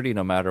 30-30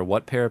 no matter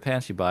what pair of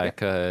pants you buy,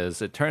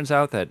 because it turns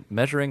out that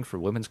measuring for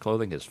women's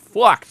clothing is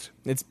fucked.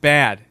 It's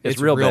bad. It's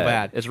real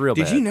bad. It's real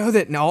Did bad. you know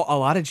that now a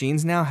lot of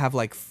jeans now have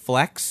like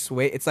flex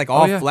weight? It's like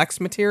all yeah. flex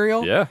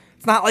material. Yeah.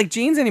 It's not like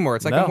jeans anymore.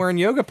 It's like No. I'm wearing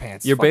yoga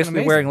pants. It's You're fucking basically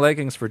amazing. wearing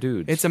leggings for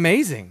dudes. It's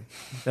amazing.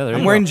 Yeah, there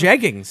I'm you wearing go.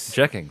 jeggings.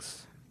 Jeggings.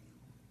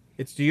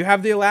 Do you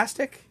have the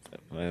elastic?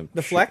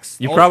 The flex?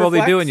 You Ultra probably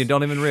flex? do, and you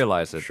don't even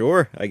realize it.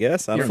 Sure, I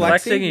guess. I You're don't know.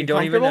 flexing? flexing, you You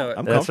don't even know comfortable? it.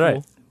 I'm That's comfortable.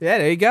 right. Yeah,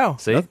 there you go.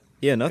 See?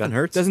 Yeah, nothing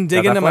hurts. Doesn't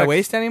dig Got that into my flex?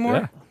 waist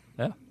anymore.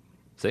 Yeah. Yeah.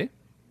 See?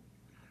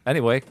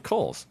 Anyway,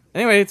 Kohl's.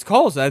 Anyway, it's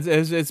Kohl's.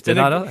 It's been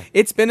not know that.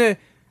 it's been a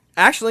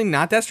actually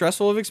not that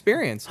stressful of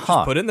experience. Huh.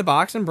 Just put it in the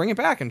box and bring it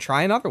back and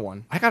try another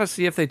one. I got to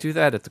see if they do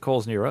that at the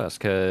Kohl's near us,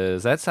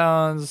 because that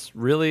sounds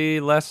really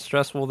less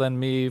stressful than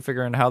me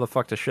figuring how the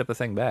fuck to ship a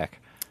thing back.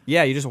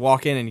 Yeah, you just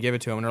walk in and give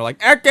it to them, and they're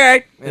like,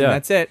 "Okay," and Yeah.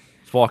 that's it.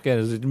 Just walk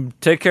in,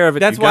 take care of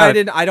it. That's you why got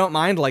it. I don't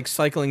mind like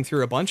cycling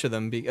through a bunch of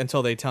them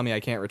until they tell me I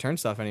can't return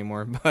stuff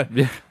anymore. But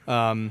Yeah.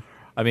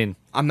 I mean,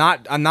 I'm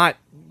not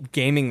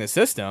gaming the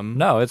system.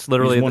 no, it's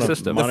literally You the just wanna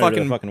system. monitor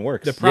fucking- that fucking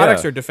works. The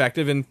products Yeah. are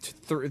defective, and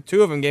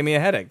two of them gave me a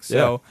headache.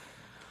 So,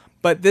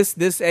 but this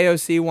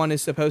AOC one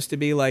is supposed to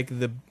be like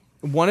the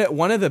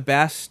one of the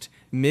best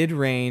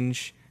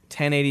mid-range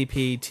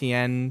 1080p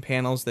TN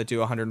panels that do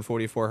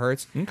 144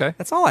 hertz. Okay.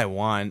 That's all I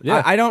want.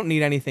 Yeah. I don't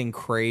need anything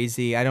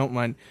crazy. I don't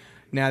want.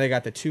 Now they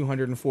got the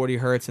 240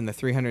 hertz and the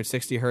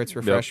 360 hertz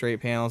refresh rate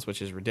panels,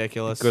 which is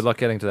ridiculous. Good luck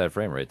getting to that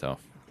frame rate, though.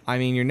 I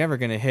mean, you're never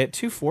going to hit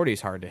 240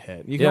 is hard to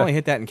hit. You can Yeah. only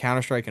hit that in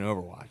Counter-Strike and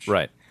Overwatch.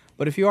 Right.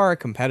 But if you are a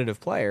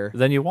competitive player,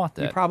 Then you want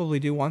that. you probably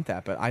do want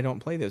that, but I don't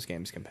play those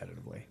games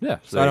competitively. Yeah.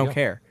 So there I you don't go.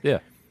 care. Yeah.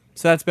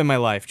 So that's been my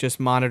life. Just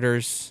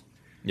monitors,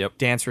 Yep.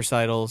 dance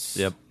recitals.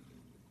 Yep.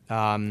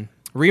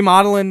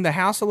 Remodeling the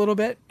house a little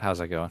bit. How's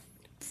that going?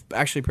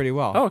 Actually pretty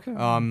well. Oh,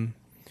 okay.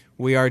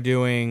 We are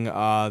doing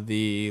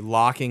the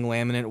locking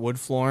laminate wood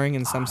flooring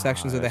in some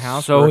sections of the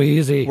house. so We're-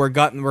 easy. We're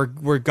gutting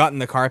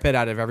the carpet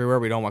out of everywhere.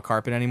 We don't want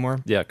carpet anymore.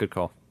 Yeah, good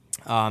call.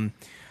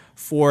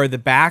 For the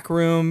back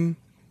room,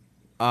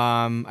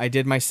 I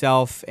did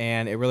myself,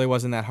 and it really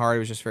wasn't that hard. It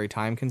was just very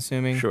time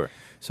consuming. Sure.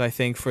 So I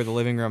think for the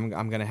living room,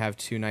 I'm going to have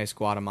two nice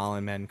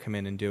Guatemalan men come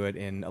in and do it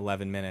in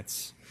 11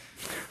 minutes.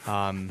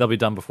 They'll be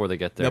done before they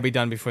get there. They'll be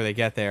done before they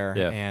get there.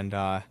 Yeah. And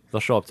They'll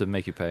show up to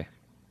make you pay.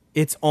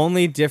 it's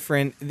only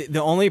different.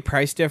 The only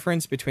price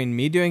difference between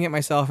me doing it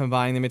myself and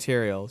buying the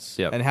materials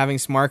Yep. and having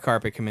Smart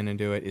Carpet come in and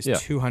do it is Yeah.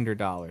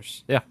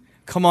 $200. Yeah.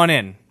 Come on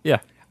in. Yeah.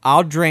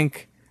 I'll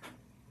drink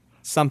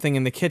something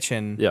in the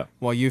kitchen Yeah.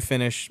 while you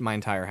finish my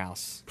entire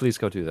house. Please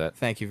go do that.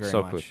 Thank you very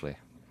so much. quickly.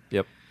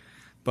 Yep.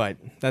 But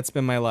that's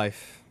been my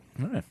life.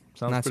 All right.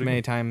 Sounds Not pretty many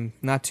good. time,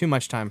 not too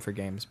much time for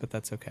games, but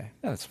that's okay.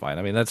 Yeah, that's fine.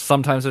 I mean, that's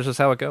sometimes it's just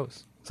how it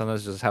goes.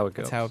 Sometimes it's just how it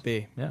goes. That's how it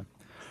be. Yeah.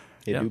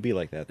 It Yeah. do be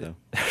like that though.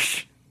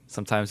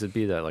 Sometimes it'd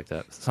be that like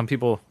that. Some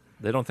people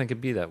they don't think it'd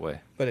be that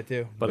way, But it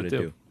do. but, But it it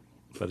do. do.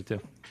 But it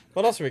do.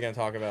 What else are we going to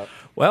talk about?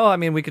 Well, I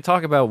mean, we could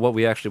talk about what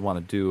we actually want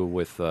to do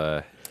with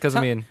because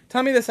I mean,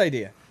 Tell me this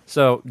idea.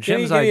 so Give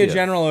Jim's me idea. a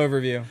general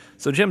overview.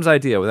 So Jim's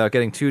idea, without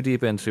getting too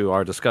deep into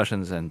our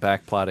discussions and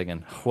backplotting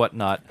and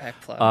whatnot,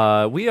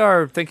 we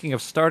are thinking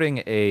of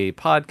starting a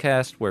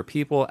podcast where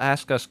people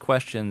ask us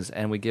questions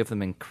and we give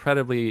them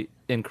incredibly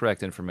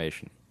incorrect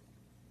information.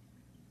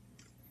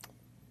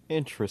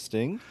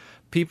 Interesting.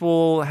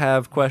 People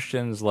have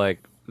questions like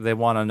they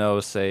want to know,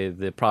 say,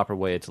 the proper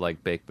way to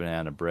like bake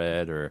banana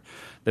bread, or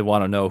they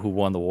want to know who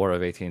won the War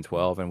of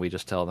 1812, and we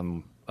just tell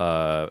them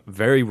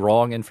very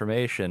wrong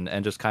information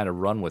and just kind of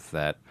run with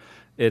that.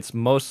 It's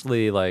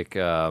mostly like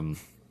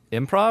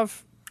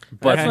improv,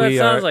 but That's what we it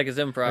sounds are. like is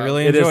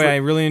improv. It is I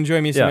like- really enjoy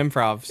me some Yeah.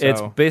 improv. So.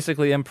 It's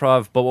basically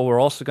improv, but what we're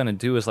also going to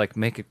do is like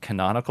make it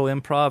canonical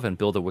improv and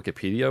build a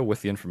Wikipedia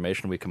with the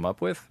information we come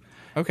up with.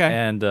 okay.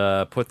 And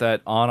put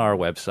that on our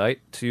website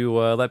to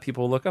let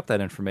people look up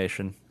that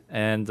information.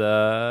 And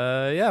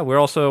yeah, we're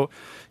also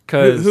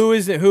because who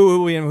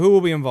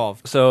will be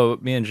involved? so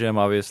me and Jim,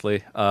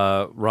 obviously,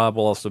 Rob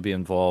will also be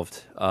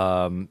involved,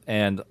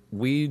 and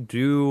we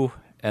do.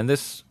 And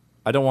this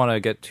I don't want to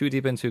get too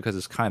deep into because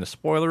it's kind of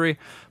spoilery,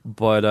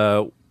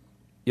 but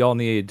y'all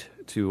need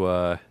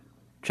to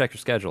check your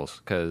schedules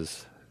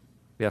because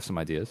we have some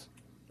ideas.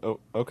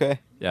 Oh, okay.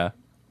 Yeah.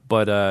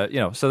 But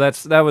so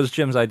that was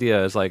Jim's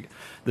idea, is like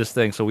this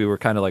thing. So we were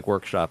kind of like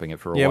workshopping it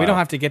for a while. Yeah, we don't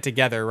have to get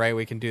together, right?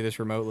 We can do this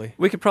remotely.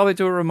 We could probably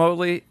do it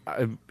remotely.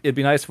 It'd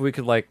be nice if we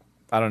could, like,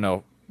 I don't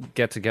know,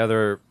 get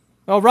together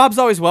Well, Rob's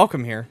always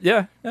welcome here,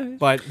 Yeah,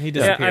 but he Yeah,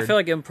 disappeared. I feel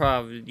like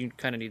improv, you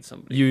kind of need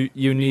somebody.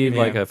 you need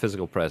like Yeah. a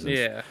physical presence.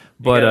 Yeah,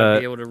 But, you gotta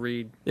be able to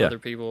read yeah. other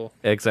people.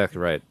 Exactly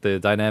right. The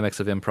dynamics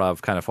of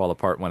improv kind of fall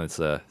apart when it's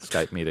a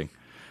Skype meeting.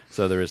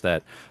 So there is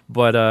that.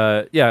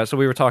 But yeah, so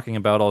we were talking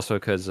about also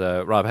because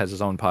Rob has his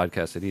own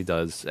podcast that he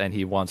does, and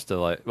he wants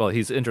to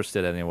he's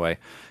interested anyway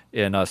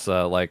in us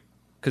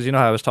because you know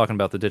how I was talking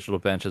about the Digital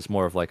Bench is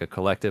more of like a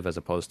collective as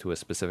opposed to a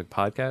specific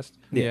podcast.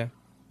 yeah.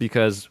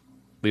 Because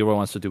Leroy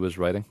wants to do his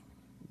writing.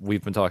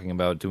 We've been talking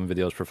about doing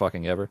videos for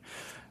fucking ever.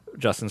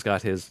 Justin's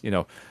got his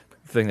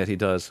thing that he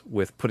does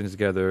with putting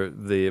together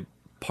the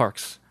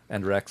parks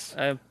and recs,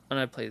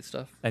 I play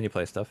stuff. and you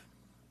play stuff.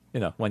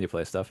 When you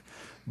play stuff.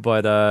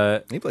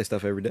 But He plays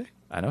stuff every day.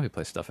 I know he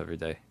plays stuff every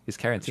day. He's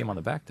carrying team on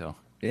the back, though.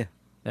 Yeah.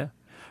 Yeah.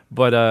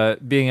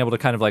 But being able to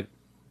kind of like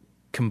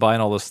combine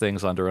all those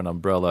things under an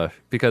umbrella,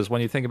 because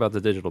when you think about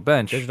the Digital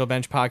Bench, Digital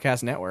Bench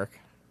Podcast Network.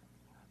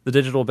 the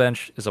Digital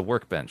Bench is a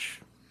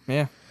workbench.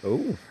 Yeah.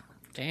 Oh.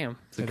 Damn,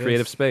 It's a It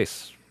creative is.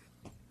 space.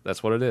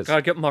 That's what it is.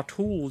 gotta get my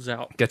tools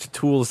out. Get your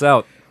tools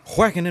out.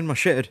 Whacking in my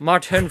shed. My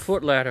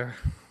 10-foot ladder.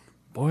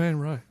 Boy,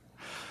 and right.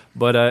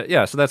 But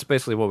yeah, so that's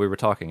basically what we were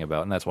talking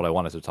about, and that's what I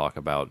wanted to talk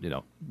about,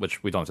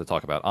 which we don't have to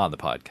talk about on the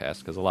podcast,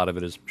 because a lot of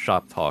it is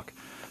shop talk.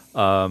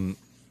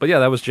 But yeah,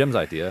 that was Jim's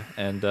idea,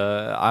 and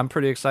I'm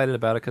pretty excited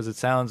about it because it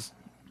sounds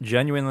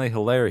genuinely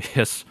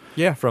hilarious.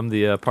 Yeah. From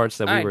the parts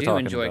that we I were do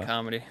talking enjoy about.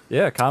 comedy.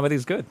 Yeah,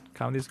 comedy's good.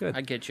 Comedy's good. I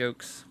get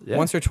jokes. Yeah.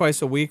 Once or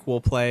twice a week, we'll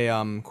play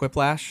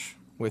Quiplash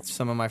with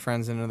some of my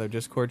friends in their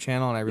Discord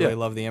channel, and I really Yeah.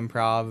 love the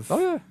improv Oh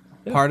yeah.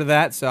 Yeah. part of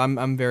that. So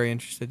I'm very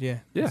interested. Yeah.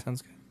 Yeah. That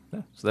sounds good.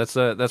 Yeah.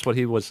 So that's what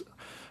he was,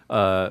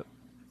 what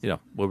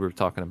we were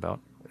talking about,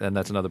 and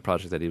that's another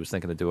project that he was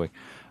thinking of doing.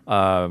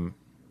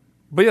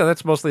 But yeah,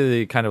 that's mostly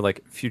the kind of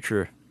like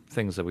future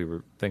things that we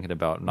were thinking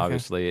about, and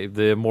obviously,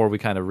 the more we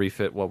kind of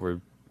refit what we're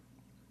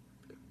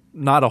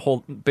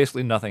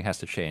basically nothing has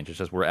to change. It's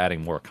just we're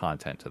adding more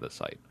content to the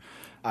site.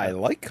 I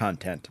like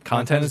content.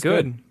 Content's is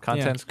good. good.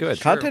 Content's good.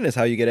 Sure. Content is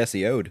how you get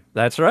SEO'd.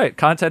 That's right.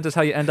 Content is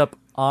how you end up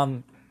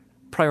on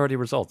priority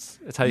results.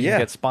 It's how you Yeah.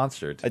 get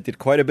sponsored. I did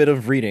quite a bit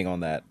of reading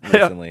on that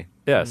recently.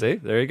 Yeah, see,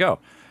 there you go.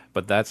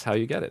 But that's how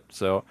you get it.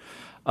 So,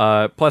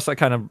 plus,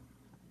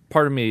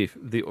 part of me,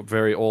 the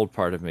very old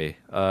part of me,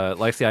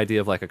 likes the idea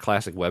of like a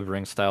classic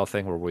WebRing style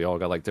thing where we all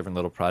got like different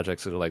little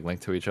projects that are like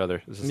linked to each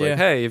other. It's just Yeah. like,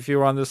 hey, if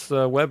you're on this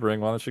WebRing,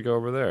 why don't you go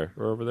over there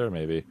or over there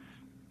maybe?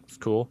 It's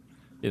cool,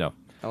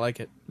 I like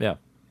it. Yeah.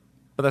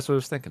 But that's what I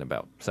was thinking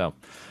about. So,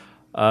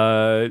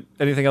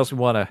 anything else we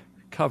want to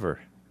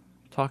cover,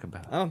 talk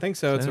about? I don't think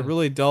so. It's a Yeah.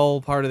 really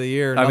dull part of the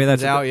year. I mean,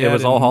 Nothing's that's- out it yet.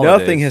 was all and- holidays.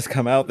 Nothing has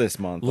come out this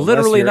month. unless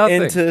Literally you're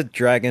nothing. into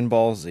Dragon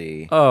Ball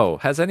Z. Oh,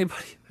 has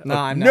anybody? No,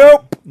 I'm not.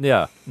 Nope.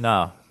 Yeah,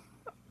 no.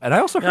 And I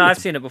also heard No, I've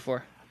it's, seen it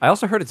before. I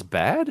also heard it's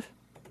bad.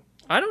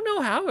 I don't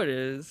know how it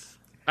is.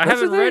 I That's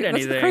haven't the read thing-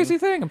 anything. That's the crazy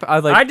thing.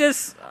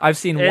 I've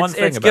seen one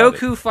thing It's about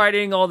Goku it.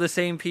 fighting all the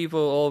same people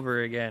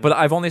over again. But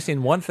I've only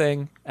seen one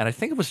thing, and I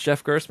think it was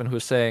Jeff Gerstmann who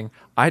was saying,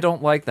 I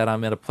don't like that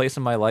I'm at a place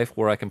in my life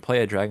where I can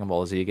play a Dragon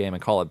Ball Z game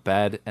and call it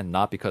bad, and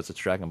not because it's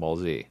Dragon Ball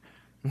Z,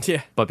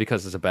 Yeah. but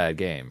because it's a bad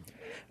game.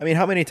 I mean,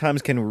 how many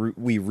times can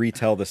we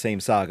retell the same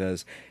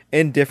sagas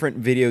in different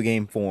video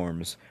game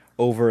forms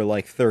over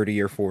like 30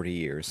 or 40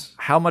 years?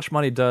 How much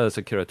money does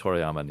Akira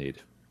Toriyama need?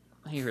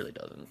 he really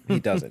doesn't. He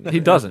doesn't. He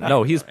doesn't.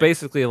 No, he's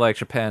basically like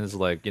Japan's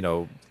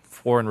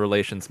foreign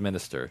relations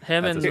minister.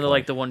 Him at and this the, point.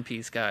 like the One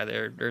Piece guy,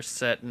 they're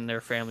set, and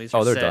their families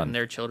are Oh, they're set, done. and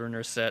their children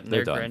are set, and They're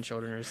their done.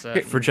 grandchildren are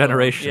set For and-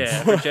 generations.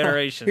 Yeah, for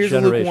generations. Here's a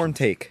Generation. lukewarm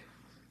take.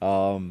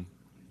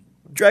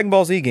 Dragon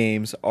Ball Z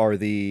games are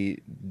the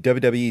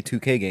WWE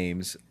 2K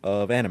games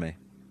of anime.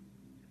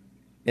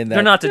 In that,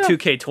 They're not the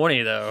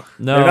 2K20 though.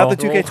 No, They're not the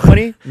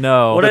 2K20.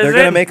 No, What but is they're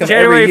it? gonna make 'em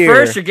January every year.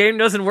 1st, your game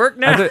doesn't work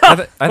now. I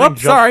think Jump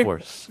sorry.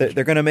 Force.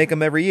 They're going to make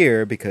them every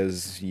year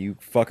because you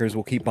fuckers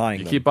will keep buying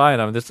You them. keep buying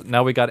them.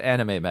 Now we got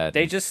Anime Mad,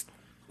 They just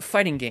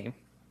fighting game.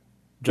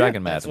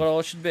 Dragon That's Mad. what all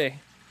it should be.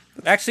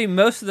 Actually,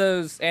 most of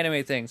those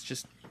anime things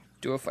just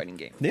do a fighting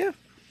game. Yeah.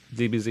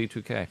 DBZ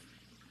 2K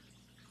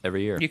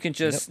every year. You can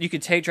you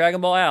could take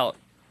Dragon Ball out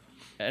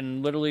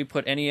and literally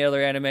put any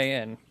other anime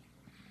in,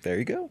 There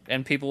you go.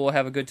 and people will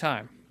have a good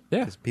time. Yeah,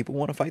 Because people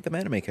want to fight them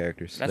anime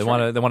characters. That's they want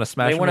to right. they want to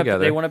smash They them want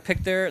together. to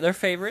pick their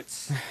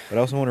favorites But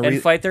I also want and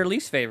to fight their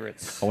least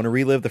favorites. I want to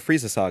relive the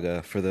Frieza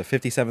saga for the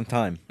 57th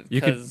time.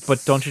 You could, 'cause-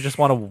 but don't you just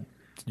want to?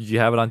 You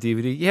have it on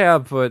DVD. Yeah,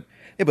 but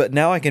Yeah, but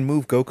now I can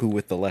move Goku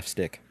with the left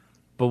stick.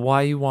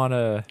 why you want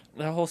to?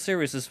 The whole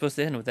series is supposed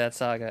to end with that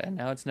saga, and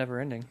now it's never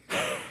ending.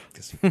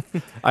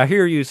 I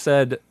hear you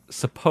said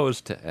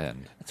supposed to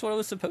end. That's what it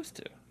was supposed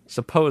to.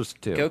 Supposed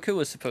to. Goku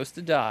was supposed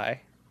to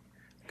die.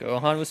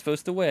 Gohan was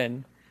supposed to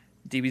win.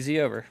 DBZ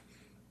over.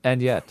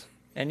 And yet,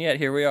 And yet,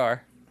 here we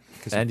are.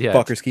 Because And yet.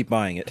 fuckers keep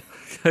buying it.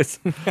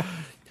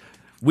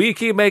 we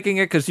keep making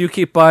it because you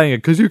keep buying it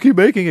because you keep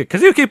making it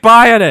because you keep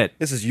buying it.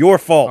 This is your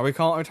fault. Are we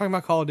talking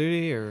about Call of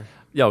Duty or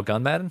Yo,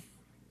 Gun Madden.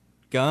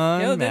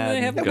 Gun? Yeah, didn't they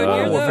Madden? have a God. good year,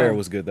 Modern Warfare though?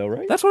 was good though,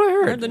 right? That's what I I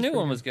heard. heard the new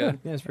one was good.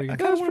 Yeah, it's pretty I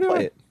good. kind of want to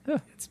play it. Yeah.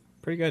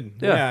 Pretty good.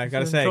 Yeah, Yeah, I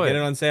gotta say, enjoy get it.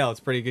 it on sale. It's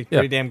pretty good. Yeah.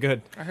 Pretty damn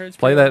good. I heard it's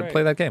Play pretty that. alright.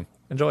 Play that game.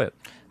 Enjoy it.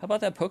 How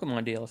about that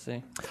Pokemon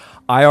DLC?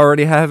 I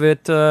already have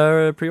it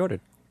pre-ordered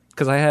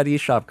because I had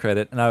eShop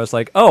credit, and I was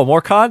like, "Oh,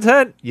 more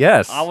content?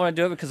 Yes." I want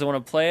to do it because I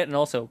want to play it and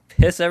also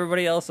piss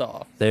everybody else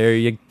off. There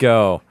you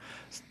go.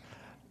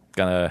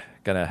 Gonna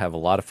have a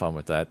lot of fun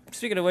with that.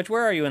 Speaking of which,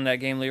 where are you in that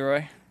game,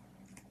 Leroy?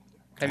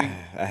 Have you,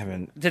 I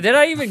haven't. did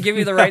I even give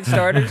you the right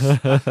starters,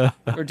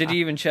 or did you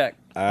even check?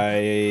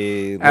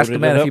 I Ask the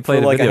loaded man it if up he played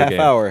for a like video a half game.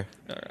 hour,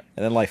 and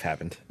then life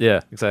happened.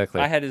 Yeah, exactly.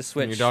 I had to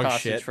switch your dog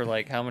hostage shit. for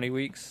like how many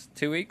weeks?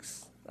 2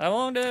 weeks? How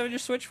long did I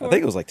just switch for? I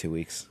think it was like 2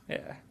 weeks.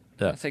 Yeah.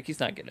 Yeah. It's like he's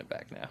not getting it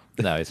back now.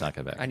 No, he's not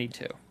coming back. I need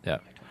to. Yeah,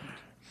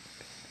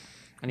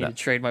 I need No. to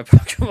trade my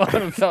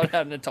Pokemon without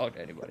having to talk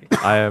to anybody.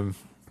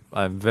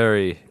 I'm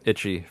very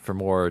itchy for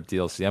more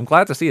DLC. I'm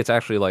glad to see it's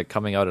actually like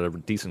coming out at a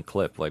decent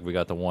clip. Like we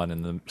got the one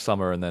in the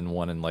summer and then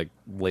one in like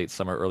late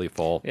summer, early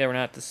fall. Yeah, we're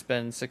gonna have to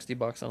spend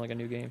 $60 on like a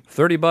new game.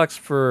 $30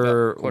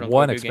 for quote-unquote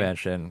one new game.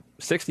 expansion.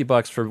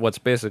 $60 for what's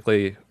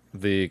basically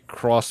the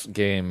cross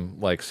game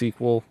like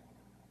sequel.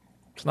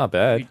 It's not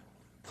bad.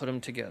 Put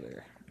them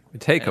together. You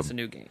take And it's a them,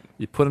 new game.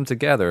 you put them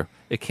together.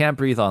 It can't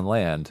breathe on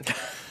land,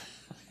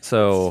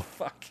 so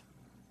Fuck.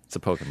 it's a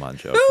Pokemon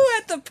joke. Who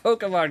at the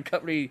Pokemon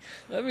Company?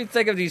 Let me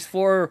think of these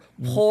 4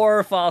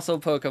 poor fossil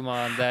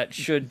Pokemon that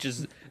should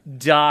just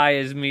die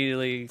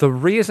immediately. The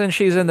reason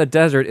she's in the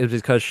desert is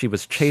because she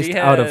was chased She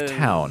out of has-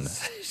 town.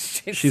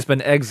 She's She's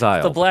been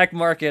exiled. the black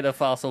market of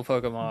fossil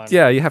Pokemon.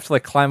 Yeah, you have to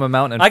like climb a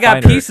mountain and I got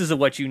find her. pieces of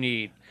what you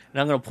need,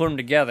 and I'm gonna put them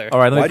together. All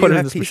right, let Why me do put you it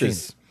in have this machine.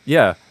 pieces?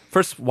 Yeah.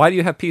 First, why do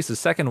you have pieces?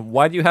 Second,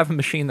 why do you have a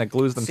machine that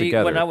glues them See,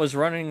 together? when I was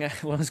running,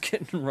 when I was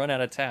getting run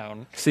out of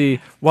town, See,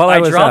 while I I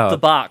was dropped out, the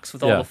box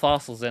with all Yeah. the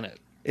fossils in it.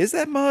 Is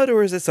that mud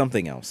or is it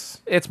something else?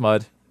 it's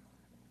mud.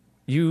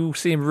 You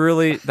seem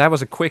really. That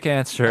was a quick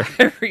answer.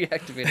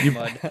 Reactivated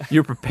mud.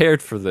 You're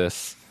prepared for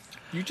this.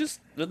 You just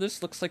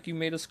this looks like you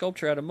made a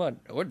sculpture out of mud.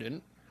 No, it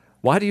didn't.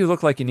 Why do you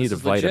look like you need a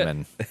is legit.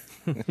 vitamin?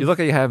 You look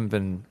like you haven't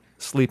been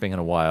sleeping in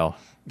a while.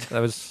 That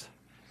was.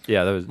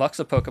 Yeah, that was. Muck's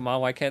a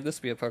Pokemon. Why can't this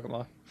be a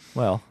Pokemon?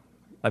 Well,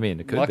 I mean,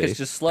 it could Muck be. is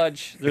just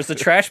sludge. There's the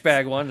trash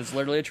bag one. It's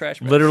literally a trash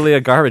bag. Literally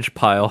a garbage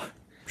pile.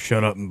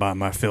 Shut up and buy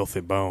my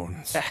filthy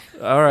bones.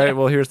 All right,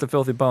 well, here's the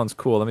filthy bones.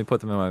 Cool, let me put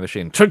them in my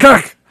machine.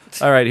 Chuguk!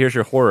 All right, here's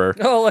your horror.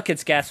 Oh, look,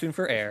 it's gasping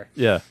for air.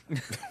 Yeah.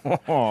 Kill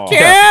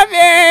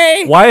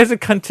me! Why is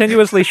it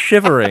continuously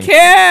shivering?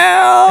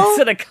 Kill!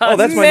 Instead of Oh,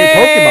 that's my new Me!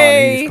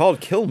 Pokemon. He's called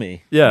Kill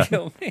Me. Yeah.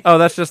 Kill me. Oh,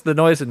 that's just the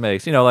noise it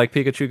makes. You know, like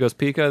Pikachu goes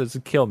Pika. This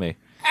is kill me.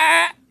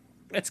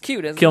 It's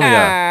cute, isn't Kill it?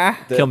 me.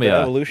 The, Kill me. the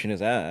evolution is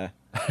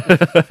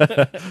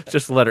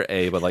Just the letter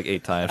A, but like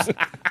 8 times.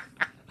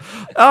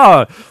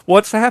 Oh,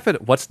 what's happened?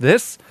 What's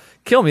this?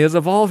 Kill me is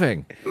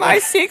evolving. My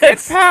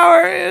secret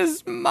power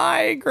is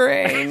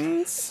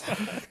migraines.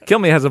 Kill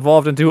me has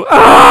evolved into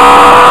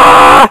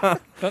ah!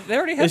 But they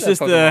already have It's that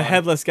just Pokemon. the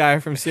headless guy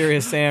from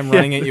Serious Sam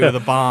running at you with a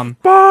bomb.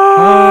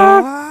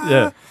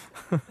 Yeah.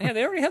 Yeah,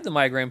 they already have the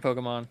migraine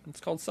Pokemon.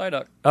 It's called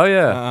Psyduck. Oh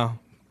yeah.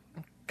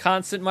 Oh.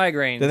 Constant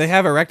migraines. Do they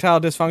have erectile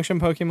dysfunction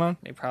Pokemon?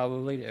 They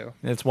probably do.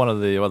 It's one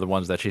of the other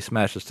ones that she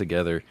smashes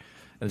together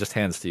and just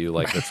hands to you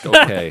like it's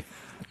okay.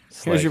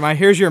 It's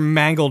Here's your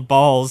mangled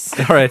balls.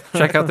 all right,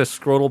 check out this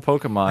scrotal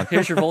Pokemon.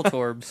 Here's your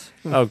Voltorbs.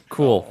 Oh,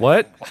 cool.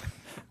 What?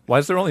 Why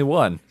is there only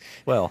one?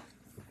 Well,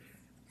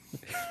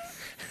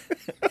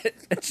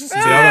 It's just The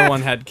other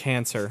one had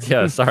cancer.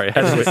 yeah, sorry.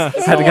 I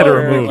had to get it Or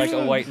removed. like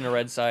a white and a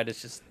red side.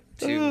 It's just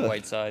 2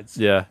 white sides.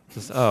 Yeah.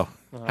 Just,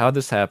 how'd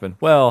this happen?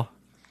 Well,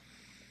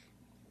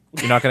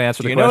 you're not going to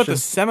answer Do the you know what question? the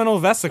seminal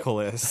vesicle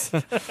is?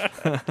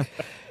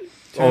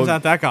 Turns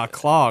out that got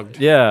clogged.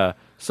 Yeah.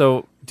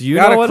 So, do you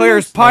know Gotta what clear it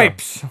his is?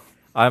 pipes. No.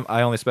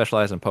 I only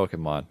specialize in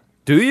Pokemon.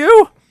 Do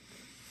you?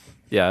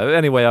 Yeah.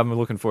 Anyway, I'm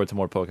looking forward to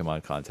more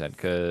Pokemon content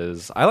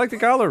because I like the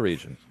Galar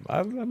region.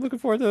 I'm looking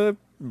forward to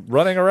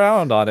running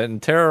around on it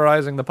and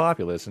terrorizing the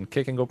populace and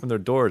kicking open their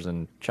doors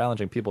and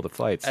challenging people to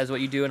fights. As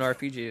what you do in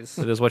RPGs.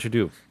 It is what you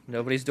do.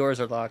 Nobody's doors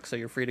are locked, so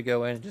you're free to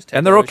go in and just take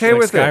And they're all the okay shit.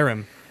 with it.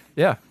 Skyrim.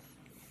 Yeah.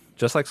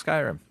 Just like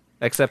Skyrim.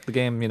 Except the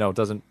game,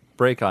 doesn't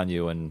break on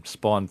you and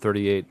spawn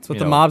 38. That's what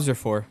the mobs are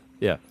for.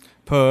 Yeah.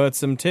 Put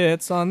some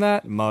tits on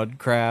that mud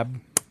crab.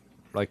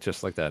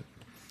 Just like that.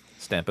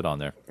 Stamp it on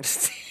there.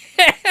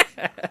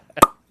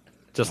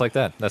 Just like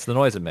that. That's the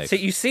noise it makes. So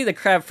you see the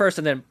crab first,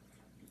 and then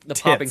the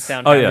popping Tits.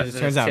 sound. Oh, yeah. happens,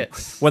 and Turns it's out-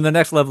 tits. When the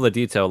next level of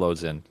detail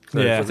loads in.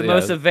 Yeah. It's The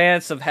most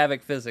advanced of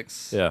Havoc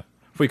physics. Yeah.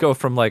 If we go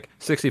from like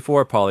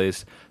 64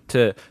 polys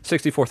to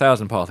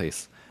 64,000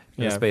 polys.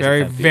 In the Yeah, space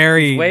very, of 10 feet.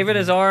 very Waving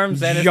his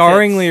arms and his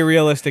jarringly tits.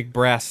 realistic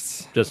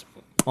breasts Just,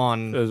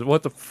 on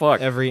what the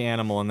fuck? every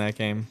animal in that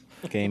game.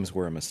 Games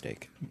were a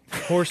mistake.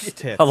 Horse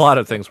tits. A lot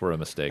of things were a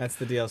mistake. That's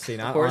the DLC,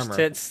 not Horse armor.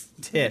 tits.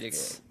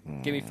 Tits.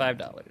 Give me $5.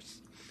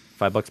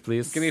 $5,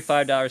 please. Give me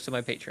 $5 to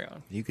my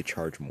Patreon. You could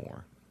charge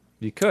more.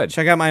 You could.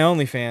 Check out my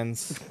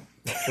OnlyFans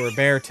for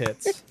bear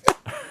tits.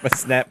 A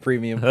Snap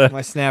Premium.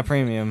 My Snap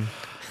Premium.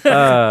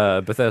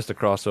 Bethesda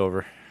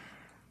crossover.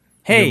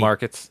 Hey, New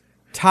markets.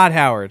 Todd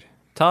Howard,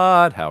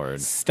 Todd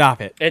Howard.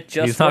 stop it. It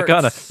just He's not hurts.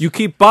 gonna. You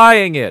keep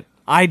buying it.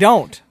 I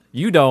don't.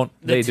 You don't.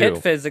 The They tit do.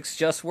 physics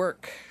just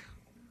work.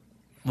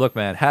 Look,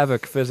 man,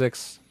 Havoc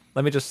Physics.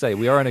 Let me just say,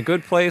 we are in a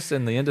good place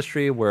in the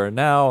industry where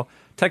now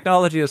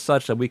technology is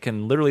such that we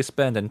can literally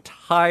spend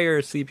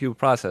entire CPU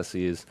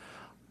processes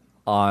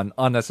on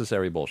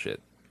unnecessary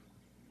bullshit.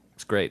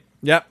 It's great.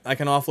 Yep, I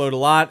can offload a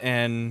lot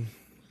and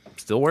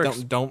Still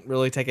works. don't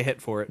really take a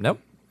hit for it. Nope.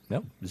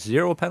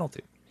 Zero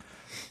penalty.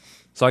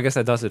 So I guess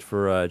that does it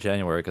for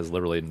January because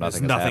literally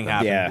nothing has nothing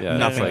happened. happened. Yeah.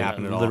 Nothing it's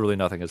happened at all. Literally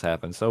nothing has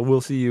happened. So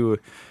we'll see you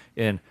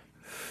in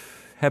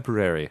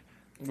February.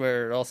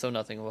 Where also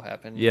nothing will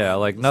happen. Yeah,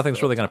 like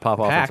nothing's really going to pop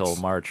off PAX. until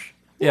March.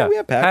 Yeah, we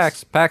have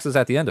PAX. PAX is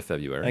at the end of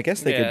February. I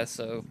guess they Yeah, could.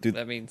 so do-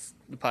 that means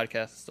the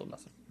podcast is still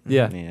nothing.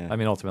 Yeah. Yeah. I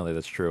mean, ultimately,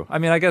 that's true. I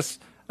mean, I guess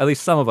at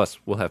least some of us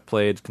will have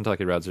played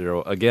Kentucky Route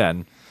Zero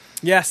again.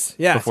 Yes,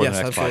 yes, Before the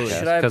yes, next absolutely. podcast.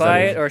 Should I 'cause buy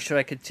I- it or should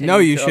I continue No,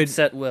 you to should-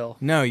 upset Will?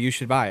 No, you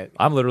should buy it.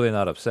 I'm literally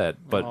not upset.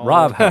 But Oh.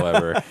 Rob,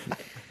 however,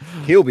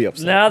 He'll be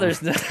upset. Now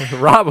there's no.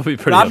 Rob will be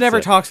pretty Rob upset. never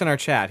talks in our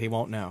chat. He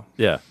won't know.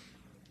 Yeah.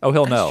 Oh,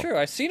 he'll know. That's true.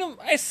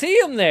 I see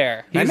him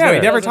there. I He's know, he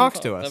there. never Doesn't talks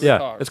talk, to us. never Yeah,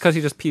 talks. it's because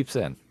he just peeps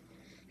in.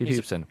 He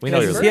peeps in. We know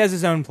He you're has, there. he has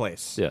his own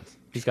place. Yes.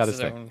 He's got his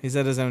His thing. own- He's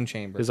at his own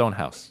chamber. His own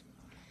house.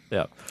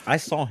 Yeah. I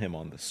saw him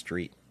on the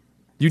street.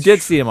 You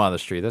did see him on the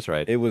street. That's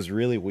right. It was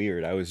really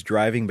weird. I was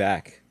driving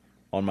back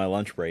on my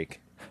lunch break,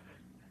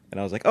 and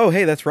I was like, "Oh,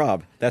 hey, that's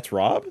Rob. That's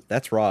Rob.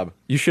 That's Rob."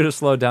 You should have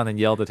slowed down and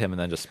yelled at him and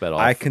then just sped off.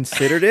 I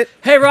considered it,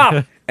 Hey,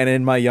 Rob. and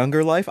in my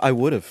younger life, I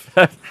would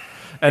have.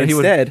 and he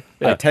would. Instead,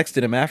 I Yeah.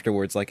 texted him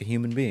afterwards like a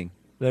human being.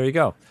 There you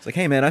go. It's like,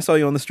 "Hey, man, I saw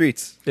you on the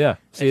streets." Yeah.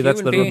 See, A that's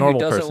human the being normal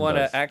who doesn't person want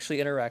does. to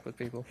actually interact with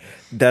people.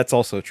 That's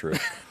also true.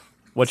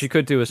 What you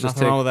could do is just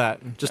Nothing take wrong with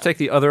that. just take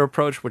the other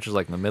approach, which is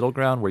like the middle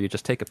ground, where you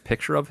just take a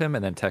picture of him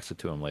and then text it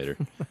to him later.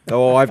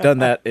 Oh, I've done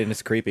that, and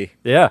it's creepy.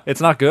 Yeah,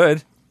 it's not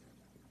good,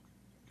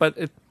 but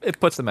it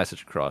puts the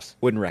message across.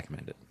 Wouldn't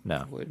recommend it.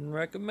 No, Wouldn't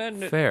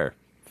recommend it.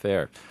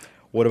 fair.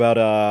 What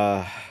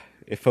about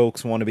if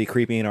folks want to be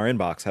creepy in our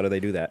inbox? How do they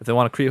do that? If they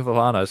want to creep up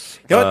on us,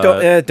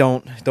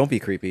 Don't be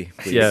creepy.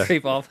 Please. Yeah.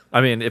 Creep off.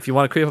 I mean, if you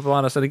want to creep up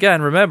on us, and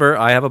again, remember,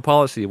 I have a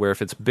policy where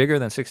if it's bigger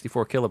than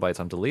 64 kilobytes,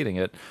 I'm deleting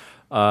it.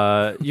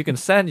 You can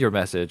send your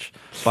message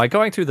by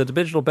going to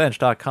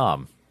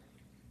thedigitalbench.com.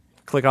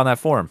 Click on that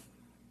form.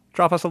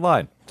 Drop us a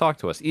line. Talk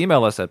to us.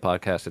 Email us at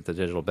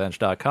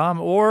podcast@thedigitalbench.com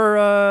or,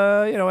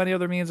 any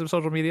other means of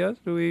social media.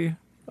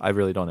 I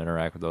really don't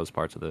interact with those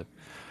parts of the...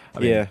 I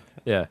mean, Yeah.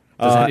 Yeah.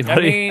 Does I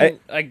anybody... mean,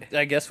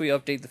 I guess we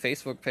update the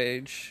Facebook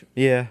page.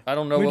 Yeah, I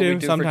don't know We what do we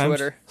do sometimes. for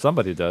Twitter.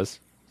 Somebody does.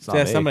 It's not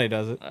Yeah, me. somebody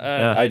does it.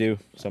 Yeah. I do.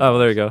 Oh, well,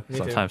 there you go. too.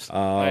 Sometimes.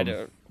 I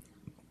don't.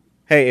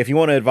 Hey, if you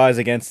want to advise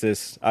against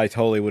this, I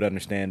totally would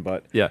understand.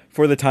 But Yeah.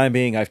 for the time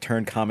being, I've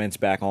turned comments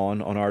back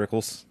on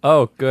articles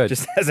Oh, good.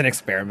 just as an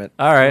experiment.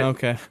 All right.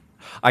 Okay.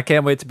 I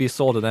can't wait to be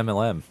sold at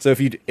MLM. So if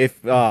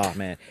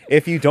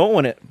you don't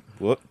want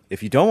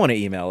to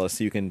email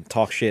us, you can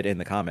talk shit in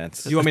the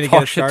comments. You want me to Talk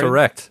get it shit started?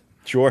 direct.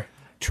 Sure,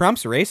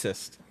 Trump's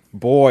racist.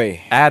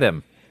 boy,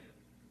 Adam.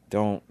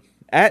 don't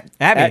at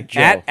At me.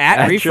 Joe. At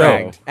At refrag.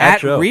 Joe. At At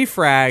Joe.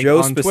 refrag Joe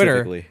on Twitter.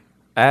 specifically.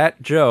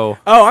 At Joe.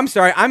 Oh, I'm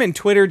sorry. I'm in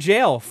Twitter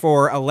jail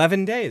for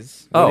 11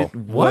 days. Oh,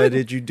 What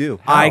did you do?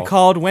 I How?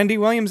 called Wendy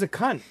Williams a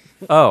cunt.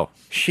 Oh,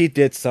 She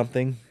did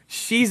something.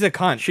 She's a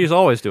cunt. she's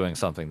always doing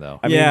something though.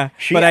 I mean, yeah,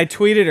 she- but I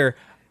tweeted her.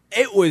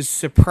 It was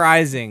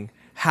surprising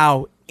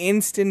how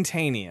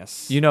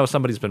instantaneous. You know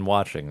somebody's been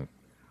watching.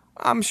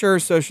 I'm sure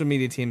social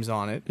media team's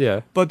on it.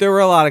 Yeah. But there were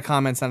a lot of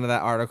comments under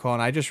that article,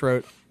 and I just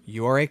wrote,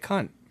 "You're a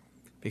cunt,"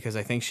 because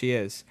I think she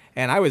is.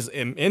 And I was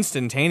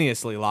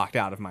instantaneously locked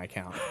out of my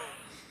account.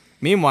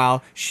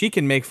 Meanwhile, she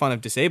can make fun of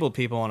disabled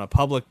people on a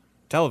public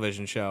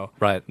television show.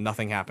 Right.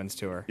 Nothing happens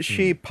to her.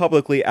 She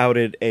publicly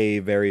outed a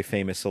very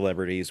famous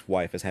celebrity's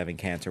wife as having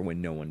cancer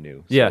when no one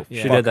knew. Yeah, So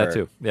she fuck did that her.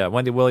 too. Yeah,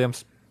 Wendy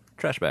Williams,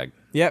 trash bag.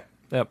 Yep.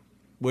 Yep.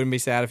 Wouldn't be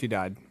sad if you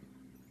died.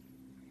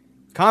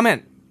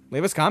 Comment.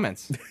 Leave us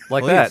comments.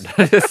 Like Please.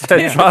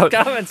 that. Drop-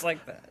 Comments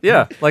like that.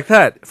 yeah, like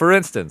that, for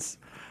instance.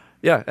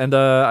 Yeah, and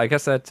I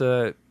guess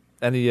that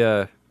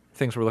any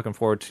things we're looking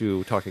forward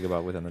to talking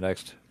about within the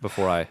next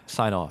before I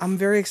sign off. I'm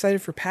very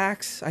excited for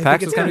PAX. I PAX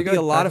think is it's gonna going be to be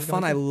good. a lot PAX of is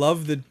fun. gonna I be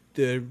love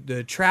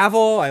the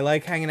travel. I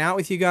like hanging out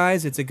with you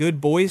guys. It's a good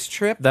boys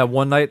trip. that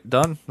one night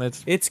done.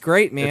 It's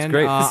great, man.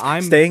 great.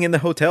 I'm Staying in the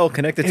hotel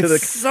connected to the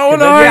so convention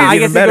nice. is Yeah, I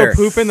even get better. to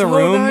go poop in the So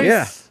room. nice.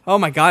 Yeah. Oh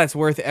my god, it's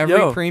worth every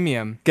Yo.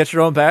 premium. Get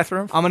your own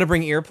bathroom. I'm gonna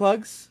bring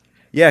earplugs.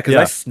 Yeah, because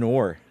Yeah. I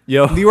snore.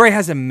 Yo, Leroy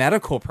has a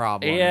medical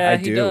problem. Yeah, I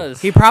he do. does.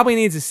 He probably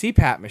needs a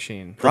CPAP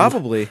machine.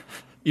 Probably.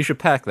 you should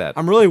pack that.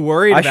 I'm really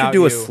worried I about should do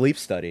you. a sleep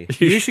study.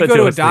 You should go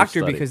do to a sleep doctor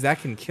study. because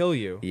that can kill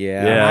you. Yeah.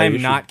 And Yeah, I'm you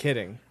should. not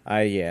kidding.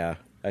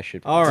 I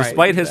should. All right.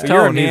 Despite his But you're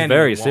a tone, he's man,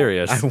 very you won't.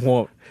 serious I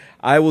won't.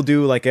 I will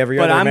do like every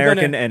But other I'm gonna-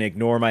 American and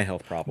ignore my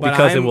health problem. But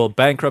because it I'm- will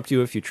bankrupt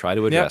you if you try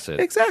to address it.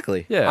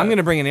 Exactly. Yeah, I'm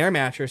gonna bring an air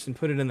mattress and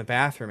put it in the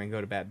bathroom and go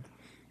to bed,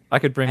 I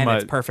could bring and my.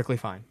 it's perfectly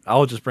fine.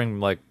 I'll just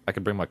bring I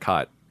could bring my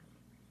cot.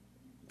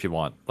 If you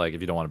want, like,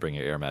 if you don't want to bring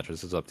your air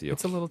mattress, it's up to you.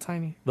 It's a little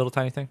tiny. little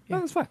tiny thing. Yeah. No,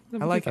 that's fine.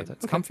 I like it.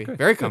 It's Okay, comfy. great,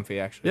 Very good. comfy,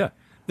 actually. Yeah.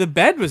 The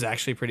bed was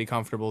actually pretty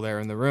comfortable there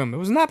in the room. It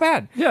was not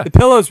bad. Yeah. The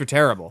pillows were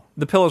terrible.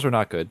 The pillows were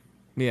not good.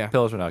 Yeah.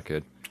 Pillows were not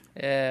good.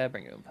 Yeah,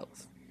 bring your own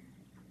pills.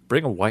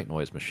 Bring a white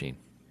noise machine.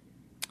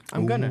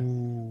 I'm gonna.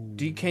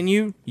 Can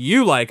you?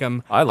 You like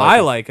them? I like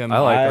 'em. like them. I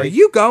like 'em. Are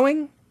you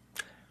going?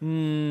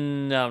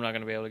 No, I'm not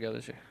gonna be able to go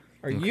this year.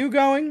 Are you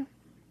going?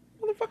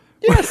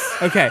 Yes.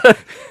 Okay.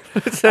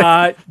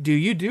 Do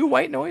you do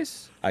white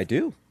noise? I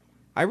do.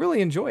 I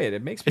really enjoy it.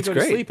 It makes me It's go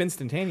great. to sleep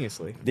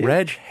instantaneously. Yeah.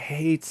 Reg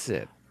hates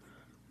it.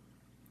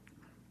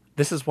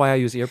 This is why I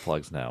use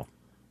earplugs now.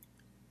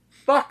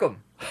 Fuck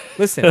them.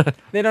 Listen,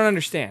 they don't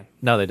understand.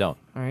 No, they don't.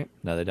 All right.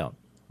 No, they don't.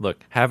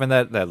 Look, having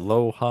that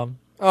low hum,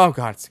 Oh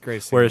god, it's the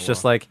greatest thing. where in it's the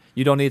just world. like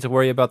you don't need to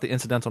worry about the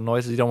incidental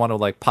noises. You don't want to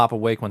like pop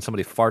awake when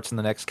somebody farts in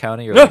the next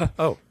county. You're like,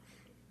 oh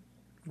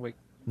Wait.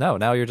 no.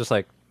 Now you're just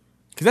like,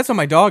 because that's what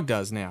my dog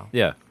does now.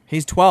 yeah,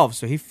 He's 12,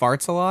 so he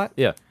farts a lot,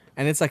 yeah.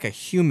 and it's like a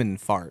human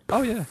fart.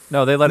 Oh yeah.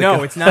 No, they let it No,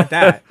 go. it's not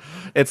that.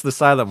 It's the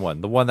silent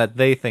one, the one that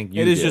they think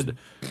you It is did.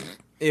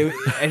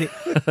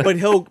 But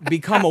he'll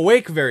become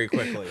awake very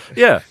quickly.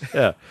 Yeah,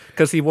 yeah.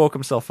 Because he woke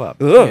himself up.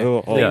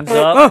 Oh. Yeah. Cleans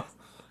up.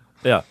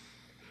 Yeah.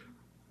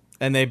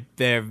 And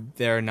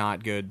they're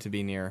not good to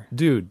be near.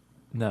 Dude,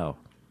 no.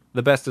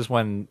 The best is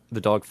when the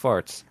dog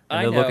farts and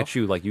I they look know. at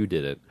you like you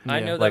did it. I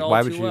Yeah. know that Like, all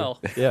why too would you? well.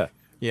 Yeah.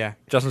 Yeah.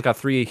 Justin's got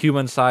 3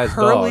 human-sized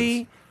Hurley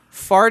dogs.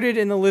 farted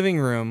in the living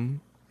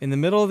room in the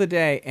middle of the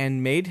day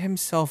and made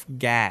himself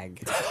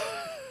gag.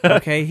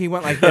 Okay, he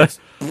went like this.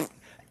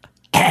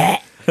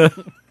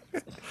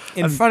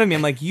 In front of me,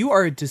 I'm like, you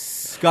are a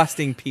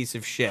disgusting piece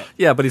of shit.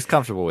 Yeah, but he's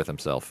comfortable with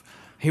himself.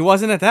 He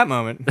wasn't at that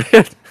moment.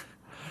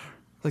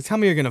 Like, tell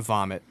me you're gonna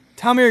vomit.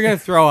 Tell me you're gonna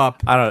throw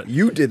up. I don't know.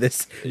 You did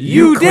this.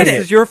 You did This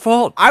it. is your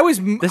fault. I was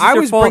is I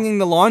your was fault. bringing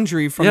the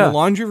laundry from Yeah. the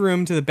laundry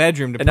room to the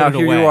bedroom to And put now it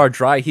here away. you are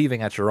dry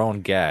heaving at your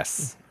own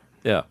gas.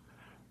 Yeah.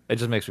 It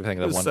just makes me think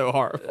of It that was one. so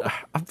horrible.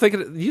 I'm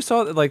thinking, you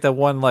saw like that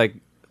one like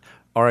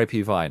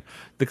R.I.P. Vine,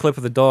 the clip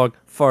of the dog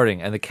farting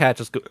and the cat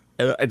just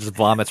it just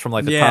vomits from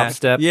like the Yeah. top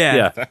step.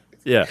 Yeah.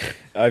 Yeah.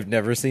 I've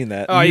never seen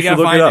that. Oh, you should gotta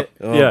look find it up. it.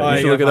 Oh. Yeah, Oh, you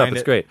you should look gotta it up. find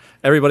It's it. great.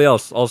 Everybody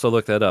else also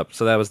look that up.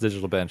 So that was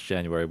Digital Bench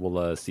January.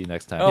 We'll see you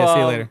next time. Oh, Yeah, see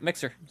you later.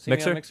 Mixer. See me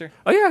on Mixer.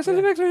 Oh yeah, send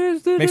the Mixer.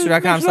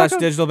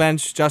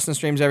 Mixer.com/digitalbench. Justin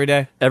streams every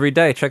day. Every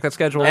day. Check that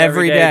schedule.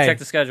 Every day. Check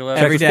the schedule.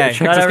 Every day.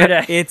 Check Not the every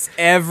day. It's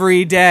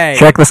every day.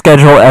 the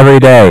schedule every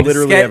day.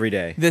 Literally every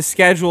day. The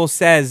schedule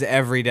says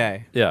every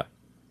day. Yeah.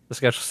 The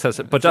schedule says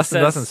it, but Just Justin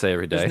says- doesn't say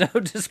every day. There's no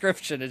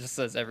description. It just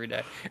says every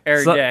day.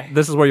 Every So, day.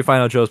 this is where you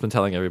find out Joe's been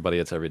telling everybody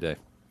it's every day.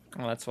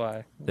 Well, that's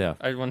why. Yeah.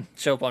 I want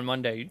to show up on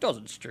Monday. He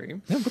doesn't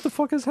stream. Yeah, what the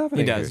fuck is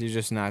happening? He does. here? You're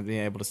just not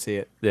being able to see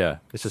it. Yeah,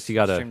 it's just you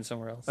gotta Stream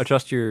somewhere else.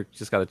 adjust your.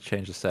 Just gotta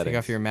change the settings. Take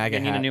off your MAGA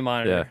You need hat. a new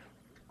monitor. Yeah,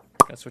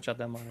 Gotta switch out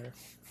that monitor.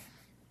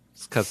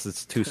 because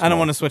it's too small. I don't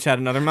want to switch out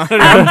another monitor.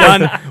 I'm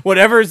done.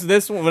 Whatever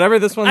this one's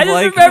I just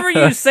like. remember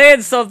you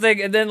saying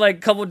something, and then like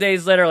a couple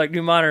days later, like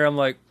new monitor. I'm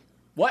like,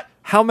 what?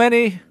 How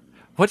many?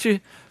 What you?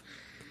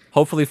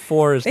 Hopefully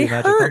 4 is They the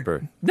magic hurt.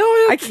 number. No,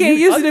 I can't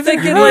use I'm it if it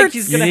thinking hurts. like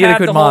he's You gonna need a have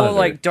good the whole monitor.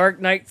 like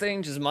Dark Knight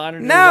thing, just monitor.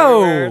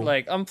 No. everywhere.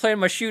 Like I'm playing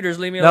my shooters.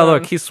 Leave me No, alone.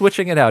 look, he's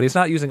switching it out. He's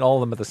not using all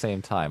of them at the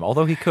same time.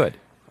 Although he could.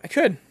 I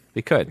could.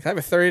 He could. I have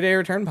a 30-day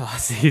return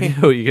policy. You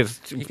do. You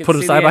can You can put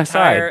them see side the by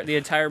entire, side. The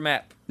entire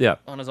map Yeah.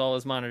 on all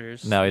his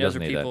monitors. No, he Those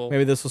doesn't are need that. people.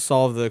 Maybe this will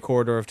solve the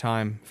corridor of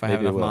time if I have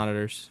Maybe it enough will.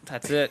 monitors.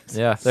 That's it.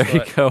 Yeah, there you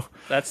But go.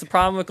 That's the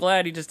problem with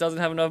Glad. He just doesn't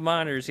have enough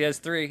monitors. He has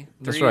 3.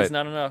 That's 3 right. is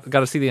not enough. Got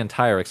to see the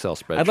entire Excel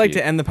spreadsheet. I'd like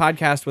to end the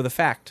podcast with a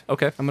fact.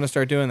 Okay. I'm going to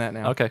start doing that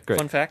now. Okay, great.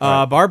 Fun fact.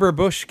 Barbara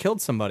Bush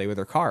killed somebody with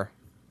her car.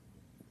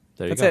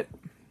 There you That's go. it.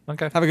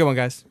 Okay. Have a good one,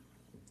 guys.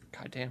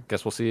 God damn.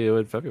 Guess we'll see you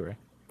in February.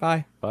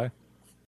 Bye. Bye.